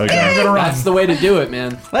shoulders. Okay. And I'm going to run. That's the way to do it,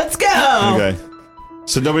 man. Let's go. Okay.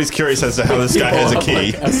 So nobody's curious as to how this guy has a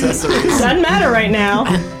key. Doesn't matter right now.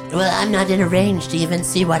 Well, I'm not in a range to even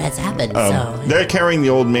see what has happened, so... They're carrying the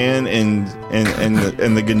old man and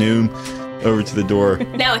the Ganoon over to the door.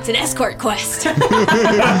 Now it's an escort quest.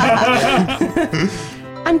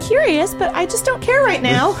 I'm curious, but I just don't care right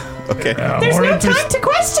now. Okay. There's no time to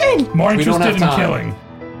question. More We don't interested have in time. killing.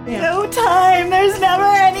 No time. There's never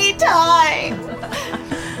any time.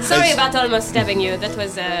 Sorry about almost stabbing you. That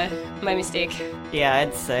was my mistake. Yeah,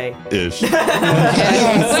 I'd say. Ish. Well,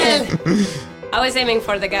 I was aiming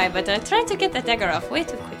for the guy, but I tried to get the dagger off way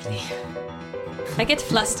too quickly. I get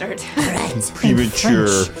flustered. Premature.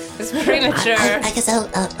 It's premature. I guess I'll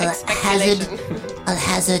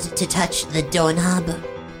hazard to touch the doorknob.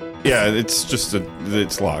 Yeah, it's just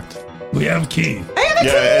it's locked. We have key.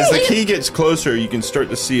 As the key gets closer, you can start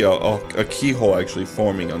to see a keyhole actually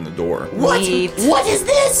forming on the door. What? What is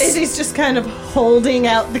this? Izzy's just kind of holding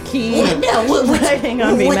out the key. Hang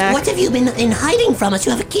on me, Mac. What have you been in hiding from us?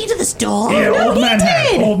 You have a key to this door. Yeah, No, old he man did.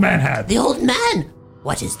 had. Old man had. The old man.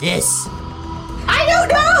 What is this? I don't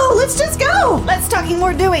know. Let's just go. Less talking,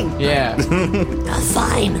 more doing. Yeah.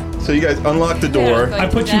 Fine. So you guys unlock the door. I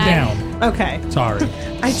put you down. Okay. Sorry.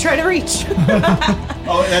 I try to reach.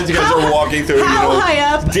 Oh, as you guys are walking through, How high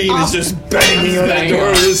up? Dean is just banging on the door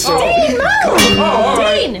with his sword. Dean, move! all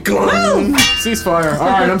right. Dean, move! Ceasefire. All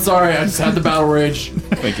right, I'm sorry. I just had the battle rage.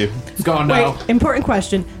 Thank you. It's gone now. Wait, important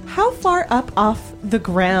question. How far up off the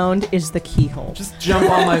ground is the keyhole? Just jump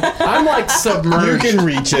on my... I'm like submerged. You can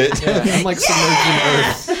reach it. Yeah, I'm like submerged in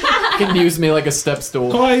earth. You can use me like a step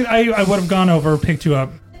stool. So I would have gone over, picked you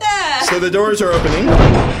up. So the doors are opening.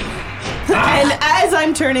 And as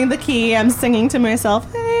I'm turning the key, I'm singing to myself,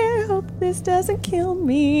 I hope this doesn't kill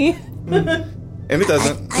me. And it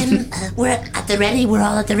doesn't. We're at the ready. We're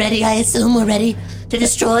all at the ready. I assume we're ready to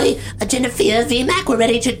destroy Genevia VMAC. We're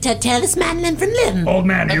ready to tear this man limb from limb. Old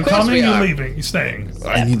man, are you Of course coming? we You're are. leaving? You staying?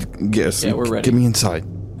 I need to guess. Yeah, we're ready. Get me inside.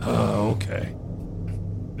 Oh, okay.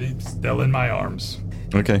 It's still in my arms.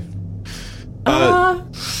 Okay. I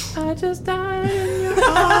just died in your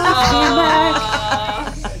arms.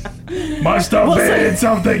 Must have been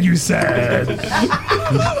something you said.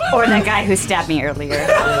 Or that guy who stabbed me earlier.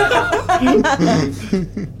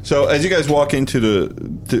 So as you guys walk into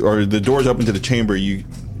the doors open to the chamber,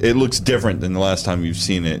 it looks different than the last time you've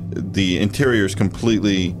seen it. The interior is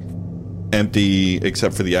completely empty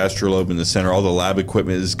except for the astrolabe in the center. All the lab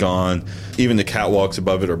equipment is gone. Even the catwalks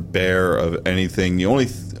above it are bare of anything. The only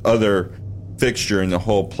other fixture in the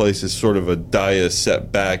whole place is sort of a dais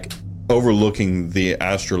set back overlooking the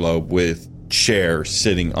astrolabe with chair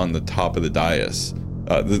sitting on the top of the dais.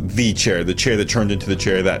 The chair that turned into the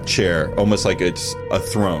chair, that chair, almost like it's a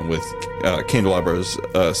throne with candelabras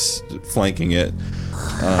flanking it.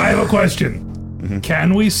 I have a question. Mm-hmm.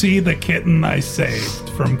 Can we see the kitten I saved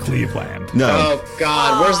from Cleveland? No. Oh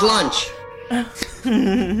God, where's lunch?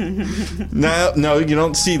 No, you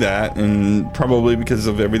don't see that, and probably because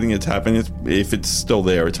of everything that's happened, if it's still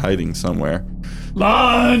there, it's hiding somewhere.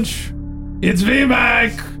 Lunch! It's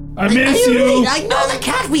VMAC! I miss Are you! really? I know the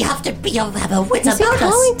cat. We have to have a wits Is he about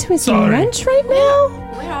calling us. to his Sorry. lunch right now?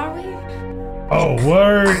 Where are we? Oh,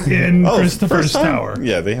 we're in Christopher's first time? Tower.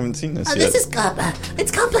 Yeah, they haven't seen this yet. This is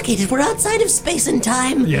it's complicated. We're outside of space and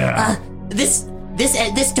time. Yeah. This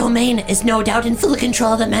domain is no doubt in full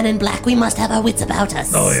control of the Men in Black. We must have our wits about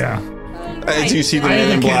us. Oh, yeah. As you see the I man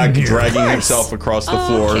am in the black kitten here. dragging himself across the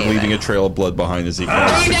floor, Okay, leaving a trail of blood behind as he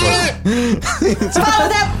crawls across. Follow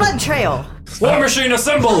that blood trail. War machine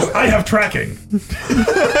assemble! I have tracking.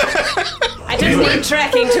 I just need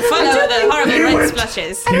tracking to follow the horrible red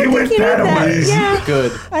splashes. He went You that know that. way. Yeah.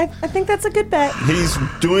 Good. I think that's a good bet. He's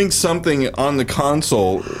doing something on the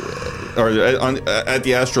console, or at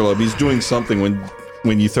the astrolabe. He's doing something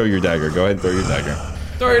when you throw your dagger. Go ahead and throw your dagger.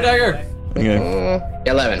 Throw your dagger. Okay.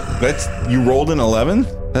 11. You rolled an 11?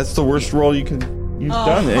 That's the worst roll you've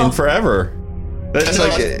done in forever. That's No,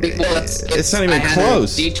 like it's not even I had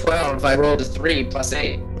close. a D12. I rolled a 3 plus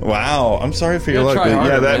 8. Wow, I'm sorry for your Gotta luck, try but yeah,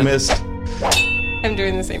 harder, that man. missed. I'm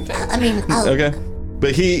doing the same thing. I mean, Okay.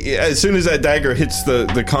 But he, as soon as that dagger hits the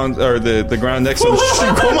ground next to him,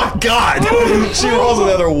 oh my god! She rolls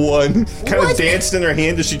another 1. Kind of danced in her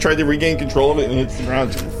hand as she tried to regain control of it and hits the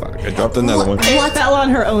ground. Fuck! I dropped another one. What fell on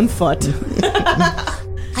her own foot?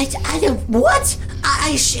 I don't. What?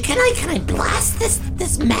 Can I blast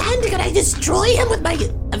this man? Can I destroy him with my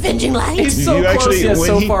avenging light? He's so close, yet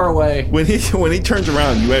so far away. When he turns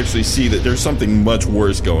around, you actually see that there's something much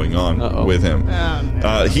worse going on with him. Oh,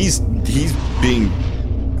 no. He's being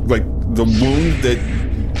like the wound that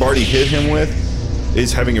Barty hit him with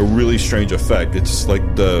is having a really strange effect. It's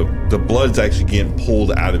like the blood's actually getting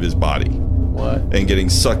pulled out of his body. What? And getting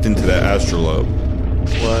sucked into that astrolabe.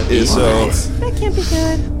 What? Is so. That can't be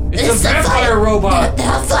good. It's a vampire robot. There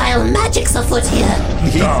are vile magics afoot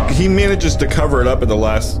here. He manages to cover it up at the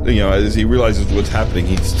last, as he realizes what's happening,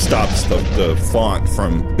 he stops the font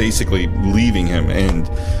from basically leaving him and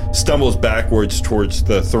stumbles backwards towards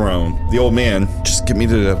the throne. The old man, just get me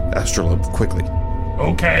to the astrolabe quickly.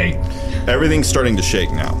 Okay. Everything's starting to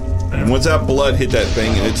shake now. And once that blood hit that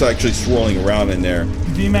thing, and it's actually swirling around in there.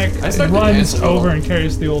 VMAC runs over and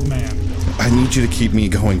carries the old man. I need you to keep me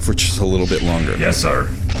going for just a little bit longer. Yes, sir.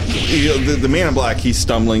 The man in black, he's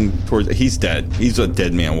stumbling towards. He's dead. He's a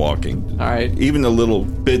dead man walking. All right. Even the little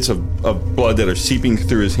bits of blood that are seeping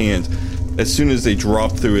through his hands, as soon as they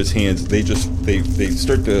drop through his hands, they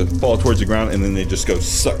start to fall towards the ground, and then they just go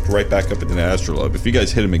sucked right back up into the astrolabe. If you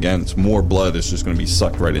guys hit him again, it's more blood that's just going to be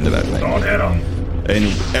sucked right into that thing. Don't hit him. And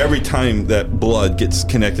every time that blood gets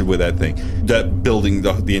connected with that thing, that building,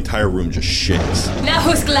 the entire room just shakes. Now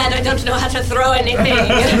who's glad I don't know how to throw anything?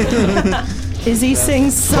 Izzy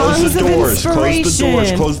sings songs Close the doors. of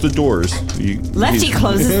inspiration. Close the doors. Lefty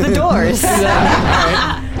closes the doors.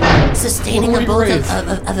 Sustaining a bolt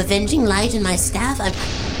of avenging light in my staff.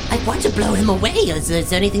 I want to blow him away. Is there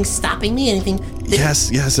anything stopping me? Anything?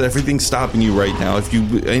 Yes, everything's stopping you right now. If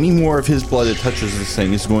any more of his blood that touches this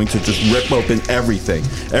thing is going to just rip open everything.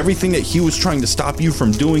 Everything that he was trying to stop you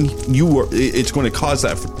from doing, it's going to cause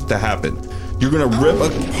that to happen. You're going to rip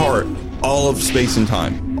apart all of space and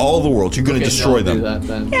time, all the world. You're going to destroy them. Do that,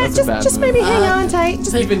 then. Yeah, just maybe hang on tight.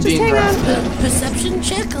 Just hang on. Perception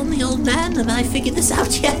check on the old man. Have I figured this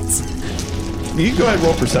out yet? You can go ahead and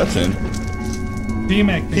roll perception.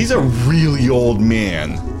 He's a really old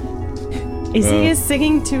man. Izzy is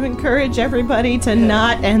singing to encourage everybody to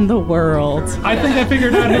not end the world. I think I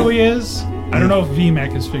figured out who he is. I don't know if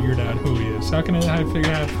VMAC has figured out who he is. How can I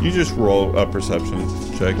figure out? You just roll a perception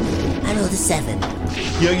check. I rolled a 7.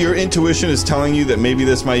 Your intuition is telling you that maybe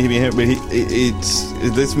this might be him, but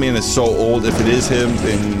this man is so old. If it is him,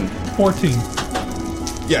 then 14.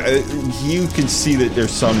 Yeah, you can see that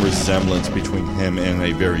there's some resemblance between him and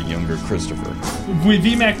a very younger Christopher. With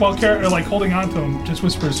VMAC, while holding on to him, just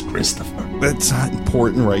whispers, Christopher. That's not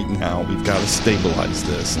important right now. We've got to stabilize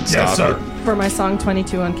this and Yes, stop sir. it. For my song,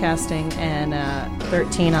 22 on casting and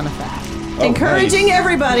 13 on effect. Oh, Encouraging nice.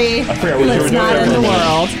 everybody. I forgot what you were Let's doing not there. end the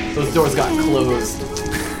world. Those doors got closed.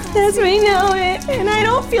 As we know it, and I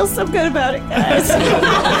don't feel so good about it, guys. I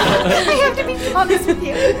have to be honest with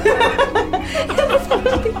you. If I'm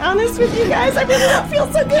gonna be honest with you guys, I really don't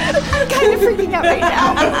feel so good. I'm kind of freaking out right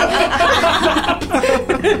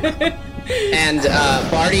now. And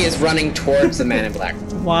Barty is running towards the man in black.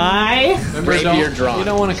 Why? Remember, Rapier drawn. You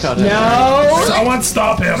don't want to cut it. No. Someone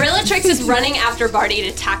stop him. Rillatrix is running after Barty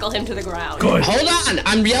to tackle him to the ground. Good. Hold on.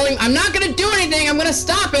 I'm yelling. I'm not going to do anything. I'm going to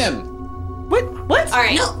stop him. What? All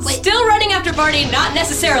right. No, wait. Still running after Barty, not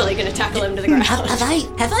necessarily going to tackle him to the ground. Have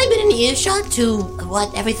I been in earshot to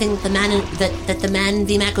what everything the man that the man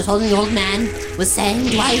VMAC was holding, the old man was saying?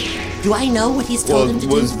 Do I know what he's told him to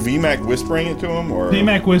Was do? VMAC whispering it to him, or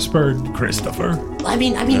VMAC whispered, Christopher. I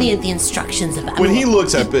mean the instructions of. when he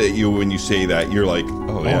looks up at you when you say that, you're like,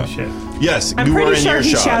 oh yeah, shit. yes, I'm you pretty were in sure he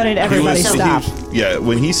earshot. shouted, "Everybody stop." Yeah,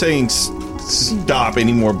 when he's saying stop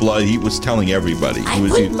any more blood, he was telling everybody. I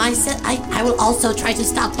will also try to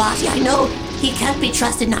stop Barty. I know he can't be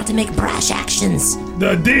trusted not to make brash actions.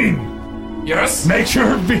 The Dean. Yes? Make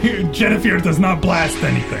sure Jennifer does not blast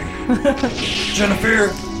anything.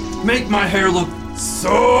 Jennifer, make my hair look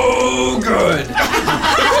so good.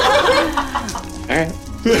 Alright.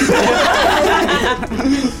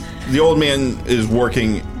 The old man is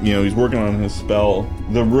working, he's working on his spell.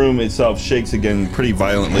 The room itself shakes again pretty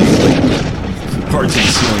violently. Parts of the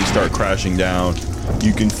ceiling start crashing down.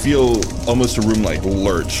 You can feel almost a room like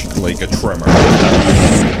lurch, like a tremor.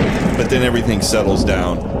 But then everything settles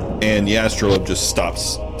down, and the astrolabe just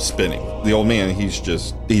stops spinning. The old man, he's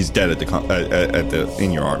dead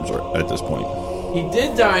in your arms at this point. He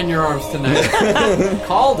did die in your arms tonight.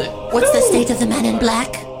 Called it. What's the state of the man in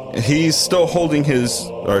black? He's still holding his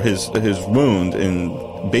wound,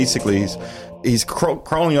 and basically he's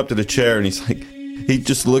crawling up to the chair, and he's like, he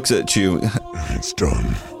just looks at you. It's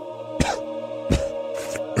done.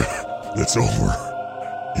 It's over.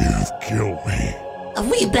 You've killed me.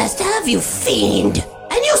 We best have you, fiend,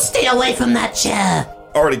 and you stay away from that chair.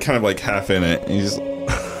 Already kind of like half in it. And he's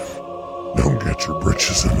Don't get your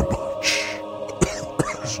britches in a bunch.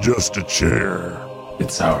 It's just a chair.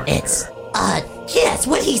 It's ours. It's yes,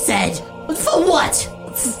 what he said. For what?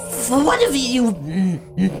 For what have you...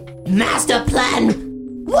 master plan?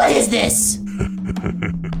 What is this?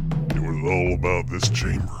 It was all about this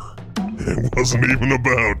chamber. It wasn't even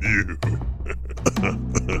about you.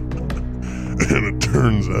 And it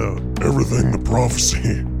turns out everything the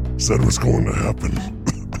prophecy said was going to happen.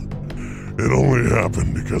 It only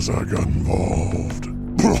happened because I got involved.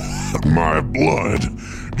 My blood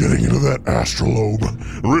getting into that astrolabe,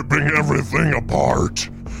 ripping everything apart.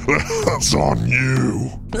 That's on you.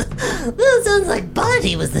 That sounds like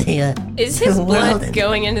Bonnie was here. Is his blood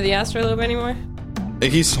going into the astrolabe anymore?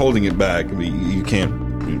 He's holding it back. I mean, you can't.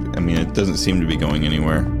 I mean, it doesn't seem to be going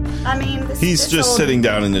anywhere. I mean, he's just sitting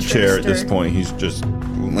down in the chair at this point. He's just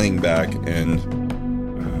laying back and.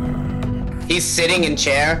 He's sitting in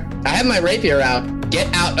chair. I have my rapier out.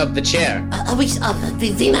 Get out of the chair. Are we,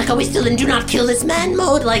 VMAC, are we still in do not kill this man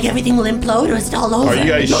mode? Like everything will implode or is it all over? Are you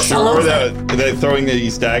guys sure that throwing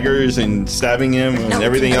these daggers and stabbing him and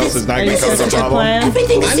everything else is not going to cause a problem?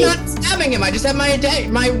 I'm not stabbing him. I just have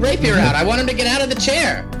my rapier out. I want him to get out of the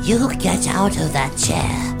chair. You get out of that chair.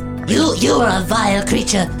 You are a vile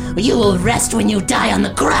creature. You will rest when you die on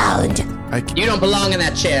the ground. You don't belong in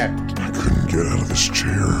that chair. I couldn't get out of this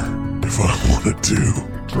chair if I wanted to.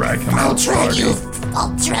 Drag him I'll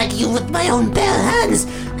drag you with my own bare hands.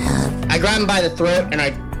 I grab him by the throat and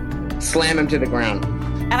I slam him to the ground.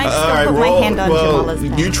 And I just put my hand on Jamala's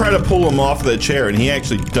neck. You try to pull him off the chair and he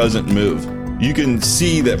actually doesn't move. You can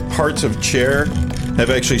see that parts of chair have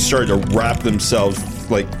actually started to wrap themselves,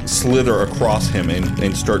 like slither across him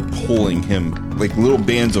and start pulling him. Like little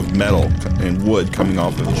bands of metal and wood coming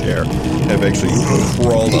off of the chair have actually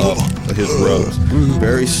crawled up his robes.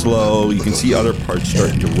 Very slow. You can see other parts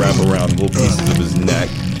starting to wrap around little pieces of his neck.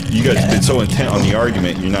 You guys have been so intent on the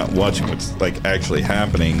argument, you're not watching what's like actually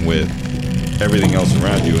happening with everything else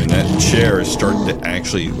around you, and that chair is starting to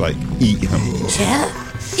actually like eat him. Chair?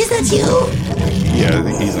 Is that you? Yeah,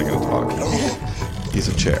 he's not gonna talk. He's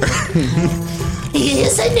a chair. He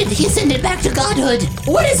ascended back to godhood.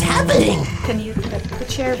 What is happening? Can you pet the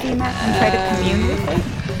chair, VMAC, and try to commune with it?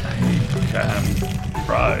 Can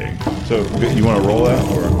try. So you want to roll that,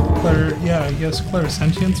 or? Yeah, I guess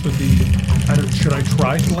clairsentience would be. Should I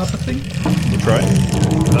try telepathy? Try.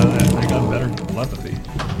 I got better telepathy.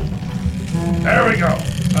 There we go.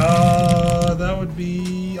 That would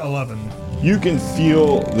be 11. You can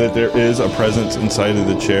feel that there is a presence inside of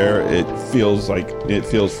the chair. It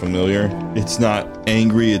feels familiar. It's not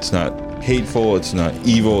angry, it's not hateful, it's not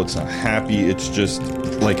evil, it's not happy, it's just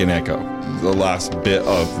like an echo. The last bit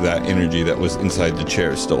of that energy that was inside the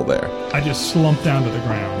chair is still there. I just slumped down to the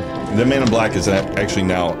ground. The man in black is actually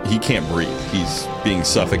now, he can't breathe. He's being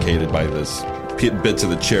suffocated by this. Bits of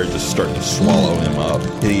the chair just start to swallow him up.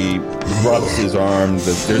 He rubs his arm.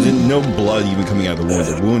 There's no blood even coming out of the wound.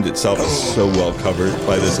 The wound itself is so well covered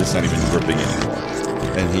by this, it's not even dripping anymore.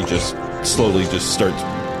 And he just slowly just starts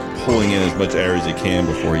pulling in as much air as he can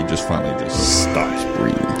before he just finally just stops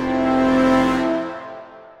breathing.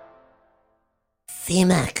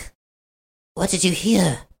 VMAC, what did you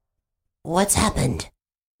hear? What's happened?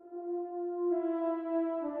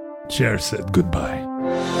 Chair said goodbye.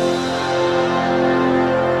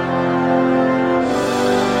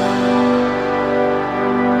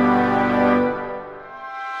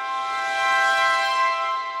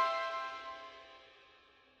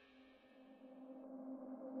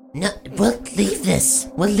 No, we'll leave this.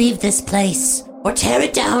 We'll leave this place. Or tear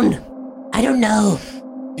it down. I don't know.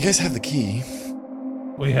 You guys have the key.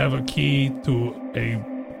 We have a key to a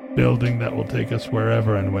building that will take us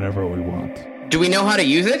wherever and whenever we want. Do we know how to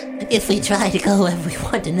use it? If we try to go wherever we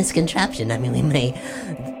want in this contraption, I mean, we may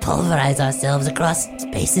pulverize ourselves across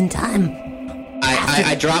space and time.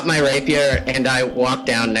 I drop my rapier and I walk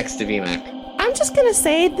down next to VMAC. I'm just gonna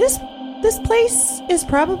say this place is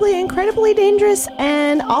probably incredibly dangerous,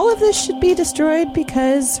 and all of this should be destroyed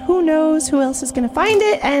because who knows who else is gonna find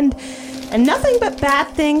it, and nothing but bad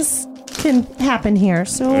things can happen here.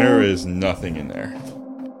 So there is nothing in there.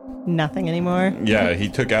 Nothing anymore. Yeah, he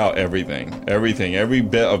took out everything, every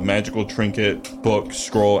bit of magical trinket, book,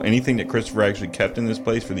 scroll, anything that Christopher actually kept in this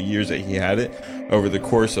place for the years that he had it. Over the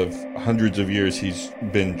course of hundreds of years, he's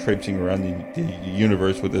been traipsing around the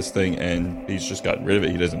universe with this thing, and he's just gotten rid of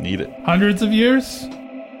it. He doesn't need it. Hundreds of years?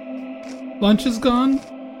 Lunch is gone?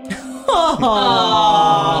 Lunch!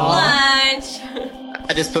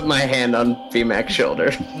 I just put my hand on VMAC's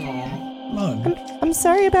shoulder. I'm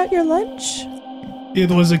sorry about your lunch. It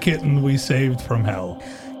was a kitten we saved from hell.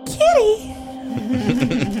 Kitty!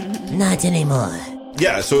 Not anymore.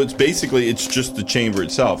 Yeah, so it's just the chamber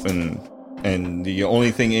itself, and the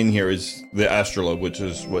only thing in here is the astrolabe, which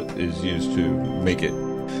is what is used to make it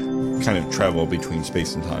kind of travel between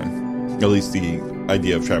space and time. At least the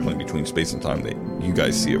idea of traveling between space and time that you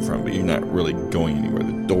guys see it from, but you're not really going anywhere.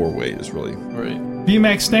 The doorway is really... Right.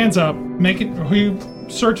 VMAX stands up, he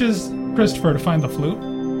searches Christopher to find the flute.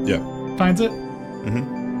 Yeah. Finds it.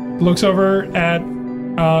 Mm-hmm. Looks over at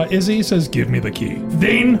Izzy, says, give me the key.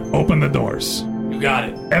 Dean, open the doors. You got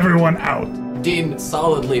it. Everyone out. Dean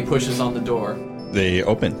solidly pushes on the door. They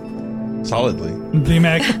open. Solidly.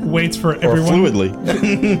 VMAC waits for everyone. Or fluidly.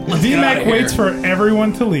 VMAC waits for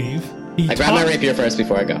everyone to leave. I grab my rapier first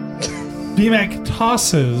before I go. VMAC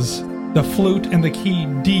tosses the flute and the key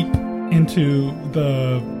deep into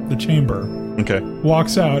the chamber. Okay.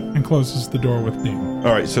 Walks out and closes the door with Dean.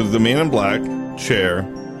 All right, so the man in black, chair,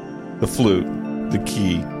 the flute, the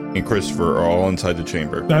key, and Christopher are all inside the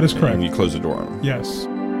chamber. That is correct. And you close the door on them. Yes.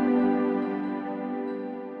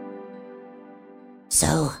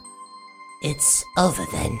 So, it's over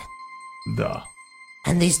then. Duh.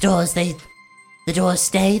 And these doors, the doors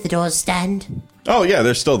stay? The doors stand? Oh, yeah,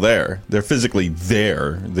 they're still there. They're physically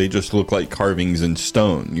there. They just look like carvings in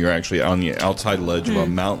stone. You're actually on the outside ledge of a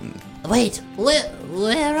mountain. Wait,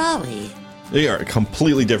 where are we? They are a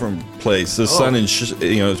completely different place. The sun is,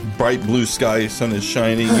 it's bright blue sky, sun is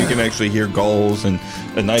shining. You can actually hear gulls and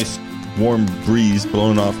a nice warm breeze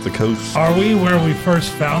blowing off the coast. Are we where we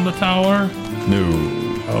first found the tower? No.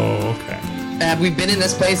 Oh, okay. Have we been in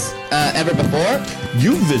this place ever before?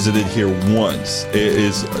 You visited here once. It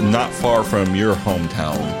is not far from your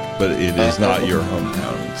hometown, but it is not your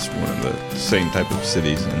hometown. It's one of the same type of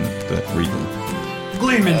cities in the region.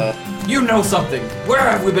 Gleeman, you know something. Where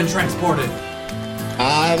have we been transported?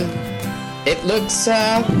 It looks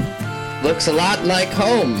a lot like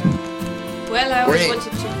home. Well, I always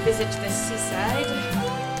wanted to visit the seaside.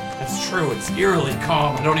 That's true. It's eerily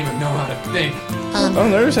calm. I don't even know how to think.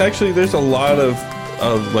 There's a lot of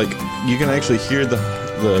like you can actually hear the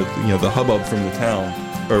hubbub from the town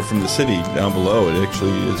or from the city down below. It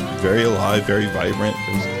actually is very alive, very vibrant.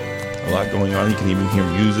 There's a lot going on. You can even hear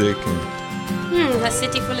music and A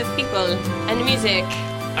city full of people and music.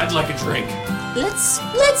 I'd like a drink. Let's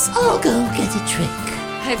all go get a drink.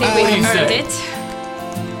 I think we've earned it.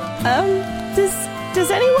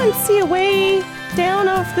 Does anyone see a way down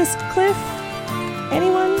off this cliff?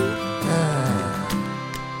 Anyone?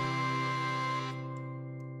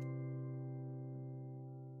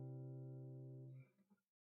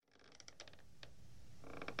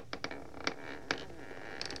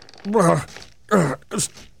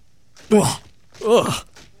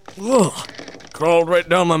 Crawled right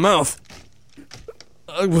down my mouth.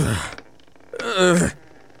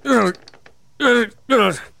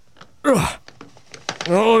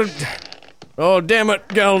 Oh, damn it,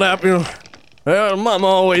 Galdap. Mama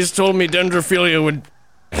always told me dendrophilia would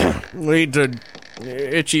lead to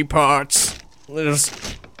itchy parts.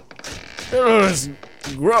 It's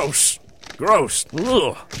gross. Gross.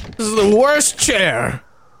 Ugh. This is the worst chair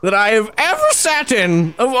that I have ever sat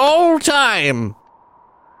in of all time.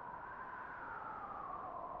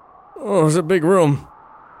 Oh, it's a big room.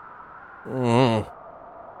 Oh.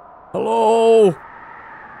 Hello?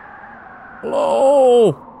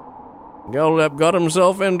 Hello? Galdap got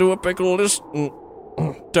himself into a pickle this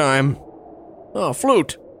time. Oh,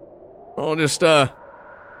 flute. Oh, just,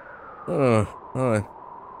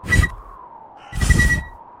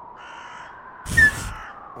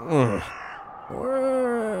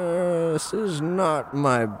 this is not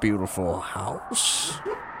my beautiful house.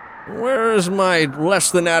 Where is my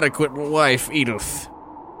less than adequate wife, Edith?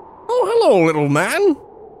 Oh, hello, little man.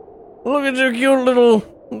 Look at your cute little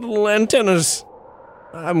antennas.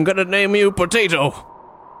 I'm gonna name you Potato.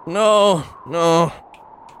 No.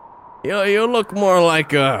 You look more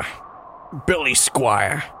like Billy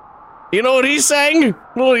Squire. You know what he sang?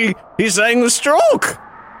 Well, he sang The Stroke.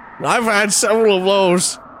 I've had several of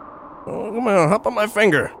those. Oh, come on, hop on my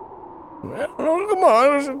finger. Oh, come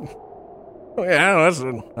on. Yeah,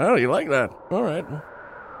 oh, you like that. All right.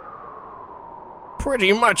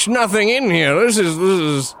 Pretty much nothing in here. This is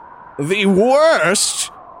the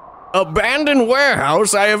worst abandoned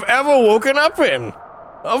warehouse I have ever woken up in.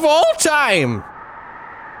 Of all time.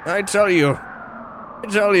 I tell you,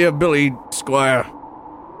 Billy Squire,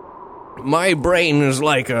 my brain is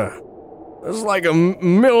like a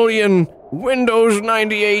million Windows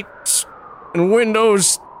 98s and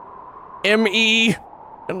Windows ME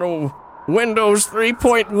and a Windows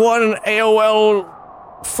 3.1 and AOL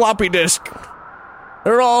floppy disk.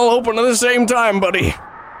 They're all open at the same time, buddy.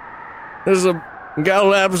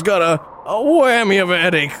 Galdap's got a whammy of a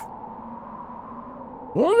headache.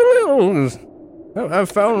 Look at this. I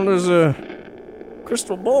found this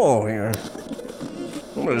crystal ball here.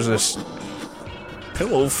 What is this?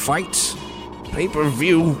 pillow fights,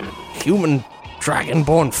 pay-per-view, human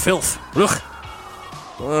dragonborn filth. Ugh.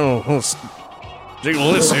 Well, let's take a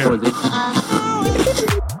list here.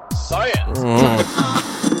 Science.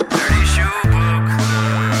 Dirty show book.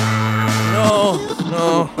 No.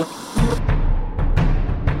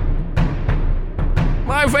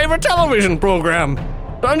 My favorite television program,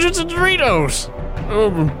 Dungeons and Doritos.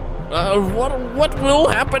 What will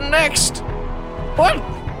happen next? What?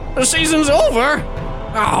 The season's over?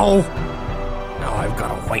 Oh. Now I've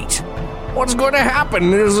got to wait. What's going to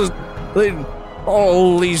happen?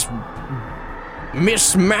 All these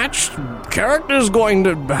mismatched characters going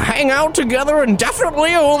to hang out together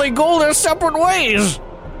indefinitely, or will they go their separate ways?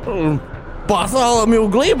 Bartholomew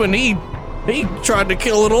Gleeman, he tried to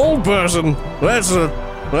kill an old person.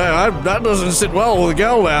 That doesn't sit well with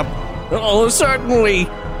Galdap. Oh, certainly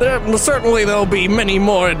there'll be many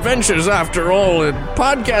more adventures after all.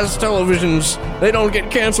 Podcast televisions, they don't get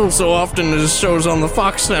canceled so often as shows on the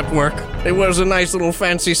Fox network. He wears a nice little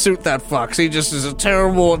fancy suit, that Fox. He just is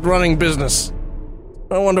terrible at running business.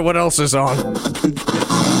 I wonder what else is on.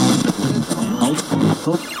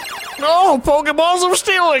 Oh, Pokeballs of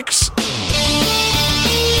Steelix!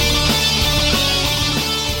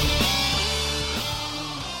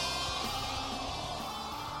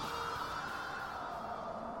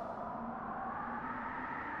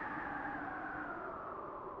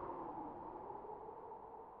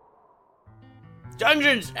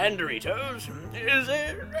 Dungeons and Doritos is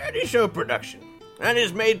a Nerdy Show production and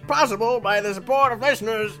is made possible by the support of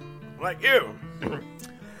listeners like you.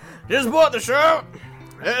 To support the show,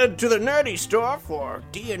 head to the Nerdy Store for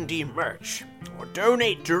D&D merch or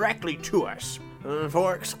donate directly to us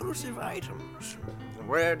for exclusive items,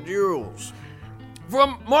 rare duels.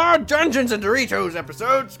 For more Dungeons and Doritos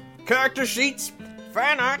episodes, character sheets,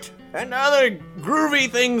 fan art, and other groovy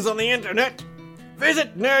things on the internet,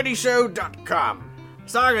 visit nerdyshow.com.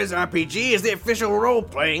 Sagas RPG is the official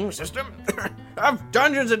role-playing system of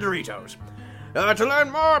Dungeons & Doritos. To learn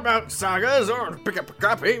more about Sagas or pick up a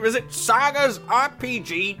copy, visit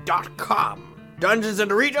sagasrpg.com. Dungeons &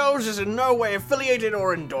 Doritos is in no way affiliated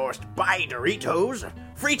or endorsed by Doritos,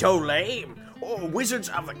 Frito-Lay, or Wizards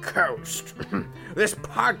of the Coast. This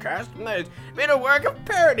podcast has been a work of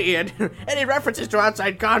parody, and any references to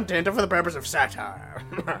outside content are for the purpose of satire.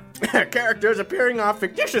 Characters appearing are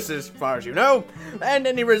fictitious as far as you know, and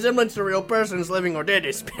any resemblance to real persons living or dead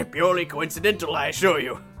is purely coincidental, I assure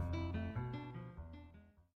you.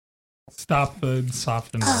 Stop the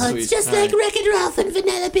soft and Oh, it's just like Wreck-It Ralph and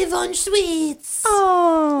Vanellope Von Sweets.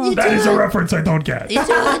 Oh, that is a reference I don't get. You're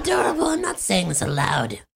so adorable. I'm not saying this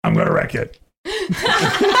aloud. I'm gonna wreck it.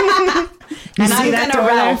 And I'm gonna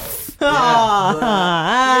Ralph.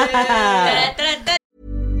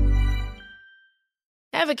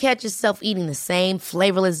 Ever catch yourself eating the same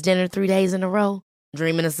flavorless dinner 3 days in a row?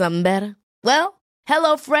 Dreaming of something better? Well,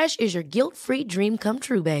 HelloFresh is your guilt-free dream come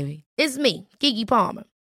true, baby. It's me, Keke Palmer.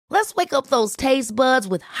 Let's wake up those taste buds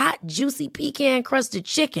with hot, juicy pecan-crusted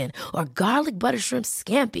chicken or garlic butter shrimp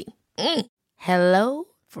scampi. Hello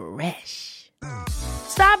Fresh.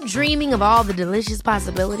 Stop dreaming of all the delicious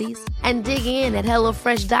possibilities and dig in at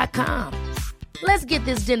HelloFresh.com. Let's get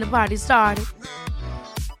this dinner party started.